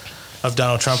behalf of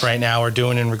Donald Trump right now, are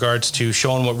doing in regards to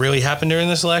showing what really happened during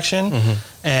this election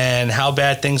and how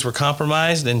bad things were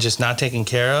compromised and just not taken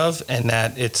care of, and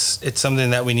that it's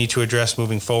something that we need to address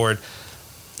moving forward,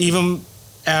 even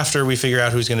after we figure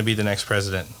out who's going to be the next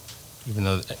president, even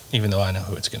though I know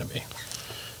who it's going to be.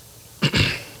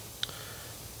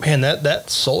 Man,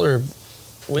 that solar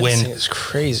wind thing is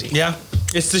crazy. Yeah.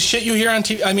 It's the shit you hear on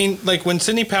TV. I mean, like when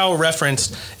Sidney Powell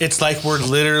referenced, it's like we're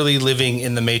literally living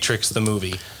in The Matrix, the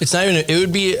movie. It's not even, it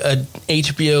would be a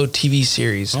HBO TV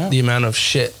series, the amount of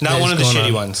shit. Not one of the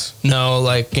shitty ones. No,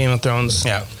 like Game of Thrones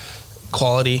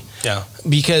quality. Yeah.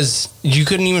 Because you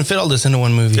couldn't even fit all this into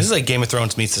one movie. This is like Game of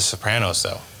Thrones meets The Sopranos,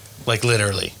 though. Like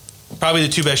literally. Probably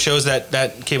the two best shows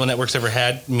that cable networks ever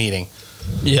had meeting.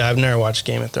 Yeah, I've never watched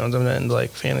Game of Thrones. I'm not into like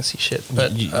fantasy shit,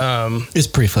 but it's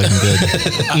pretty fucking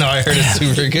good. No, I heard it's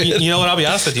super good. You know what? I'll be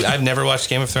honest with you. I've never watched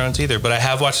Game of Thrones either, but I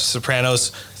have watched The Sopranos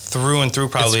through and through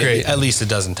probably at least a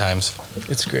dozen times.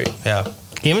 It's great. Yeah.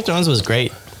 Game of Thrones was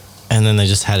great, and then they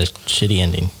just had a shitty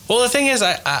ending. Well, the thing is,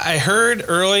 I heard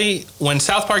early when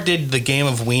South Park did the Game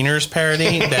of Wieners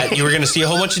parody that you were going to see a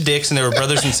whole bunch of dicks and there were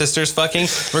brothers and sisters fucking.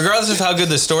 Regardless of how good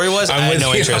the story was, I had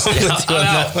no interest.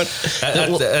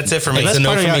 That's it for me. The best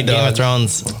part about Game of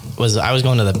Thrones was I was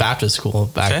going to the Baptist school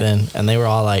back then, and they were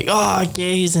all like, "Oh,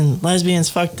 gays and lesbians,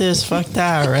 fuck this, fuck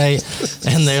that," right?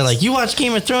 And they're like, "You watch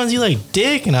Game of Thrones, you like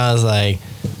dick?" And I was like,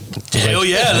 hell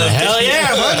yeah, hell yeah,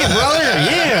 fuck it, brother,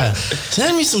 yeah.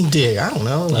 Send me some dick. I don't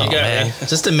know,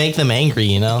 just to make them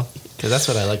angry, because that's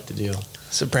what I like to do.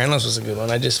 Sopranos was a good one.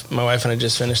 My wife and I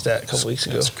just finished that a couple weeks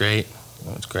ago. It's great.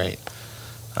 It's great.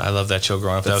 I love that show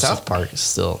growing up. But South Park is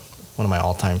still one of my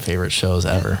all-time favorite shows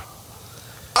ever.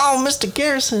 Oh, Mr.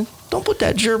 Garrison, don't put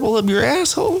that gerbil up your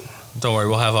asshole. Don't worry,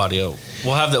 we'll have audio.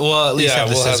 We'll at least have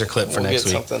the scissor clip for next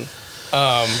week. Something.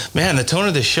 Man, the tone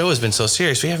of this show has been so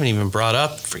serious. We haven't even brought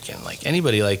up freaking like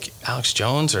anybody like Alex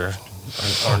Jones or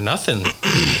nothing.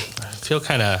 I feel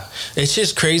kind of. It's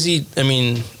just crazy. I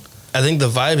mean, I think the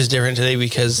vibe is different today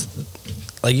because,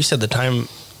 like you said, the time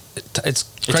it's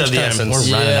crunch of the time. essence.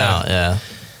 We're running out. Yeah.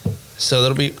 So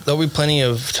there'll be plenty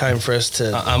of time for us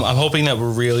to. I'm hoping that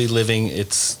we're really living.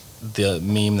 It's the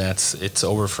meme that's it's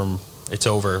over,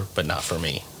 but not for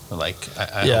me. Like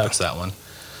I hope it's that one.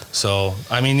 So,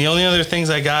 I mean, the only other things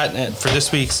I got for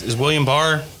this week's is William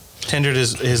Barr tendered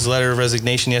his letter of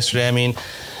resignation yesterday. I mean,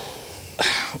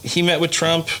 he met with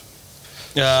Trump.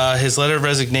 His letter of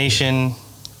resignation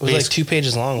was like 2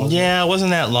 pages long, wasn't it? Yeah, it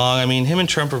wasn't that long. I mean, him and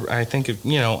Trump are, I think,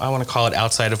 I want to call it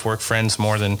outside of work friends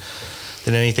more than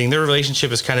anything. Their relationship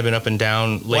has kind of been up and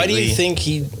down lately. Why do you think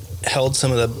he held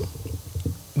some of the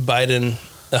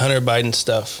Hunter Biden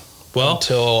stuff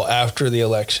until after the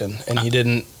election, and he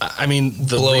didn't? I mean,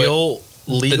 the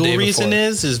legal day reason before.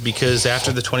 is because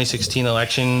after the 2016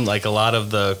 election, like a lot of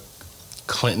the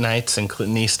Clintonites and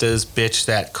Clintonistas bitched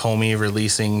at Comey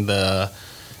releasing the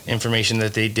information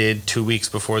that they did 2 weeks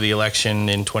before the election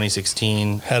in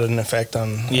 2016. Had an effect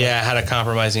on... Yeah, had a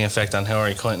compromising effect on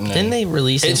Hillary Clinton. Didn't they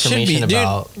release information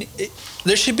about...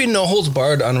 there should be no holds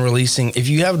barred on releasing. If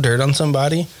you have dirt on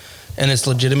somebody and it's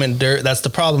legitimate dirt, that's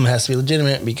the problem. It has to be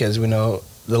legitimate because we know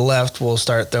the left will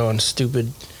start throwing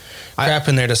stupid crap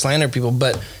in there to slander people.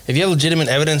 But if you have legitimate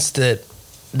evidence that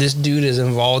this dude is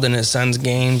involved in his son's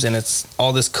games and it's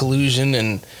all this collusion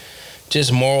and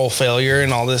just moral failure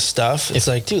and all this stuff, it's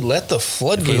like, dude, let the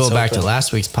floodgates If we go back open. to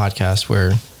last week's podcast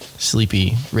where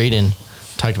Sleepy Raiden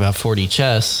talked about 4D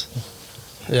chess,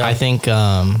 I think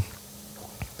the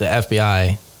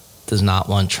FBI does not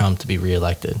want Trump to be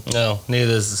reelected. No,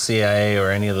 neither does the CIA or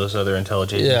any of those other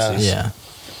intelligence agencies. Yeah.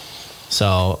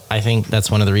 So I think that's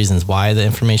one of the reasons why the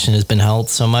information has been held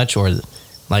so much, or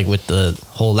like with the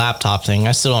whole laptop thing.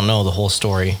 I still don't know the whole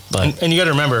story, but And you got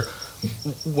to remember,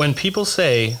 when people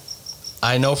say,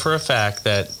 I know for a fact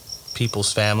that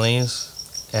people's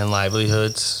families and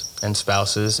livelihoods and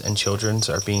spouses and children's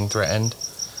are being threatened.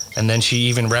 And then she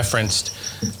even referenced,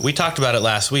 we talked about it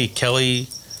last week, Kelly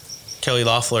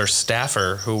Loeffler's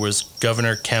staffer, who was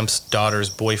Governor Kemp's daughter's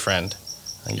boyfriend,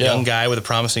 a young guy with a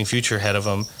promising future ahead of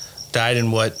him, died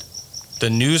in what the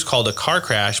news called a car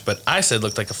crash, but I said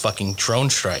looked like a fucking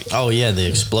drone strike. Oh, yeah, the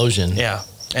explosion. Yeah.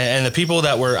 And the people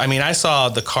that were, I mean, I saw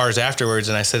the cars afterwards,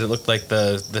 and I said it looked like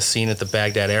the scene at the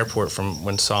Baghdad airport from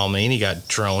when Soleimani got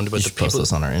droned. But You should post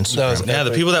this on our Instagram. Yeah,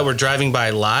 the people that were driving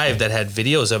by live that had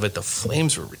videos of it, the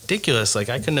flames were ridiculous. Like,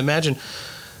 I couldn't imagine.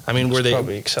 I mean, were they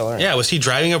probably accelerating? Yeah, was he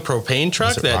driving a propane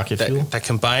truck Was it rocket fuel? that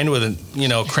combined with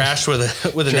crashed with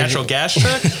a natural gas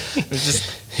truck? It was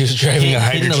just he was driving a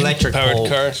hydrogen electric powered pole.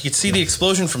 car. you could see the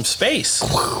explosion from space.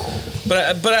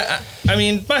 But I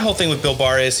mean, my whole thing with Bill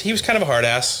Barr is he was kind of a hard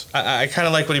ass. I kind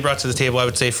of like what he brought to the table. I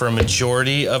would say for a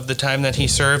majority of the time that he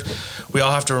served, we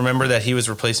all have to remember that he was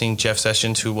replacing Jeff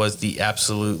Sessions, who was the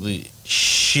absolutely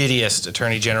shittiest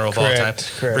attorney general of all time.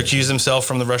 Correct. Recused himself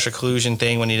from the Russia collusion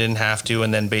thing when he didn't have to,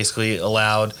 and then basically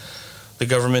allowed the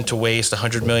government to waste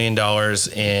 $100 million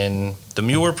in the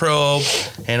Mueller probe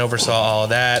and oversaw all of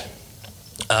that.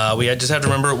 We just have to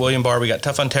remember at William Barr, we got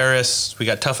tough on terrorists, we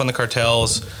got tough on the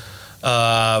cartels.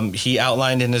 He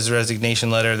outlined in his resignation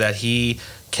letter that he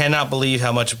cannot believe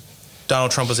how much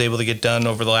Donald Trump was able to get done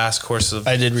over the last course of...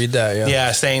 I did read that, yeah.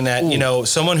 Yeah, saying that,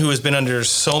 someone who has been under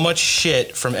so much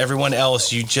shit from everyone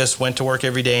else, you just went to work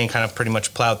every day and kind of pretty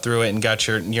much plowed through it and got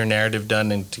your narrative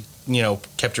done and,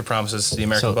 kept your promises to the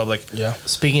American public. Yeah.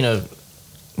 Speaking of,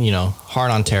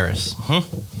 hard on terrorists. You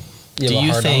have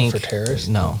a hard on for terrorists?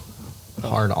 No.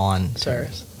 Hard on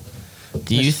terrorists.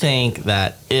 Do you think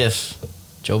that if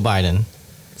Joe Biden,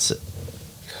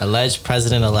 alleged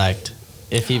president-elect,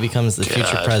 if he becomes the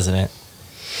future president,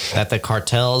 that the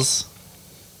cartels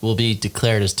will be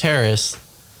declared as terrorists?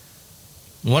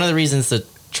 One of the reasons the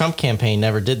Trump campaign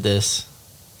never did this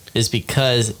is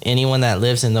because anyone that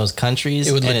lives in those countries,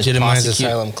 it would and is legitimize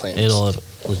asylum claims. It'll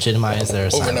legitimize their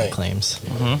asylum Overnight. claims.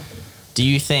 Do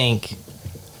you think,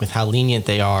 with how lenient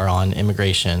they are on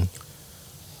immigration,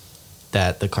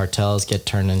 that the cartels get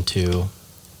turned into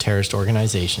terrorist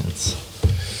organizations,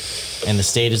 and the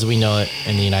state as we know it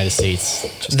in the United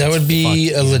States That would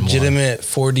be a legitimate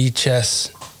 4D chess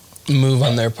move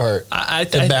on their part.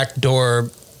 The back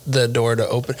door, the door to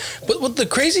open. But what the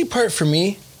crazy part for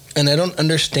me, and I don't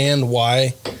understand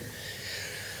why,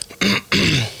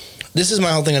 this is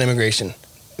my whole thing on immigration.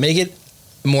 Make it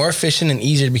more efficient and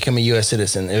easier to become a U.S.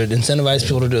 citizen. It would incentivize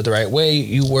people to do it the right way.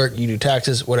 You work, you do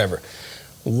taxes, whatever.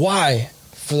 Why,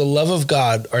 for the love of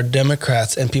God, are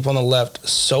Democrats and people on the left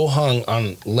so hung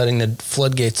on letting the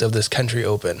floodgates of this country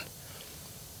open?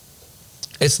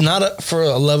 It's not for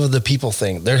a love of the people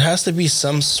thing. There has to be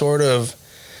some sort of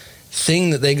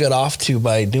thing that they got off to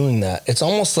by doing that. It's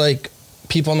almost like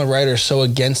people on the right are so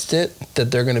against it that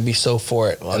they're going to be so for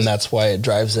it. And that's why it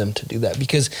drives them to do that.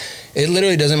 Because it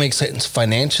literally doesn't make sense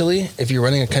financially if you're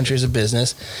running a country as a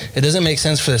business. It doesn't make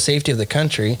sense for the safety of the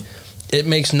country. It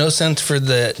makes no sense for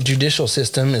the judicial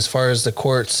system as far as the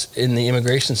courts in the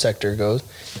immigration sector goes.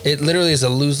 It literally is a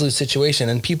lose-lose situation.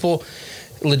 And people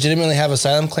legitimately have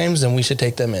asylum claims, and we should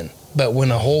take them in. But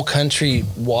when a whole country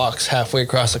walks halfway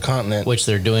across the continent, which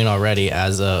they're doing already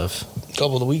as of a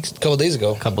couple days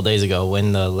ago,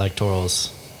 when the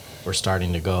electorals were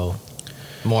starting to go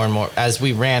more and more, as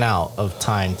we ran out of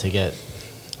time to get.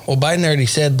 Well, Biden already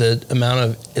said the amount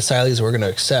of asylees we're going to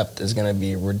accept is going to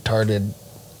be retarded.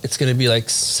 It's going to be like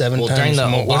 7 times during the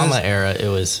more. Obama era, it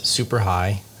was super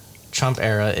high. Trump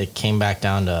era, it came back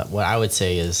down to what I would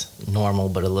say is normal,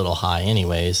 but a little high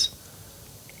anyways.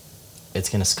 It's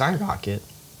going to skyrocket.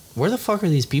 Where the fuck are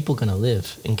these people going to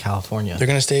live in California? They're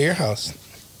going to stay at your house.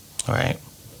 All right.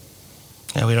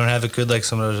 And we don't have it good like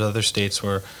some of those other states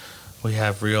where we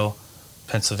have real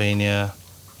Pennsylvania,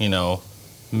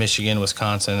 Michigan,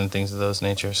 Wisconsin, and things of those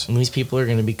natures. And these people are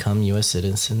going to become U.S.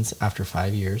 citizens after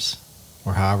 5 years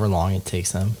or however long it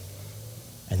takes them.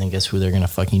 And then guess who they're going to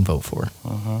fucking vote for?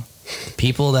 The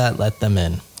people that let them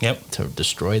in. Yep. To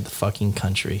destroy the fucking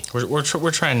country. We're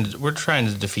trying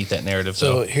to defeat that narrative.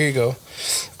 So here you go.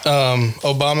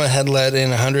 Obama had let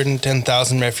in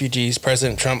 110,000 refugees.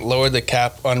 President Trump lowered the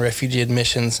cap on refugee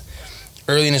admissions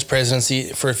early in his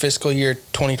presidency for fiscal year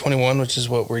 2021, which is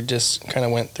what we just kind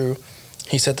of went through.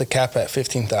 He set the cap at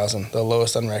 15,000, the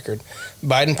lowest on record.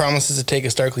 Biden promises to take a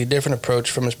starkly different approach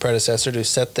from his predecessor to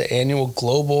set the annual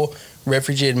global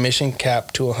refugee admission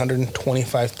cap to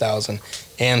 125,000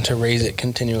 and to raise it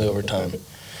continually over time.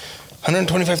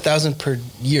 125,000 per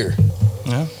year.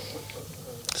 Yeah.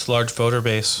 It's a large voter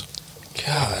base.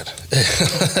 God.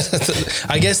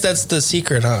 I guess that's the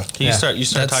secret, huh? You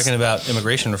start talking about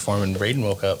immigration reform and Braden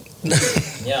woke up.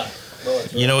 Yeah.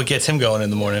 You know what gets him going in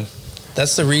the morning?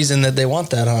 That's the reason that they want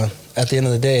that, huh? At the end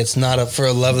of the day, it's not for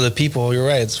a love of the people. You're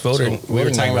right. It's voter. So we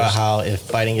were talking about how if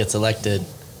Biden gets elected,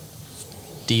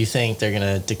 do you think they're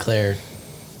going to declare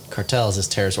cartels as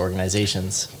terrorist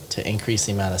organizations to increase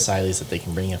the amount of asylees that they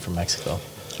can bring in from Mexico?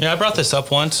 Yeah, I brought this up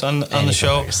once on the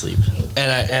show,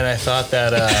 and I thought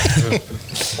that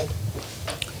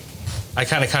I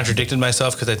kind of contradicted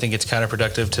myself because I think it's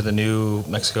counterproductive to the new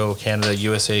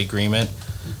Mexico-Canada-USA agreement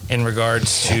in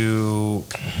regards to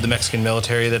the Mexican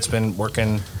military that's been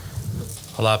working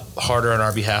a lot harder on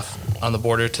our behalf on the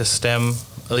border to stem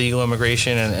illegal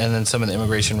immigration and then some of the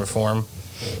immigration reform,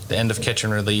 the end of catch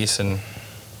and release and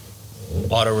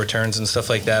auto returns and stuff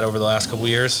like that over the last couple of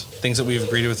years, things that we've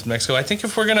agreed with Mexico. I think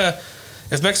if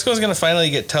Mexico is going to finally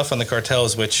get tough on the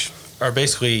cartels, which are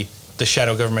basically the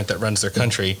shadow government that runs their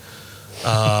country,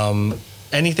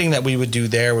 anything that we would do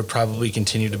there would probably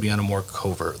continue to be on a more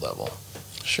covert level.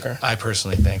 Sure. I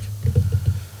personally think.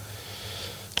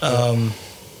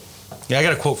 Yeah, I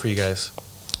got a quote for you guys.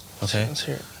 Okay. Let's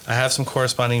hear it. I have some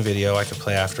corresponding video I could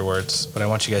play afterwards, but I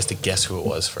want you guys to guess who it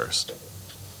was first.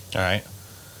 All right.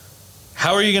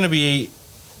 How are you going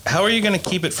to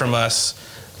keep it from us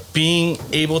being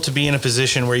able to be in a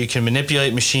position where you can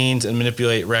manipulate machines and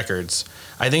manipulate records?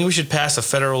 I think we should pass a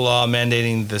federal law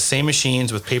mandating the same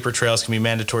machines with paper trails can be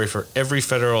mandatory for every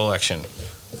federal election.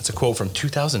 That's a quote from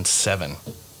 2007.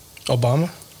 Obama?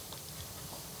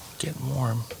 Getting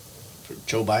warm.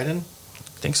 Joe Biden?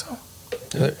 Think so?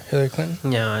 Hillary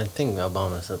Clinton? Yeah, I think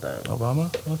Obama said that.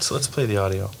 Obama? Let's play the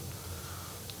audio.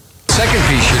 Second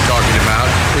piece you're talking about,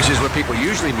 which is what people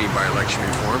usually mean by election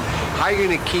reform, how are you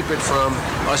going to keep it from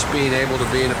us being able to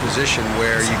be in a position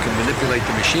where you can manipulate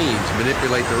the machines,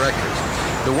 manipulate the records?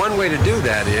 The one way to do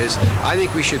that is, I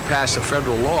think we should pass a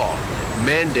federal law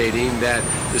mandating that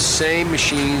the same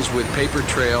machines with paper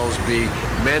trails be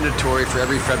mandatory for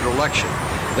every federal election.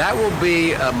 That will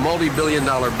be a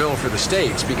multi-billion-dollar bill for the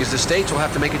states because the states will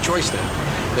have to make a choice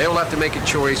then. They will have to make a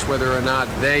choice whether or not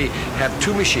they have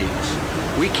two machines.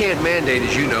 We can't mandate,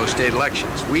 as you know, state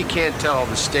elections. We can't tell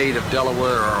the state of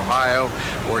Delaware or Ohio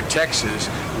or Texas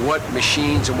what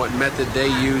machines and what method they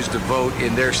use to vote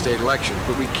in their state elections,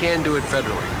 but we can do it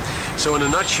federally. So in a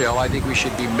nutshell, I think we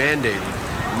should be mandating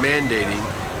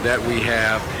that we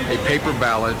have a paper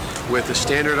ballot with a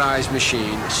standardized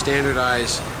machine,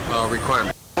 standardized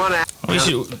requirement.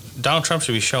 Donald Trump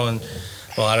should be showing.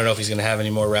 Well, I don't know if he's going to have any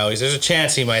more rallies. There's a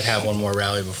chance he might have one more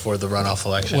rally before the runoff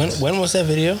elections. When was that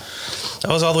video? That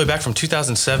was all the way back from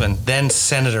 2007. Then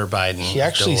Senator Biden. He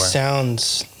actually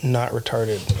sounds not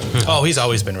retarded. Oh, he's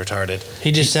always been retarded.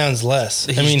 He just sounds less.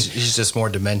 He's just more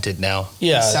demented now.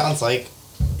 Yeah.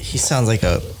 He sounds like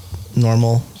a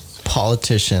normal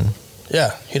politician.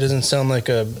 Yeah, he doesn't sound like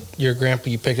your grandpa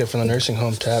you picked up from the nursing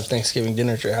home to have Thanksgiving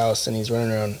dinner at your house, and he's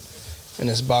running around in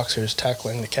his boxers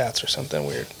tackling the cats or something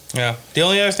weird. Yeah. The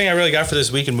only other thing I really got for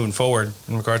this week and moving forward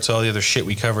in regards to all the other shit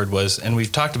we covered was, and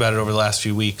we've talked about it over the last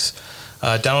few weeks,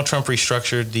 Donald Trump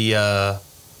restructured the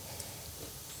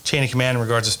chain of command in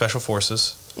regards to special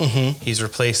forces. Mm-hmm. He's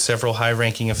replaced several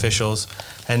high-ranking officials,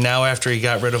 and now after he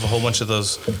got rid of a whole bunch of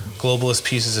those globalist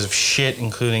pieces of shit,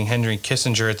 including Henry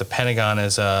Kissinger at the Pentagon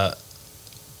as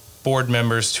board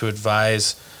members to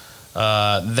advise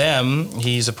them,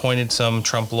 he's appointed some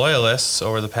Trump loyalists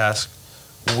over the past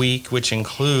week, which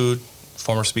include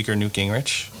former Speaker Newt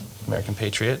Gingrich, American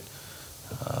Patriot,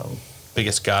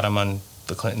 biggest got him on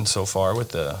the Clintons so far with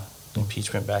the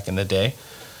impeachment back in the day.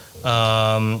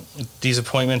 These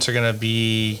appointments are going to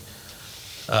be.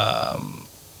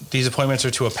 These appointments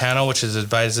are to a panel which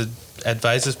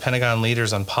advises Pentagon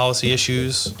leaders on policy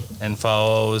issues and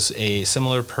follows a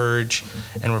similar purge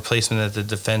and replacement at the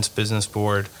Defense Business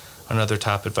Board, another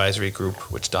top advisory group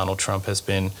which Donald Trump has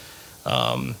been,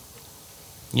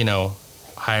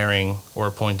 hiring or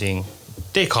appointing.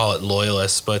 They call it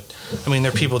loyalists, but I mean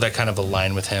they're people that kind of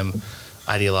align with him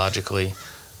ideologically.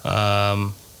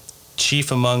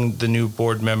 Chief among the new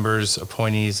board members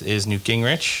appointees is Newt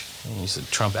Gingrich. He's a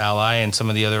Trump ally, and some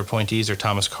of the other appointees are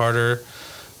Thomas Carter,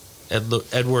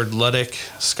 Edward Luddick,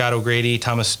 Scott O'Grady,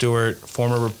 Thomas Stewart,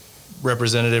 former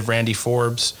Representative Randy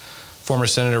Forbes, former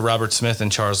Senator Robert Smith,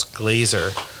 and Charles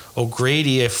Glazer.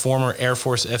 O'Grady, a former Air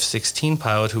Force F-16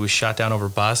 pilot who was shot down over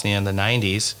Bosnia in the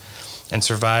 90s and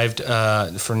survived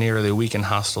for nearly a week in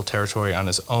hostile territory on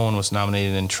his own, was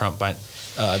nominated in Trump by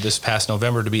this past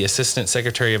November to be Assistant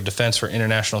Secretary of Defense for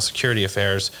International Security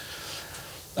Affairs.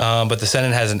 But the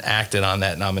Senate hasn't acted on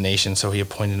that nomination, so he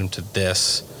appointed him to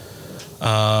this.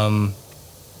 And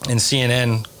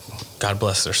CNN, God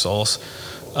bless their souls,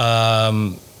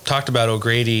 talked about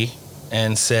O'Grady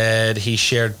and said he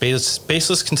shared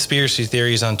baseless conspiracy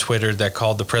theories on Twitter that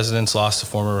called the president's loss to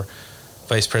former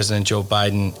Vice President Joe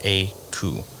Biden a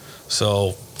coup.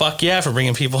 So, fuck yeah for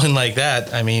bringing people in like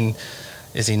that. I mean,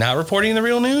 is he not reporting the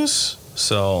real news?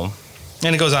 So,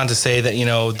 and it goes on to say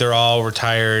that, they're all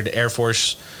retired Air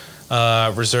Force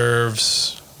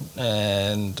reserves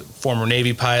and former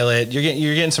Navy pilot.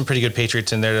 You're getting some pretty good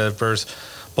patriots in there that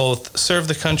both serve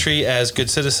the country as good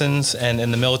citizens and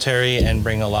in the military and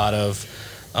bring a lot of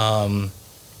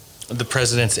the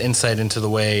president's insight into the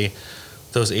way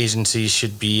those agencies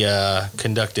should be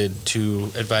conducted to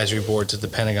advisory boards at the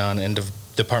Pentagon and the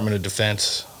Department of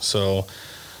Defense. So,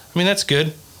 I mean, that's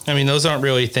good. I mean, those aren't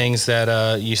really things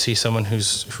that you see someone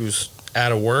who's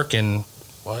out of work in,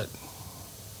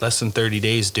 less than 30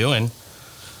 days doing.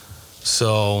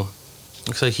 So,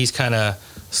 looks like he's kind of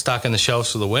stocking the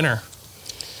shelves for the winter.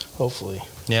 Hopefully.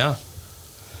 Yeah.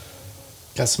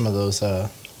 Got some of those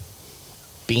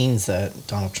beans that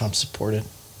Donald Trump supported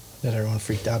that everyone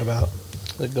freaked out about.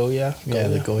 The Goya? Yeah,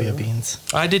 the Goya beans.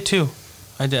 I did too.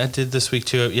 I did this week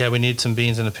too. Yeah, we needed some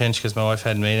beans in a pinch because my wife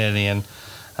hadn't made any, and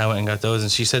I went and got those,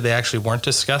 and she said they actually weren't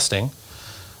disgusting.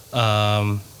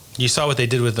 You saw what they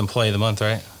did with Employee of the Month,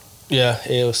 right? Yeah,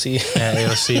 AOC. Yeah,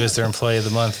 AOC was their Employee of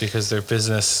the Month because their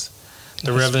business,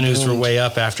 the revenues were way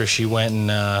up after she went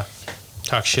and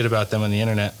talked shit about them on the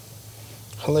internet.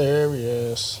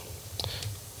 Hilarious.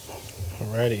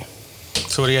 Alrighty.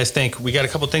 So what do you guys think? We got a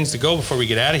couple things to go before we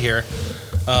get out of here.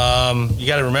 You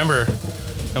got to remember,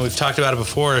 and we've talked about it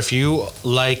before, if you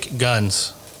like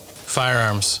guns,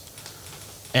 firearms,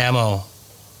 ammo,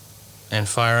 and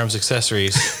firearms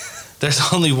accessories, there's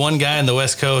only one guy on the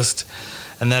West Coast,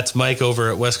 and that's Mike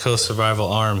over at West Coast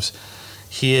Survival Arms.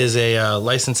 He is a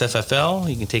licensed FFL.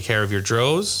 He can take care of your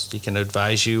droves. He can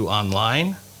advise you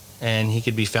online, and he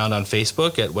can be found on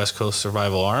Facebook at West Coast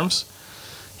Survival Arms.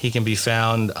 He can be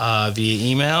found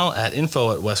via email at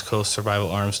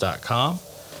info@westcoastsurvivalarms.com.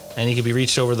 And he can be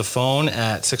reached over the phone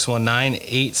at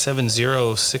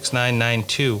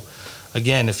 619-870-6992.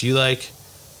 Again, if you like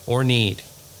or need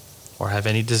or have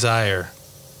any desire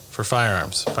for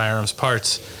firearms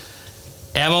parts,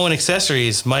 ammo, and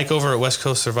accessories, Mike over at West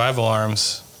Coast Survival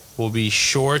Arms will be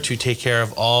sure to take care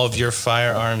of all of your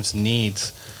firearms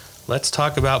needs. Let's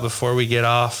talk about, before we get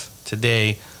off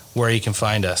today, where you can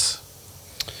find us.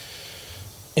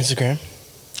 Instagram.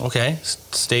 Okay.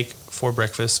 Steak for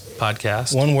Breakfast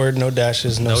podcast. One word, no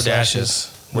dashes, no dashes.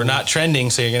 We're not trending,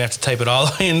 so you're going to have to type it all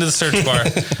the way into the search bar.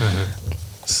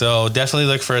 So definitely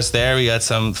look for us there. We got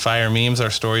some fire memes.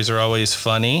 Our stories are always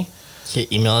funny. You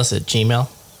can email us at Gmail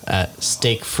at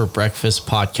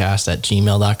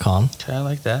steakforbreakfastpodcast@gmail.com. Okay, I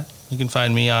like that. You can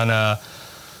find me on,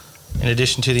 in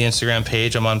addition to the Instagram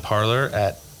page, I'm on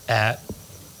Parler at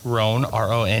Rone,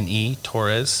 R-O-N-E,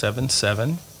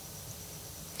 Torres77.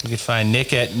 You can find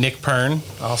Nick at Nick Pern.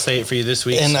 I'll say it for you this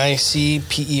week.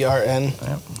 NICPERN.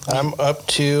 Yep. I'm up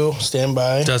to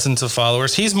standby. Dozens of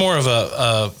followers. He's more of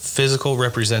a physical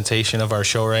representation of our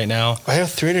show right now. I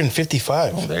have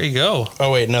 355. Oh, there you go.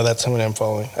 Oh, wait. No, that's somebody I'm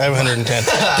following. I have 110.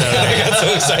 I got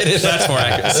so excited. That's more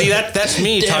accurate. See, that's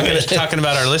me talking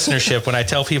about our listenership. When I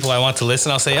tell people I want to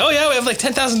listen, I'll say, oh, yeah, we have like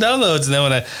 10,000 downloads. And then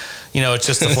when it's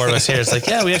just the four of us here, it's like,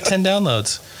 yeah, we have 10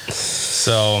 downloads.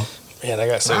 So... Man, I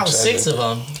got so excited. 6 of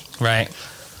them. Right.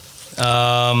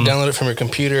 Download it from your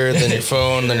computer, then your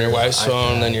phone, then your wife's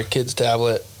phone, then your kid's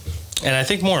tablet. And I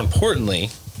think more importantly,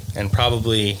 and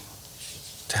probably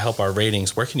to help our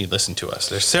ratings, where can you listen to us?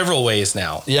 There's several ways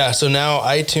now. Yeah, so now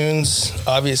iTunes,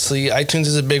 obviously, iTunes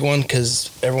is a big one because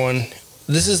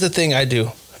this is the thing I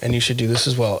do, and you should do this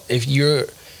as well. If you're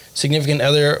significant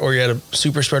other or you're at a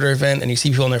super spreader event and you see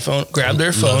people on their phone, grab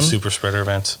their phone. Love super spreader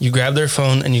events. You grab their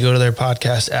phone and you go to their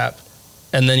podcast app,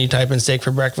 and then you type in steak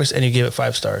for breakfast and you give it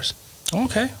 5 stars.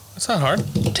 Okay, that's not hard.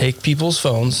 Take people's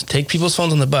phones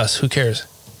on the bus. Who cares?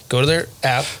 Go to their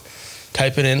app,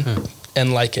 type it in,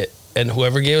 and like it. And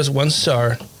whoever gave us 1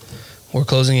 star, we're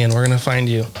closing in. We're going to find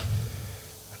you,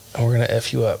 and we're going to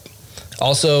F you up.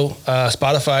 Also,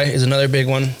 Spotify is another big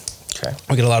one. Okay.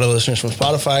 We get a lot of listeners from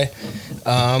Spotify.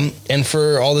 And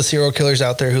for all the serial killers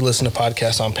out there who listen to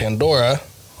podcasts on Pandora,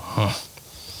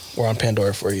 we're on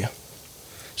Pandora for you.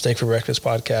 Steak for Breakfast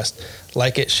podcast.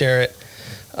 Like it, share it.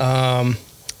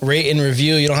 Rate and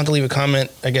review. You don't have to leave a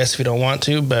comment, I guess, if you don't want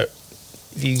to, but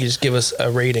if you just give us a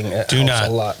rating, it helps a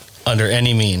lot. Under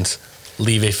any means,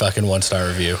 leave a fucking 1-star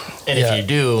review. And if you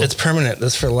do, it's permanent.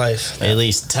 That's for life. At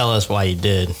least tell us why you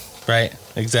did. Right,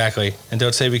 exactly. And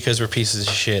don't say because we're pieces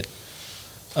of shit.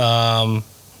 I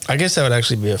guess that would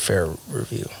actually be a fair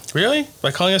review. Really?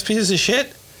 By calling us pieces of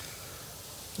shit?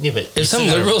 Yeah, but if some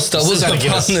liberal stumbles upon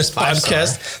this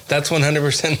podcast, that's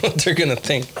 100% what they're going to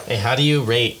think. Hey, how do you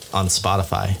rate on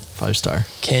Spotify? 5-star.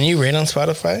 Can you rate on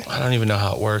Spotify? I don't even know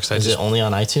how it works. Is it only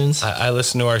on iTunes? I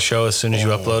listen to our show as soon as you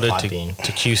upload it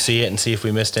to QC it and see if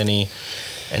we missed any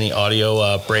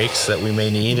audio breaks that we may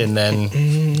need, and then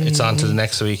it's on to the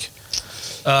next week.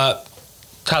 Top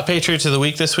Patriots of the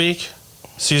Week this week,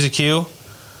 Susie Q,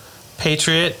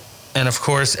 Patriot, and of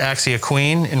course Axia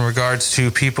Queen, in regards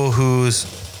to people whose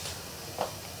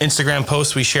Instagram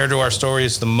posts we share to our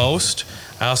stories the most.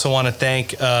 I also want to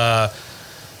thank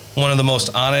one of the most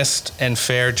honest and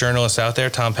fair journalists out there,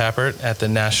 Tom Pappert at the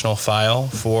National File,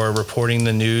 for reporting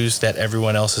the news that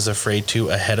everyone else is afraid to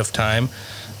ahead of time.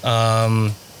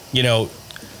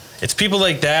 It's people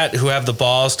like that who have the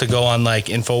balls to go on like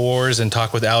InfoWars and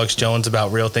talk with Alex Jones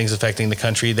about real things affecting the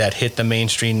country that hit the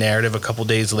mainstream narrative a couple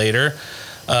days later.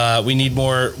 We need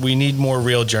more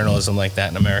real journalism like that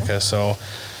in America. So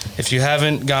if you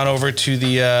haven't gone over to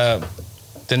the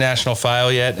National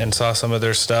File yet and saw some of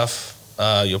their stuff,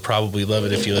 you'll probably love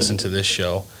it if you listen to this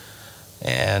show.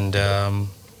 And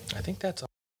I think that's all.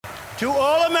 To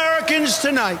all Americans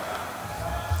tonight,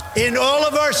 in all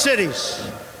of our cities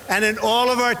and in all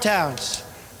of our towns,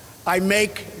 I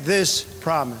make this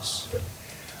promise.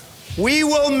 We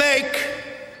will make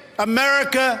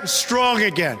America strong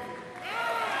again.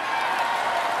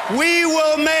 We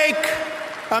will make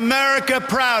America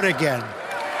proud again.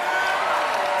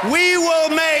 We will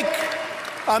make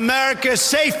America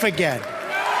safe again.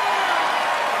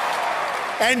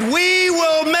 And we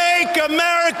will make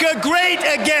America great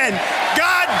again.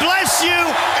 God bless you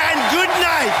and good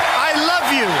night. I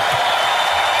love you.